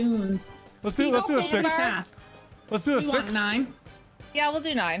 the dunes? Let's do a Pretty 6. fast. Let's do a You want 6. 9? Yeah, we'll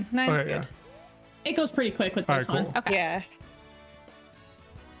do 9. 9's Okay, good. It goes pretty quick with All this right, cool. one. Okay. Yeah.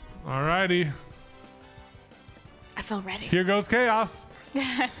 Alrighty. I feel ready. Here goes chaos.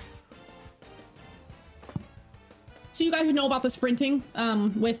 So you guys know about the sprinting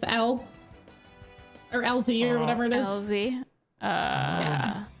with L or LZ or whatever it is? LZ.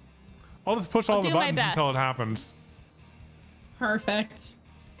 I'll just push all I'll the do my buttons until it best. happens. Perfect.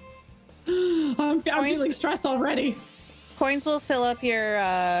 I'm feeling stressed already. Coins will fill up your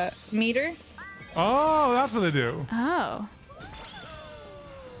meter, Oh, that's what they do. Oh.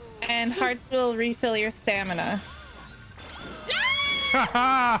 and hearts will refill your stamina.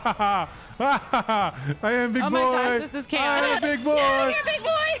 I am big Oh boy. my gosh, this is I chaotic. am big boy. Big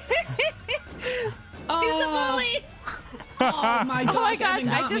boy! He's the bully! Oh my gosh! Oh my gosh,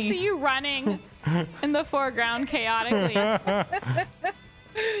 Evan I got just me. see you running in the foreground chaotically.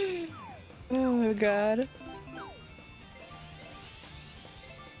 Oh god.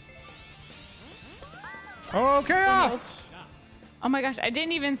 Oh, chaos. Oh my gosh, I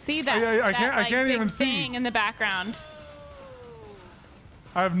didn't even see that. Yeah, I that, can't- I like, can't big even see. thing in the background.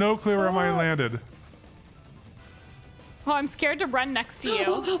 I have no clue where mine landed. Oh, I'm scared to run next to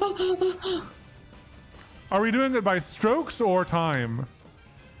you. Are we doing it by strokes or time?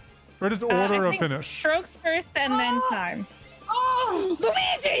 Or just I order of think finish? Strokes first and then time. Oh,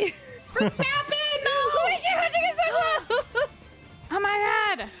 Luigi! what happened? No! Luigi, how'd you get so close? Oh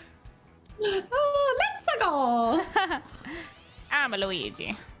my god. Oh, let's go. I'm a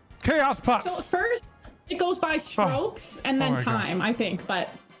Luigi. Chaos So putts. first, it goes by strokes and Oh then my gosh. time, I think. But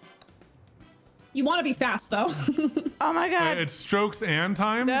you want to be fast, though. Oh my god. It's strokes and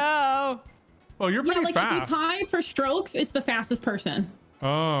time? No. Oh, you're Yeah, pretty like fast. if you tie for strokes, it's the fastest person.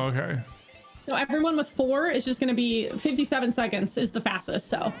 Oh, okay. So everyone with 4 is just going to be 57 seconds is the fastest.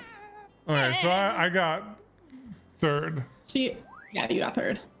 So Okay, so I got third. you got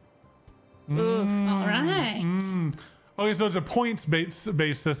third. Oof. All right. Okay, so it's a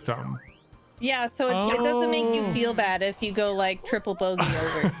points-based system. Yeah, so it doesn't make you feel bad if you go like triple bogey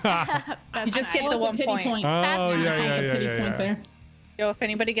over. That's You just nice. get the Oh, 1 pity point. Oh, That's yeah, nice. yeah, The yeah, pity yeah, point yeah. there. Yo, if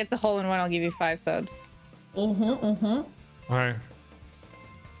anybody gets a hole in one, I'll give you 5 subs. All right.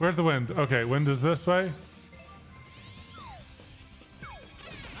 Where's the wind? Okay, wind is this way. Nice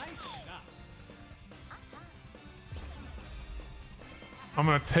shot. I'm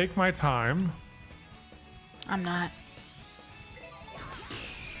gonna take my time. I'm not.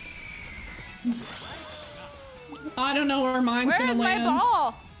 I don't know where mine's Where going is to my land.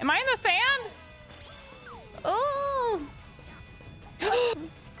 ball? Am I in the sand? Ooh.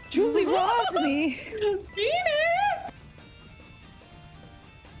 Julie robbed me.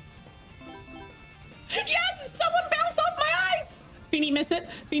 Yes, someone bounce off my ice. Feeny, miss it.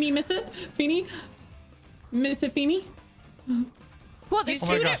 Feeny, miss it. Feeny, miss it. Feeny. Well, there's Oh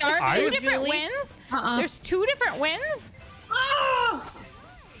my two, gosh, there's I- two different Julie? wins. Uh-uh. There's 2 different wins. Oh!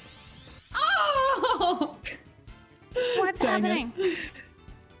 Oh! What's Dang it. happening?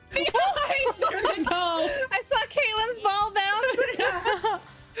 Nice, there they go. I saw Katelyn's ball bounce.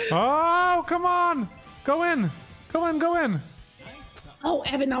 Oh, come on. Go in. Go in. Go in. Oh,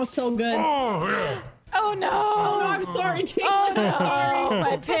 Evan, that was so good. Oh, yeah. Oh no! Oh, no, I'm sorry, Katelyn. Oh I'm sorry. no!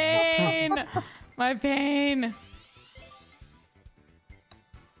 My pain! My pain!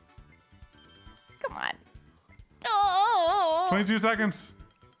 Come on! Oh! 22 seconds.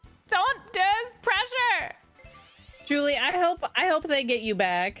 Don't there's pressure! Julie, I hope they get you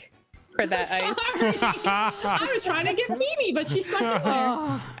back for that ice. Sorry. I was trying to get Feeny, but she stuck in there.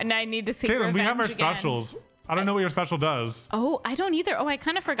 Oh, and I need to see. Caitlin, we have our revenge again. specials. I don't know what your special does. Oh, I don't either. Oh, I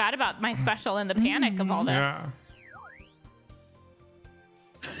kind of forgot about my special in the panic of all this. Yeah.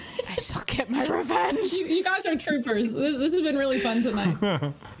 I shall get my revenge. You guys are troopers. This has been really fun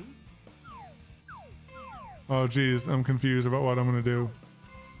tonight. Oh, geez. I'm confused about what I'm going to do.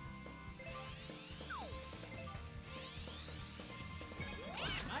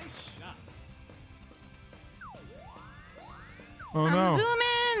 Nice shot. Oh, I'm no.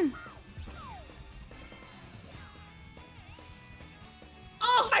 zooming.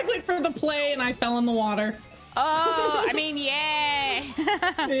 Oh, I went for the play and I fell in the water. Oh, I mean, yay!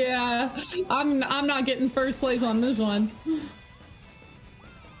 Yeah, I'm not getting first place on this one.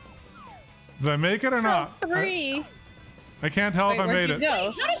 Did I make it or not? 3. I can't tell Wait, if I where'd made you it.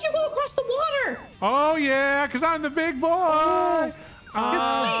 go? How did you go across the water? Oh, yeah, because I'm the big boy. He's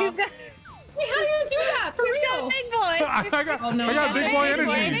got, Wait, how do you do that for he's got real? big boy. I got, Oh, no. I got big boy Big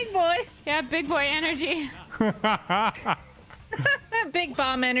boy, energy. big boy. Yeah, big boy energy. Big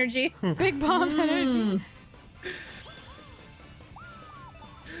bomb energy. Big bomb energy.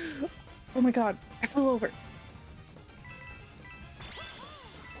 Oh my god, I flew over.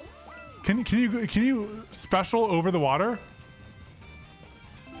 Can you special over the water?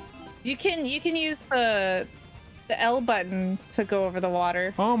 You can use the L button to go over the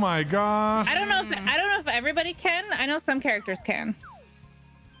water. Oh my gosh. I don't know if everybody can. I know some characters can.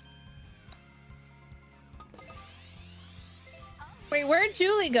 Wait, where'd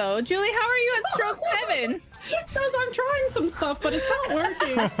Julie go? Julie, how are you at stroke 7? Because I'm trying some stuff, but it's not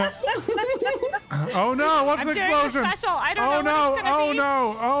working. Oh no, what's I'm the doing explosion? a special. I don't Oh know no, what it's gonna oh be.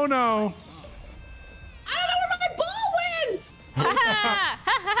 no, oh no. I don't know where my ball went. Ha ha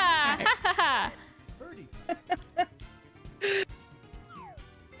ha ha ha. Birdie.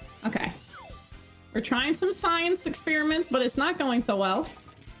 Okay. We're trying some science experiments, but it's not going so well.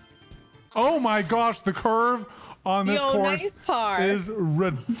 Oh my gosh, the curve on this Yo, course nice par. is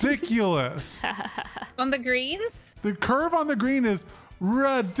ridiculous. On the greens? The curve on the green is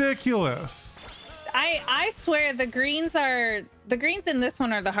ridiculous. I swear the greens in this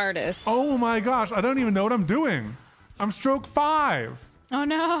one are the hardest. Oh my gosh, I don't even know what I'm doing. I'm stroke 5. Oh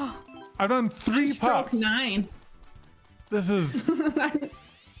no. I've done 3 Stroke putts. 9. This is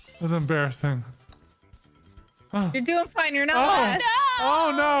embarrassing. You're doing fine, you're not Oh, last.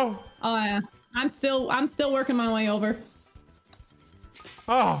 oh no. Oh yeah. I'm still working my way over.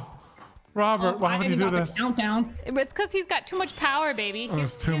 Oh, Robert, why I would you even do got this? the countdown. It's because he's got too much power, baby. Oh,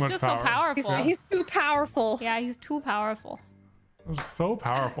 He's, it's too he's much just power. so powerful. He's too powerful. Yeah, he's too powerful. It's so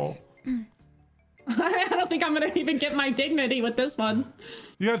powerful. I don't think I'm gonna even get my dignity with this one.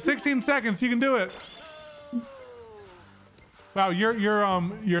 You got 16 seconds. You can do it. Wow,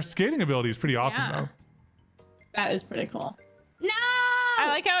 your skating ability is pretty awesome Yeah. though. That is pretty cool. No! I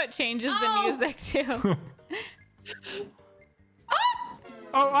like how it changes Oh. the music too.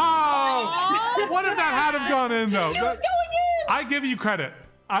 Oh! What if that had have gone in though? It was going in! I give you credit.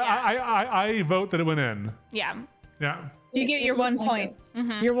 I vote that it went in. Yeah. Yeah. You get your 1 point.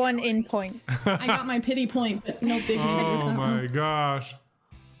 Your 1 in point. I got my pity point, but no dignity Oh with that my one. gosh.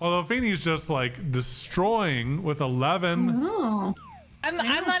 Although Feeney's just like destroying with 11. Oh. I'm know,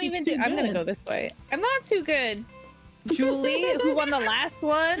 not she's even too I'm gonna good. go this way. I'm not too good. Julie, who won the last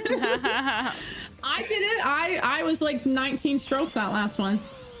one? I did it. I was like 19 strokes that last one.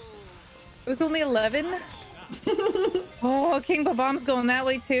 It was only 11. Oh, King Babam's going that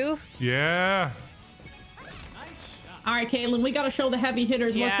way too. Yeah. All right, Katelyn, we got to show the heavy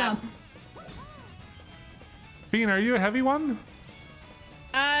hitters Yeah. what's up. Fiend, are you a heavy one?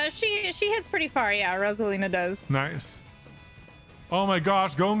 She hits pretty far, yeah, Rosalina does. Nice. Oh my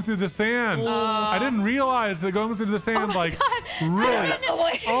gosh, going through the sand. I didn't realize that going through the sand really.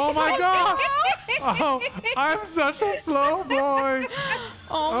 Oh my gosh. Oh, I'm such a slow boy.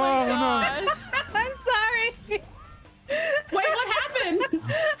 Oh my Oh, no. gosh. I'm sorry. Wait, what happened?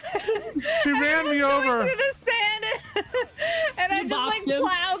 She ran me over. Through the sand and I You just like bopped him?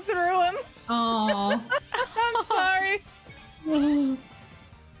 plowed through him. Oh. I'm sorry.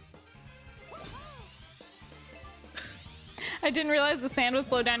 I didn't realize the sand would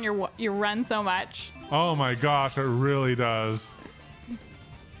slow down your run so much. Oh my gosh, it really does.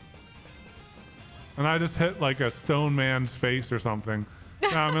 And I just hit like a stone man's face or something.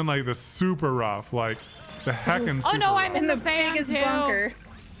 Now I'm in like the super rough, like the heckin' super Oh no, rough. I'm in the sand biggest too. bunker.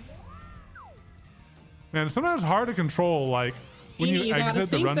 And sometimes hard to control, like when Feeny, you you gotta exit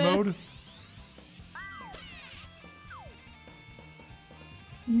the sink run this.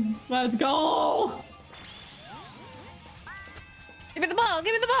 mode. Let's go. Give me the ball.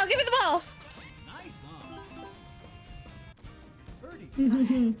 Give me the ball. Give me the ball. Nice on.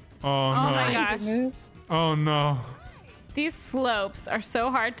 Birdie. Oh no. Oh my gosh. Goodness. Oh no. These slopes are so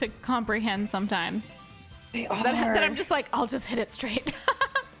hard to comprehend sometimes. They are. That I'm just like, I'll just hit it straight.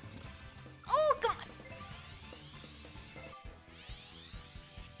 Oh, come on.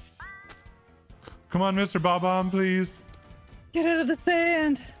 Come on, Mr. Bob-omb, please. Get out of the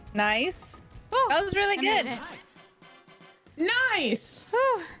sand. Nice. Whew, That was really I made good. it. Nice.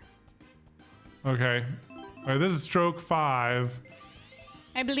 Whew. Okay. All right, this is stroke 5.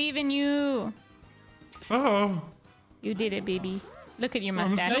 I believe in you. Oh, You did it, baby. Look at your I'm,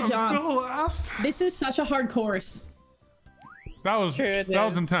 mustache. Good I'm job. still last. This is such a hard course. That was Sure it that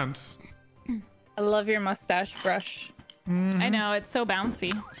was is. intense. I love your mustache brush. I know, it's so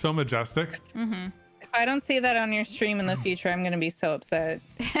bouncy. So majestic. If I don't see that on your stream in the future, I'm gonna be so upset.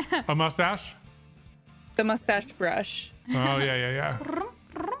 A mustache? The mustache brush. Oh yeah.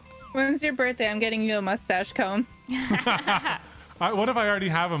 When's your birthday? I'm getting you a mustache comb. What if I already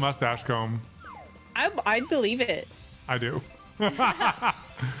have a mustache comb? I'd believe it. I do.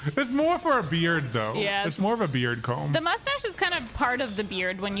 It's more for a beard though. Yeah. It's more of a beard comb. The mustache is kind of part of the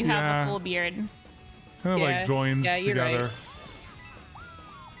beard when you have Yeah. a full beard. Kind of Yeah. like joins Yeah, you're together.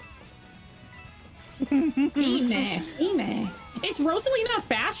 Fine. Is Rosalina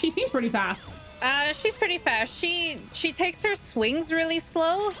fast? She seems pretty fast. She's pretty fast. She takes her swings really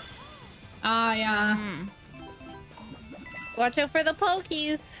slow. Yeah. Watch out for the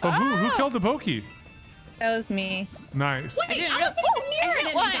pokies. Oh, who Oh. killed the pokey? That was me. Nice. I didn't I real- wasn't even Ooh, near I it hit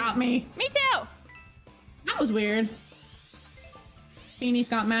and one. it got me. Me too. That was weird. Feeny's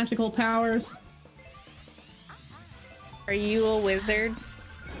got magical powers. Are you a wizard?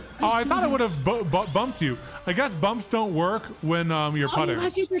 Oh, I thought it would have bumped you. I guess bumps don't work when you're Oh, you putting.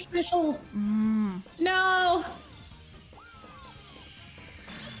 guys use your special. No.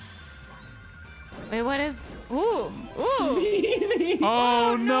 Wait, what is? Ooh, ooh.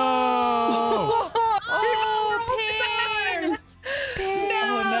 Oh no! Oh, pin. Pin.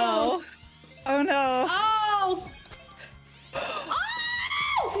 Oh no. Oh no. Oh.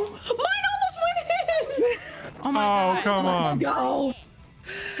 Oh! Mine almost went in. Oh my Oh god. come on! Let's go.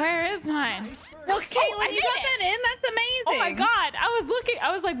 Where is mine? Well, Caitlin, I you did got it. that in? That's amazing. Oh my god. I was looking.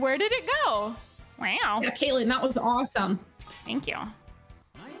 I was like, where did it go? Wow. Yeah, Katelyn, that was awesome. Thank you.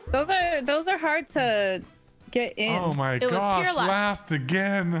 Those are hard to get in. Oh my It was gosh! pure luck. Last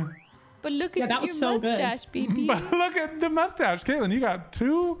again. But look Yeah, at that was your so good. mustache, baby. But look at the mustache, Caitlin. You got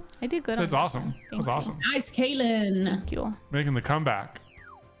 2. I did good. That's on awesome. Thank That's you. awesome. Nice, Katelyn. Thank you. Making the comeback.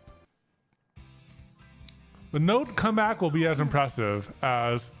 The note comeback will be as impressive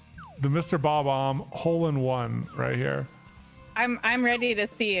as the Mr. Bob-omb hole-in-one right here. I'm ready to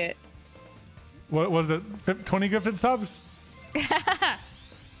see it. What was it? 20 gifted subs?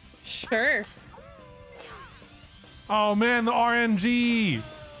 Sure. Oh man, the RNG.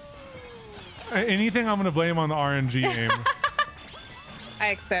 Anything I'm gonna blame on the RNG aim. I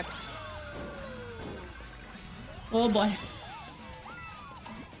accept. Oh boy.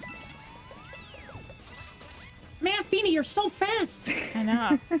 Man, Feeny, you're so fast. I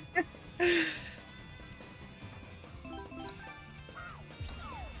know.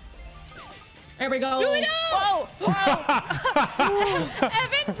 There we go. Whoa! Whoa!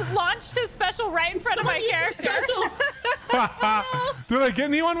 Evan launched his special right in front of my Someone use your character. special. Did I get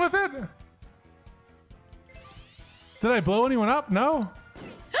anyone with it? Did I blow anyone up? No.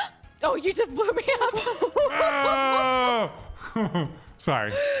 Oh, you just blew me up. Oh!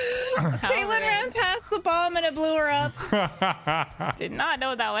 Sorry. Caitlin ran past the bomb and it blew her up. Did not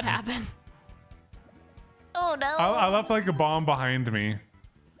know that would happen. Oh no! I left like a bomb behind me.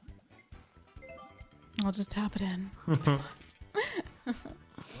 I'll just tap it in.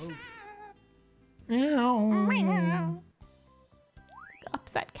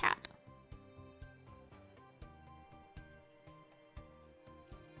 Upset cat.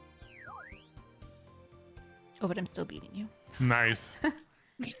 Oh, but I'm still beating you. Nice.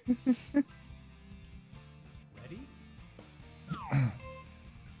 Ready?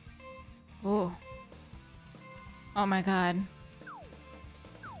 Oh. Oh my god.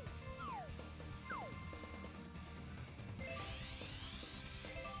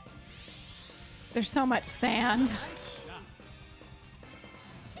 There's so much sand.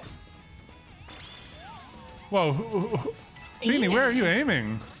 Whoa. Feeny, where are you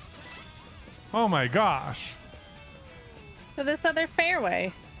aiming? Oh my gosh. To this other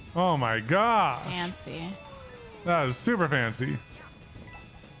fairway. Oh my gosh. Fancy. That is super fancy.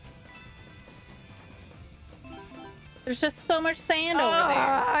 There's just so much sand over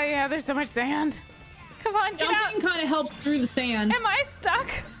there. Oh, yeah, there's so much sand. Come on, get out. Jumping kind of helps through the sand. Am I stuck?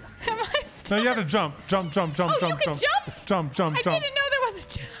 Am I stuck? No, you have to jump. Jump, jump, jump, Oh, jump, you can jump. jump? Jump, jump, I jump. didn't know there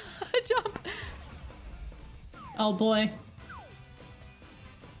was a jump. Oh boy.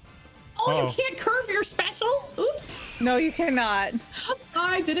 Oh, Uh-oh. you can't curve your special? Oops. No, you cannot.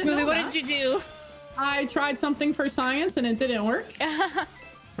 I didn't know Julie, what that. did you do? I tried something for science and it didn't work.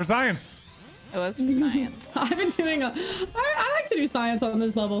 For science. It was for science. I've been doing I like to do science on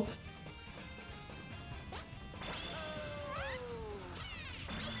this level.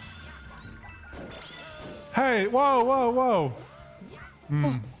 Hey, whoa, whoa, whoa.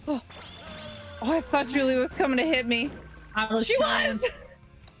 Oh, I thought Julie was coming to hit me. I was She trying. was!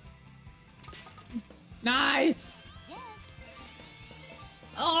 Nice.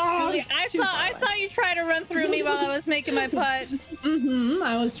 Oh, Julie, I saw you try to run through me while I was making my putt.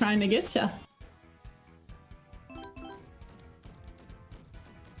 I was trying to get you.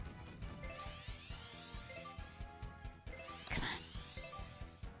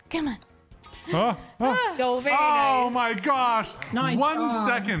 Come on. Oh, oh. Go very Oh nice. my gosh. Nice 1 job.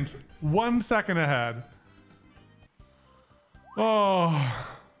 second. 1 second ahead. Oh.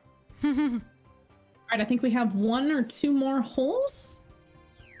 All right, I think we have 1 or 2 more holes.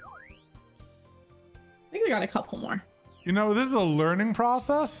 I think we got a couple more. You know, this is a learning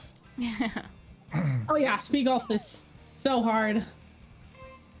process. Oh yeah, speed golf is so hard.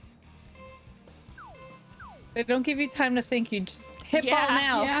 They don't give you time to think. You just hit ball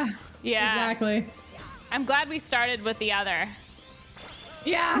now. Yeah. Yeah. Exactly. I'm glad we started with the other.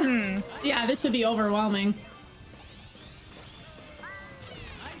 Yeah. Yeah, this should be overwhelming.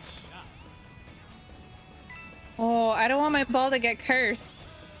 Oh, I don't want my ball to get cursed.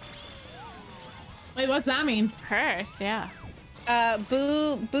 Wait, what's that mean? Cursed, yeah.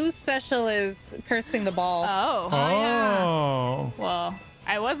 Boo special is cursing the ball. Oh. Oh. Well,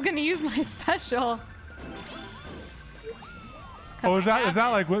 I was gonna use my special. Oh, is that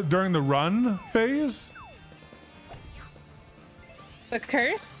like what, during the run phase? The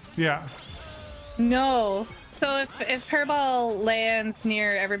curse? Yeah. No. So if her ball lands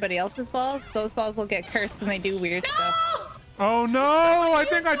near everybody else's balls, those balls will get cursed and they do weird stuff. Oh no! I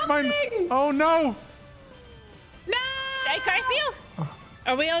think I find. Oh no! Did I curse you?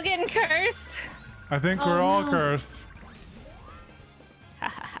 Are we all getting cursed? I think Oh, we're all no. cursed.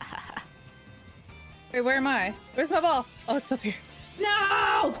 Wait, where am I? Where's my ball? Oh, it's up here.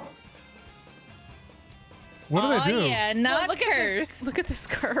 No! What do Oh they do? yeah, not Look at cursed. this. Look at this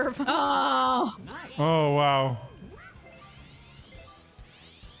curve. Oh. Oh wow.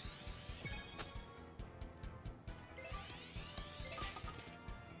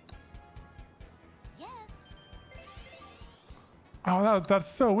 Oh, that's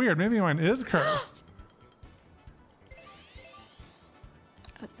so weird. Maybe mine is cursed.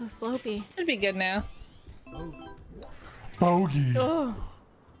 Oh, it's so slopey. Should be good now. Bogey. Oh.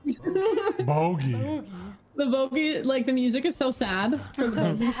 Bogey. The bogey, like the music is so sad. It's so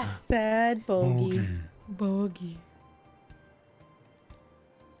sad. Sad bogey. Bogey. Bogey.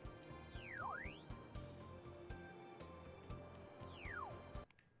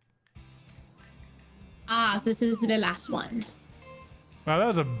 Ah, so this is the last one. Wow, that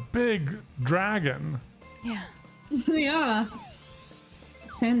was a big dragon. Yeah. Yeah.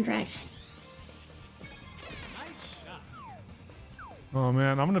 Sand dragon. Oh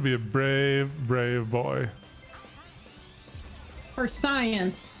man, I'm gonna be a brave, brave boy. For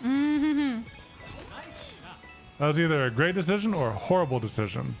science. Mm-hmm. That was either a great decision or a horrible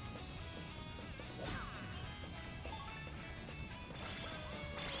decision.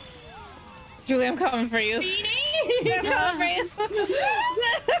 Julie, I'm coming for you. I'm coming for you.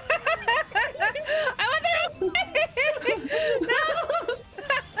 I want the No!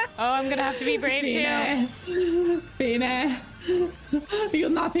 Oh, I'm gonna have to be brave too. Fine. You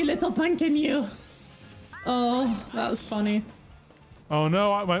naughty little pumpkin, you. Oh, that was funny. Oh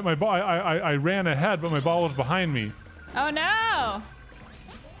no, my ball. I ran ahead, but my ball was behind me. Oh no!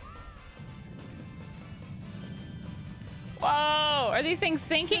 Whoa! Are these things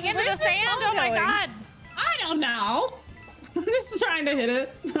sinking into the Where's your sand? ball Oh my going? god! I don't know. I'm just trying to hit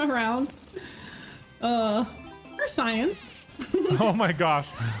it around. For science. Oh my gosh.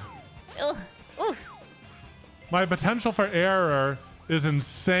 Ugh. Oof. My potential for error is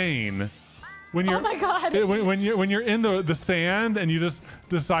insane. when you're Oh my God. when you're in the sand and you just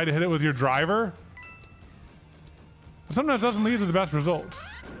decide to hit it with your driver. Sometimes it doesn't lead to the best results.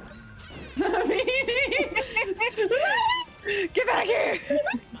 Get back here!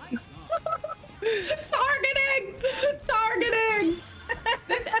 Targeting.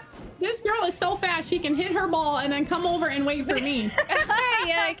 This girl is so fast she can hit her ball and then come over and wait for me.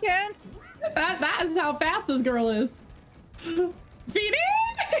 Yeah, I can. That is how fast this girl is. Feeding.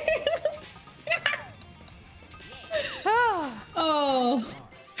 Oh,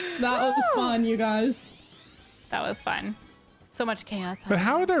 that was fun, you guys. That was fun. So much chaos. But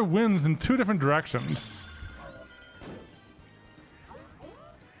how are there winds in two different directions?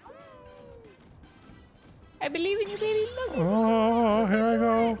 I believe in you, baby. Look. Oh, here I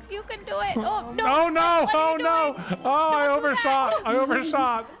go. You can do it. Oh no. Oh no! What are Oh you no! doing? Oh, I Don't do overshot! that. I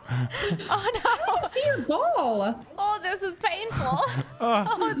overshot! Oh no. See your ball. Oh, this is painful.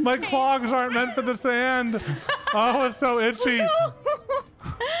 Oh, it's My painful. clogs aren't meant for the sand. Oh, it's so itchy. Come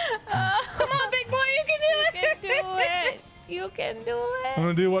on, big boy, you can do You it. can do it. You can do I'm it.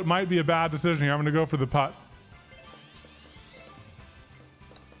 gonna do what might be a bad decision here. I'm gonna go for the putt.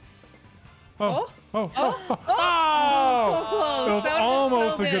 Oh! Oh! Oh! Oh! So close. It was That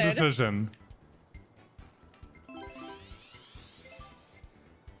almost so a good decision.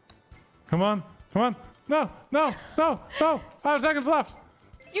 Come on! Come on! No! No! No! No! 5 seconds left.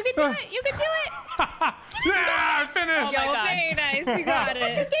 You can do it. You can do it. Yeah! I finished. Oh my Yo, gosh. very nice. You got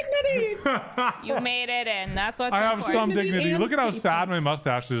it. Dignity. You made it in. That's what's I have important. some dignity. and Look at how people. sad my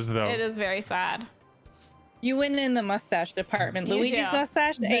mustache is, though. It is very sad. You win in the mustache department. You Luigi's do.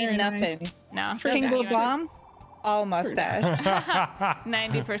 mustache Very ain't nice. nothing. No. King doesn't even- Bomb, all mustache.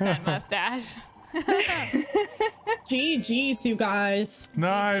 90% mustache. GG's, you guys.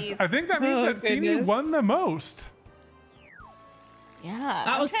 Nice. GGs. I think that means Oh, that Feeny goodness. won the most. Yeah.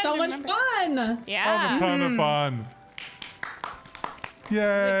 That was so much fun. That was Yeah. a ton of fun. Yay! It was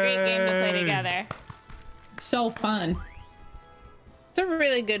a great game to play together. So fun. It's a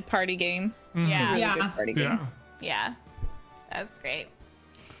really good party game. Yeah. Really Yeah. good party Yeah. game. Yeah. That's great.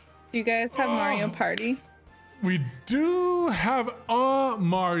 Do you guys have Mario Party? We do have a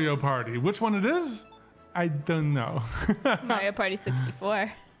Mario Party. Which one it is? I don't know. Mario Party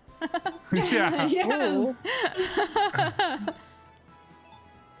 64. Yeah. Yes. Ooh.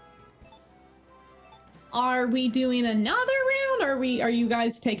 Are we doing another round? Are you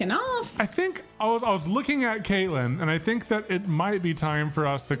guys taking off? I think I was looking at Katelyn, and I think that it might be time for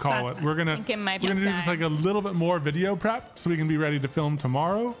us to call it. We're gonna think it might be we're gonna do just time. like a little bit more video prep so we can be ready to film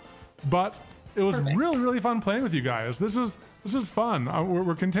tomorrow. But it was really fun playing with you guys. This was fun.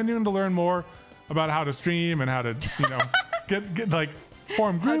 We're continuing to learn more about how to stream and how to get like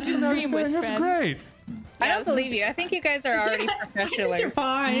form groups to and stream with everything. It's friends. great. I Yeah, don't believe you. I think you guys are already You're professionals.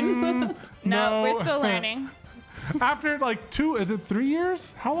 fine. No, we're still learning. After like 3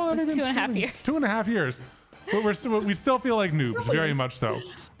 years? How long have we been 2.5 streaming? years. 2.5 years. But we still feel like noobs, very much so.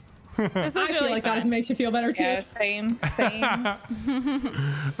 This was I feel really like fun. that makes you feel better too. Yeah, same.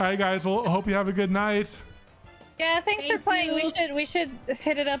 All right, guys. Well, hope you have a good night. Yeah, thanks for Thank playing. you. We should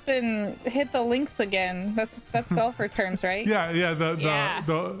hit it up and hit the links again. That's golfer terms, right? Yeah. Yeah.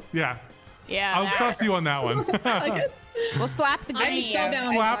 Yeah. I'll that- trust you on that one. We'll slap the I'm green. so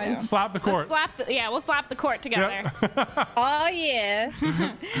down. guys. slap the court. We'll slap the court together. Yep. Oh yeah.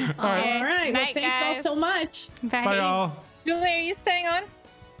 All right. Well, Night, thank you all guys. so much. Bye. Bye, y'all. Julie, are you staying on?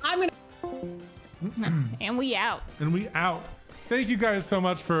 I'm gonna. And we out. And we out. Thank you guys so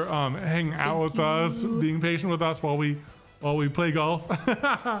much for hanging out with us, being patient with us while we play golf.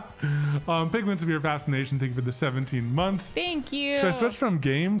 Pigments of Your Fascination, thank you for the 17 months. Thank you. Should I switch from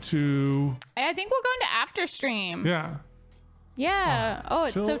game to I think we're going to after stream. yeah? Yeah. Oh,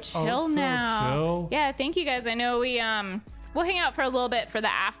 it's so chill. Oh, chill so now. chill. Yeah. Thank you guys. I know we'll hang out for a little bit for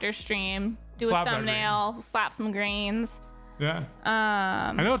the after stream. Do Slap a that thumbnail. Slap some greens. Yeah.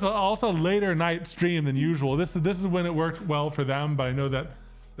 I know it's also a later night stream than usual. This is when it worked well for them, but I know that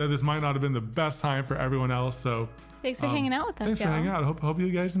this might not have been the best time for everyone else. So Thanks for hanging out with us, thanks for y'all. hanging out. Hope you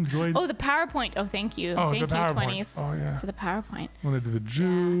guys enjoyed. Oh, the PowerPoint. Oh, thank you. Oh, Thank the you, PowerPoint. 20s, Oh, yeah. for the PowerPoint. When I do the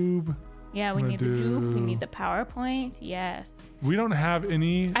jube, Yeah, we I'm need the gonna juke. We do- need the PowerPoint. Yes. we don't have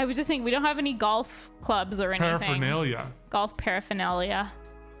any I was just thinking, we don't have any golf clubs or anything. paraphernalia. Golf paraphernalia.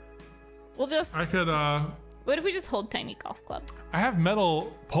 We'll just. I could What if we just hold tiny golf clubs? I have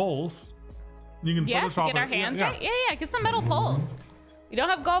metal poles. You can Yeah, to Photoshop get our it. hands Yeah, right. Yeah, get some metal poles. We don't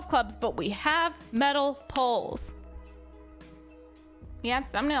have golf clubs, but we have metal poles. Yeah, it's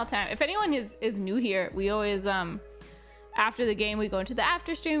thumbnail time. If anyone is new here, we always after the game we go into the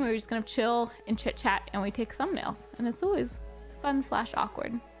after stream. We're just gonna chill and chit chat, and we take thumbnails, and it's always fun /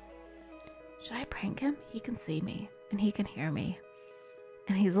 awkward. Should I prank him? He can see me and he can hear me.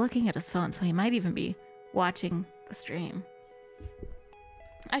 And he's looking at his phone, so he might even be watching the stream.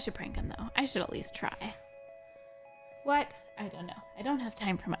 I should prank him though. I should at least try. What? I don't know. I don't have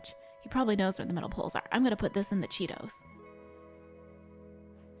time for much. He probably knows where the metal poles are. I'm gonna put this in the Cheetos.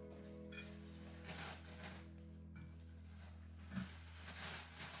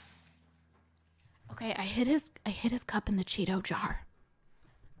 Okay, I hid his cup in the Cheeto jar.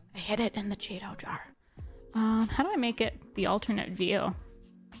 I hid it in the Cheeto jar. How do I make it the alternate view?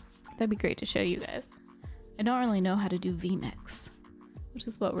 That'd be great to show you guys. I don't really know how to do VMix, which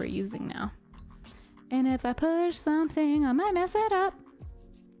is what we're using now. And if I push something, I might mess it up.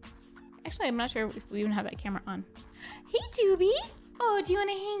 Actually, I'm not sure if we even have that camera on. Hey, Doobie. Oh, do you want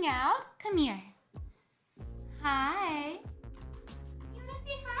to hang out? Come here. Hi. You want to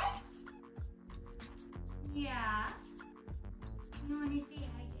say hi? Yeah. You want to say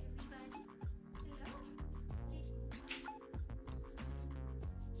hi to everybody? Hello?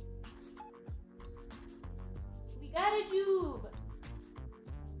 We got a Doob.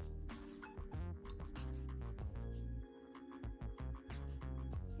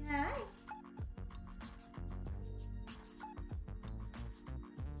 Hi.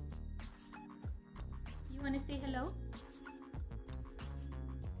 You want to say hello?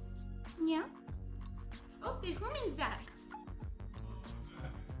 Yeah. Oh, the human's back.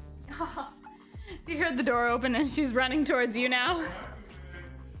 Oh, she heard the door open and she's running towards you now.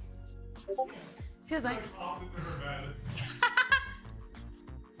 She was like,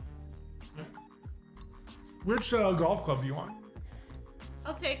 Which golf club do you want?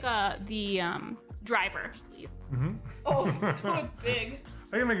 I'll take the driver, please. Mm-hmm. Oh, it's big.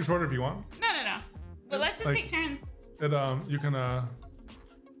 I can make it shorter if you want. No. But let's just Like- take turns. It you can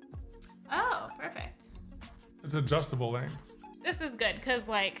Oh, perfect. it's adjustable length. This is good because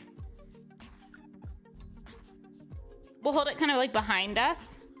like we'll hold it kind of like behind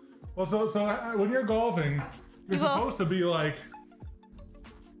us. Well, so when you're golfing, you're You will- supposed to be like,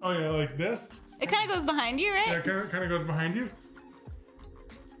 oh yeah, like this. It kind of goes behind you, right? Yeah, it kind of goes behind you.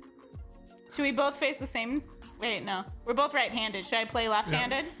 Should we both face the same? Wait, no. We're both right-handed. Should I play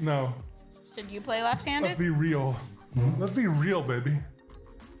left-handed? Yeah. No, Should you play let's left-handed? be real. Let's be real, baby.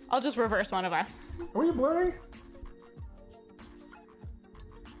 I'll just reverse one of us. Are we blurry?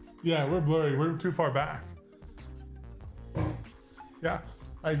 Yeah, we're blurry. We're too far back. Yeah,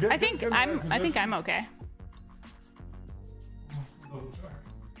 I think I'm okay.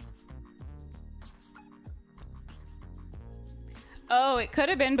 Oh, it could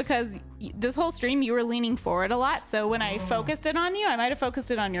have been because this whole stream you were leaning forward a lot. So when I focused it on you, I might have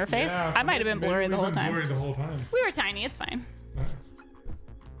focused it on your face. Yeah, so I might have been maybe blurry we've the whole been time. Blurry the whole time. We were tiny. It's fine.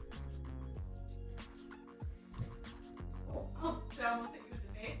 Oh, did I almost hit you in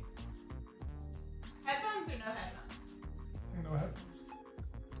the face? Headphones or no headphones? Go ahead.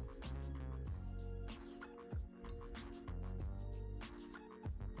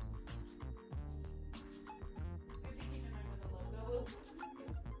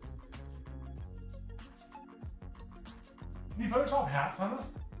 Can you Photoshop hats on us?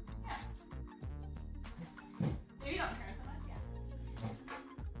 Yeah. Maybe don't turn so much, yeah.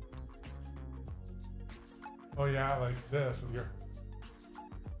 Oh yeah, like this with your.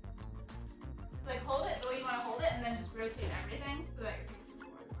 Like hold it the way you want to hold it and then just rotate everything so that you're facing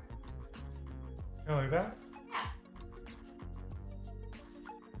forward more. Yeah, like that. Yeah.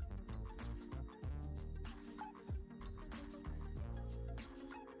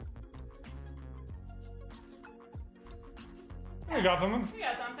 You got something? You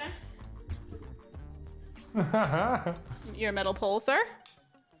got something? Your metal pole, sir.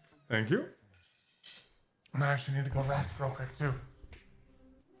 Thank you. And I actually need to go rest real quick too.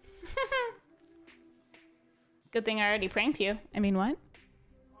 Good thing I already pranked you. I mean, what?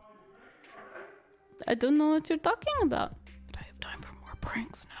 I don't know what you're talking about. But I have time for more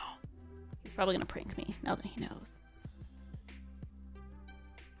pranks now. He's probably gonna prank me now that he knows.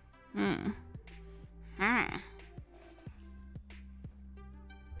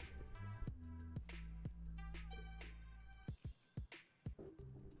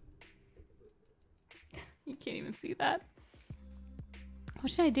 You can't even see that.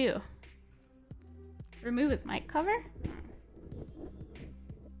 What should I do? Remove his mic cover?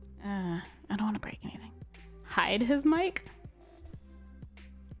 I don't want to break anything. Hide his mic?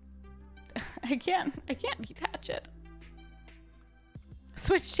 I can't detach it.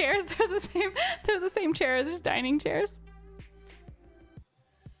 Switch chairs? They're the same chairs, just dining chairs.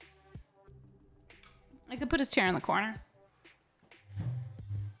 I could put his chair in the corner.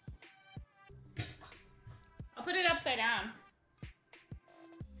 I'll put it upside down.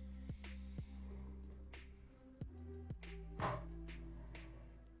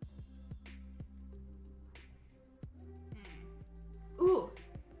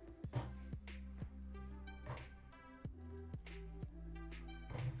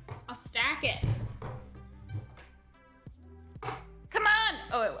 stack it. Come on.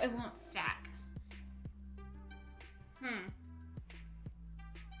 Oh, it won't stack.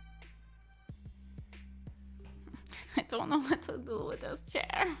 I don't know what to do with this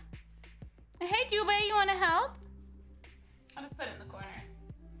chair. Hey, Jubei, you want to help? I'll just put it in the corner.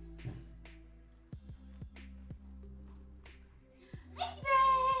 Hi,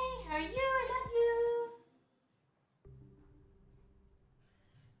 Jubei. How are you? I love you.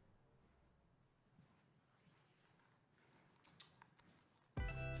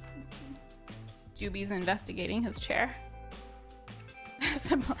 Juby's investigating his chair.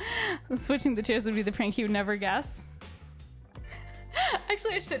 Switching the chairs would be the prank he would never guess.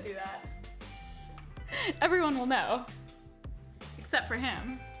 Actually, I should do that. Everyone will know. Except for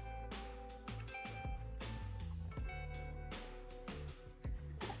him.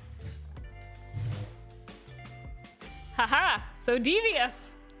 Haha, so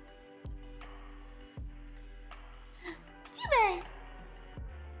devious. Jubei.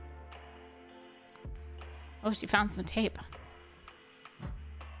 Oh, she found some tape.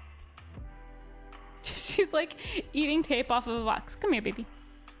 She's like eating tape off of a box. Come here, baby.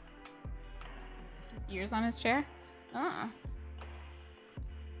 Put his ears on his chair. Oh.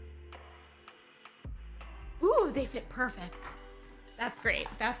 Ooh, they fit perfect. That's great.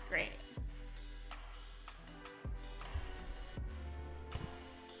 That's great.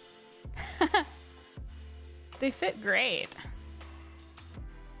 They fit great.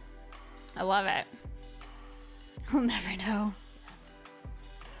 I love it. I'll never know. Yes.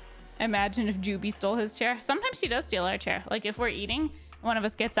 Imagine if Juby stole his chair. Sometimes she does steal our chair. Like if we're eating, one of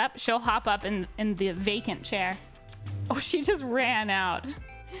us gets up, she'll hop up in the vacant chair. Oh, she just ran out.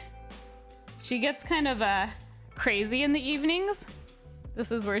 She gets kind of crazy in the evenings.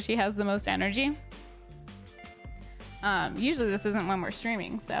 This is where she has the most energy. Usually this isn't when we're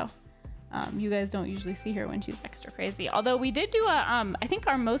streaming, so you guys don't usually see her when she's extra crazy. Although we did do a, I think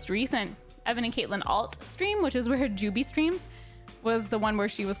our most recent Evan and Katelyn alt stream, which is where Juby streams, was the one where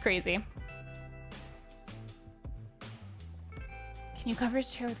she was crazy. Can you cover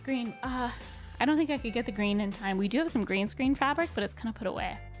his chair with green? I don't think I could get the green in time. We do have some green screen fabric, but it's kind of put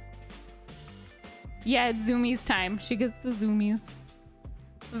away. Yeah, it's zoomies time. She gets the zoomies.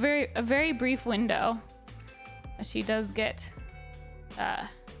 A very brief window. She does get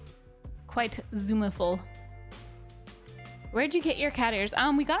quite zoomiful. Where'd you get your cat ears?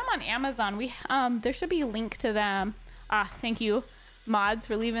 We got them on Amazon. There should be a link to them. Thank you, mods,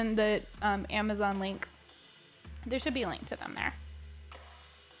 for leaving the Amazon link. There should be a link to them there.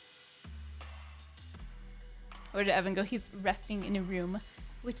 Where did Evan go? He's resting in a room,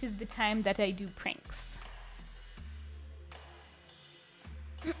 which is the time that I do pranks.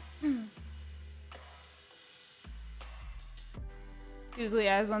 Googly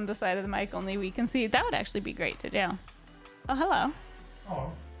eyes on the side of the mic, only we can see. That would actually be great to do. Oh, hello.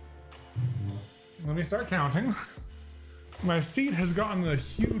 Oh. Let me start counting. My seat has gotten a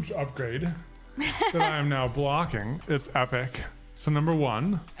huge upgrade that I am now blocking. It's epic. So number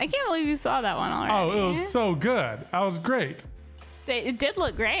 1. I can't believe you saw that one already. Oh, it was so good. That was great. It did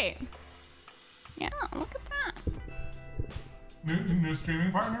look great. Yeah, look at that. New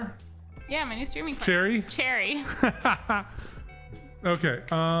streaming partner? Yeah, my new streaming partner. Cherry? Cherry. Okay.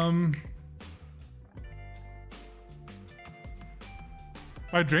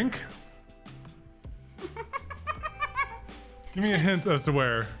 My drink? Give me a hint as to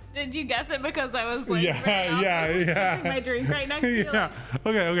where. Did you guess it because I was like, yeah. my drink right next to you? Yeah.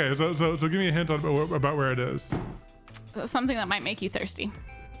 Like, Okay. So give me a hint about where it is. something that might make you thirsty.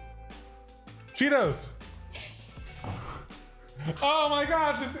 Cheetos. Oh my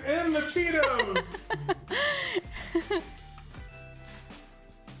gosh, it's in the Cheetos.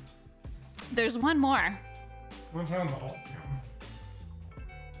 There's one more. One sounds all.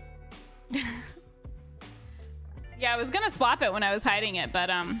 Yeah, I was gonna swap it when I was hiding it,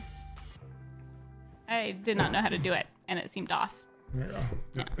 but I did not know how to do it, and it seemed off. Yeah.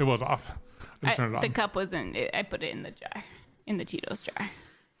 It was off. I just turned it on. The cup was in. I put it in the jar, in the Cheetos jar.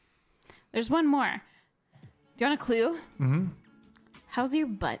 There's one more. Do you want a clue? Mm-hmm. How's your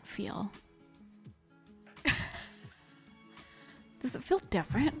butt feel? Does it feel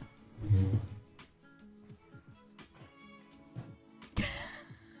different?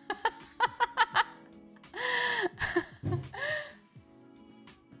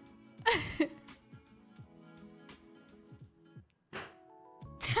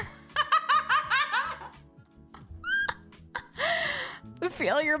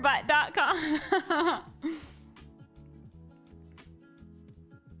 Feelyourbutt.com.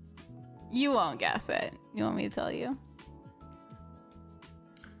 You won't guess it. You want me to tell you?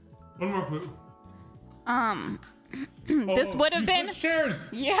 One more clue. This would have been. Chairs.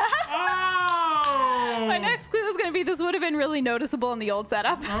 Yeah. Oh! My next clue is going to be this would have been really noticeable in the old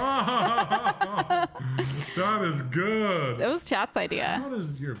setup. That is good. That was Chat's idea. How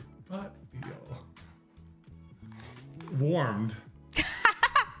does your butt feel? Warmed.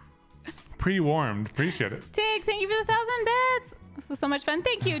 Pre-warmed. Appreciate it. Tig, thank you for the 1,000 bits. This was so much fun.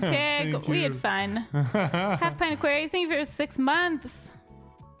 Thank you, Tig. Thank We you. had fun. Half Pint Aquarius, thank you for the 6 months.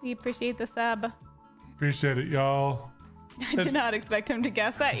 We appreciate the sub. Appreciate it, y'all. I did not expect him to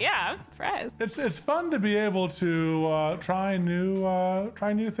guess that. Yeah, I'm surprised. It's fun to be able to try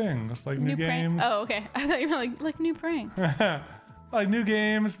new things like new games. Prank. Oh, okay. I thought you were like new prank. Like new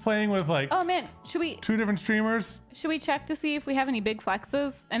games, playing with like Oh man, should we 2 different streamers. check to see if we have any big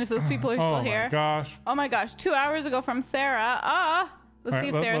flexes and if those people are still Oh here? my gosh. Oh my gosh, 2 hours ago from Sarah. Let's see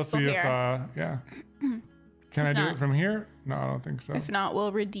if Sarah's still here. Yeah. Can I do not- it from here? No, I don't think so. If not,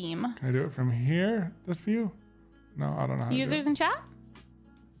 we'll redeem. Can I do it from here? This view? No, I don't know how Users to in chat?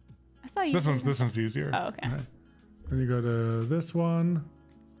 I saw do it. users. This one's easier. Oh, okay. Then you go to this one.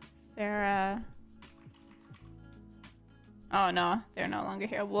 Sarah. Oh no, they're no longer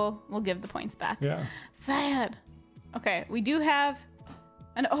here. We'll give the points back. Yeah. Sad. Okay, we do have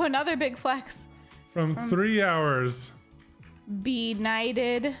another big flex. From 3 hours. Be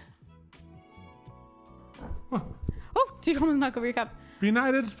knighted. Huh. Oh, did you almost knock over your cup? Be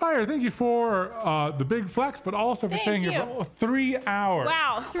Knighted Spire. Thank you for the big flex, but also for Thank staying here you. for 3 hours.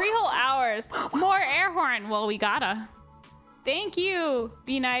 Wow, 3 whole hours. More air horn. Well, we gotta. Thank you,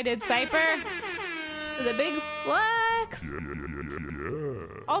 Be Knighted Cyper, for the big flex.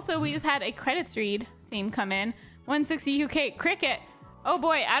 Also, we just had a credits read theme come in. 160 UK cricket. Oh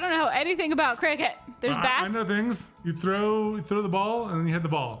boy, I don't know anything about cricket. There's bats I know things. You throw the ball and then you hit the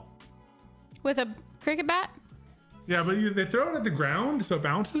ball. with a cricket bat. Yeah, but they throw it at the ground so it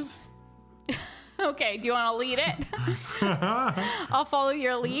bounces. Okay, do you want to lead it? I'll follow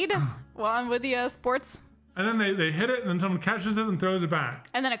your lead while I'm with the sports. And then they hit it and then someone catches it and throws it back.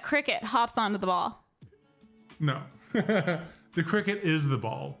 And then a cricket hops onto the ball. No. The cricket is the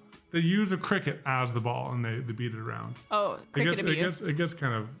ball. They use a cricket as the ball and they beat it around. Oh, cricket abuse. It gets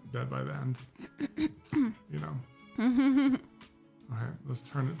kind of dead by the end. You know. Okay, let's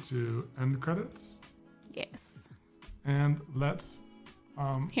turn it to end credits. Yes. And let's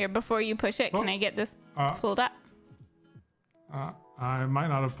Here, before you push it, can I get this pulled up? I might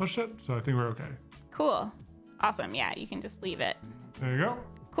not have pushed it, so I think we're okay. Cool. Awesome. Yeah, you can just leave it. There you go.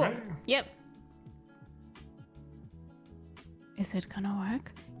 Cool. Ready? Yep. Is it gonna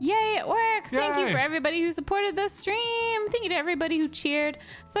work? Yay, it works! Thank you Yay. for everybody who supported this stream. Thank you to everybody who cheered,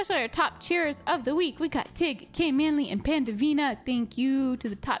 especially our top cheerers of the week. We got Tig, K Manly, and Pandavina. Thank you to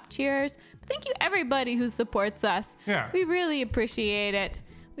the top cheerers. But thank you everybody who supports us. Yeah. We really appreciate it.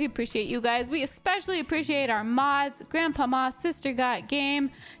 We appreciate you guys. We especially appreciate our mods, Grandpa Moss, Sister Got Game,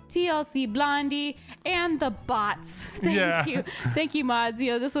 TLC Blondie, and the bots. Thank you. Thank you, mods.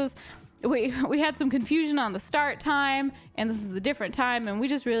 You know, this was we had some confusion on the start time, and this is a different time, and we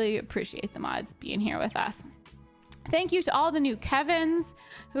just really appreciate the mods being here with us. Thank you to all the new Kevins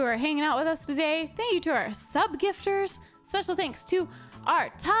who are hanging out with us today. Thank you to our sub gifters. Special thanks to our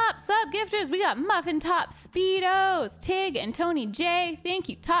top sub gifters. We got Muffin Top Speedos, Tig and Tony J. Thank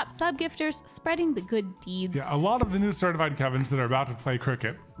you, top sub gifters, spreading the good deeds. Yeah, a lot of the new certified Kevins that are about to play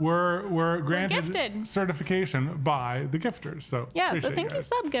cricket were granted gifted. certification by the gifters. So Yeah, so appreciate thank you, guys.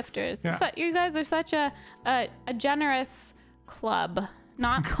 sub gifters. Yeah. You guys are such a generous club,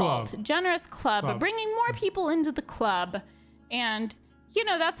 not Club. cult, generous club, bringing more people into the club, and you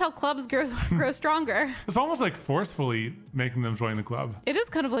know that's how clubs grow stronger. It's almost like forcefully making them join the club. It is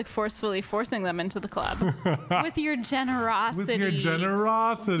kind of like forcefully forcing them into the club with your generosity. With your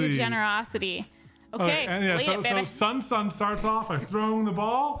generosity. With your generosity. Okay, and yeah, play it, baby. so Sun starts off by throwing the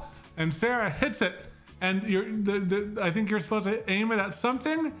ball, and Sarah hits it, and I think you're supposed to aim it at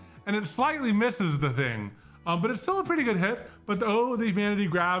something, and it slightly misses the thing, but it's still a pretty good hit. But the humanity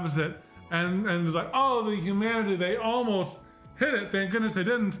grabs it, and is like, oh, the humanity, they almost hit it. Thank goodness they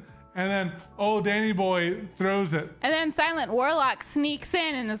didn't. And then Danny Boy throws it. And then Silent Warlock sneaks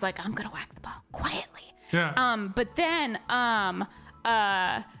in and is like, I'm gonna whack the ball quietly. Yeah. But then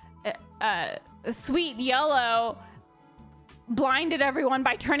Sweet Yellow blinded everyone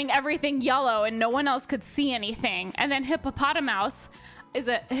by turning everything yellow and no one else could see anything. And then Hippopotamouse is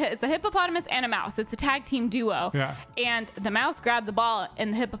a hippopotamus and a mouse. It's a tag team duo. Yeah. And the mouse grabbed the ball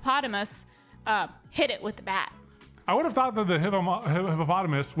and the hippopotamus hit it with the bat. I would have thought that the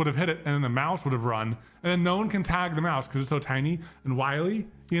hippopotamus would have hit it and then the mouse would have run, and then no one can tag the mouse because it's so tiny and wily,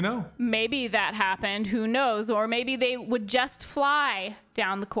 you know? Maybe that happened. Who knows? Or maybe they would just fly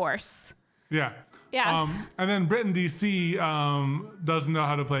down the course. Yeah. Yes. And then Britton DC doesn't know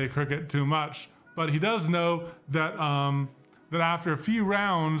how to play cricket too much, but he does know that that after a few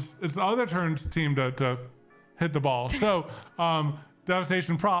rounds, it's the other turn's team to hit the ball. So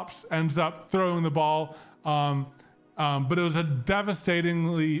Devastation Props ends up throwing the ball, but it was a devastating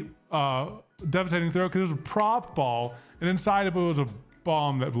throw because it was a prop ball, and inside of it was a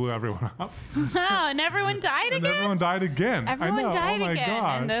bomb that blew everyone up. Oh, and everyone died And again? everyone died again. Everyone I know. died Oh my again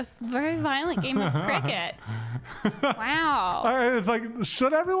God. in this very violent game of cricket. Wow. It's like,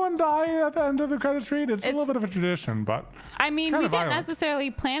 should everyone die at the end of the credits read? It's a little bit of a tradition, but I mean, kinda we didn't violent. necessarily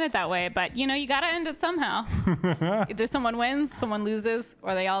plan it that way, but you know, you gotta end it somehow. Either someone wins, someone loses,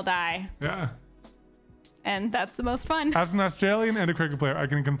 or they all die. yeah. And that's the most fun. As an Australian and a cricket player, I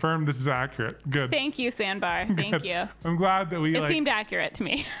can confirm this is accurate. Good. Thank you, Sandbar. Thank you. I'm glad that we It seemed accurate to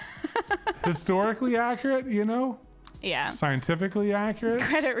me. historically accurate, you know, Yeah. scientifically accurate.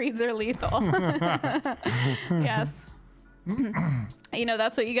 Credit reads are lethal. Yes. You know,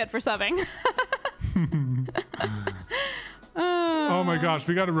 that's what you get for subbing. Oh my gosh,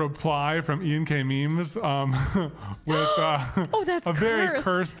 we got a reply from Ian K Memes with Oh, that's a very cursed.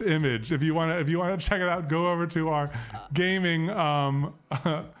 cursed image. If you want to check it out, go over to our gaming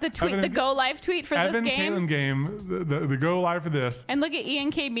The tweet, the go live tweet for Evan this game. Katelyn game, the go live for this. And look at Ian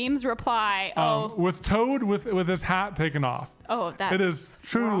K. Memes' reply. With Toad with his hat taken off. Oh, that's It is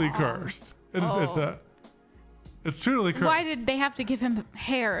truly wrong. cursed. It's Oh. truly cursed. Why did they have to give him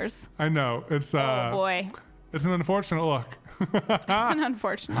hairs? I know. It's Oh boy, it's an unfortunate look. it's an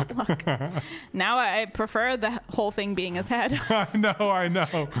unfortunate look. Now I prefer the whole thing being his head. I know.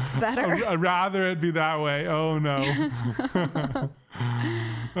 It's better. I'd rather it be that way. Oh no.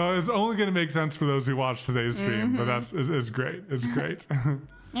 It's only going to make sense for those who watch today's stream, but it's great. It's great.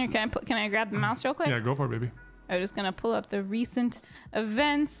 Here, can I grab the mouse real quick? Yeah, go for it, baby. I'm just gonna pull up the recent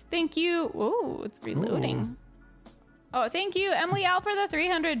events. Thank you. Oh, it's reloading. Ooh. Oh, thank you, Emily Al, for the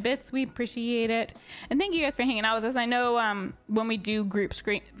 300 bits. We appreciate it. And thank you guys for hanging out with us. I know when we do group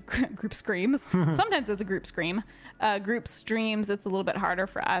screams, sometimes it's a group scream, group streams, it's a little bit harder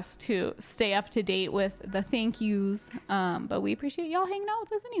for us to stay up to date with the thank yous. But we appreciate y'all hanging out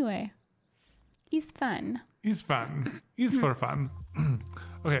with us anyway. He's fun. He's fun. He's for fun.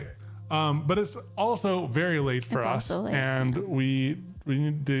 Okay. But it's also very late for It's us. also late, And we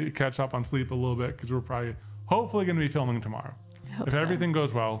need to catch up on sleep a little bit because we're hopefully going to be filming tomorrow. I hope If so. everything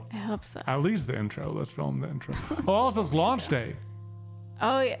goes well, I hope so. at least the intro. Let's film the intro. Oh, also it's launch day.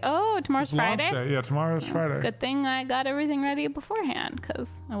 Oh, yeah. Oh, tomorrow's It's launch Friday. day. Yeah, tomorrow's Friday. Good thing I got everything ready beforehand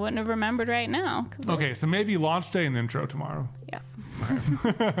because I wouldn't have remembered right now. Okay, so maybe launch day and intro tomorrow. Yes.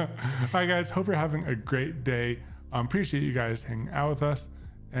 All right, guys. Hope you're having a great day. Appreciate you guys hanging out with us.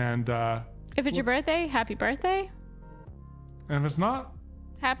 And If it's your birthday, happy birthday. if it's not,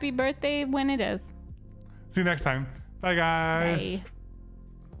 Happy birthday when it is. see you next time. Bye, guys. Bye.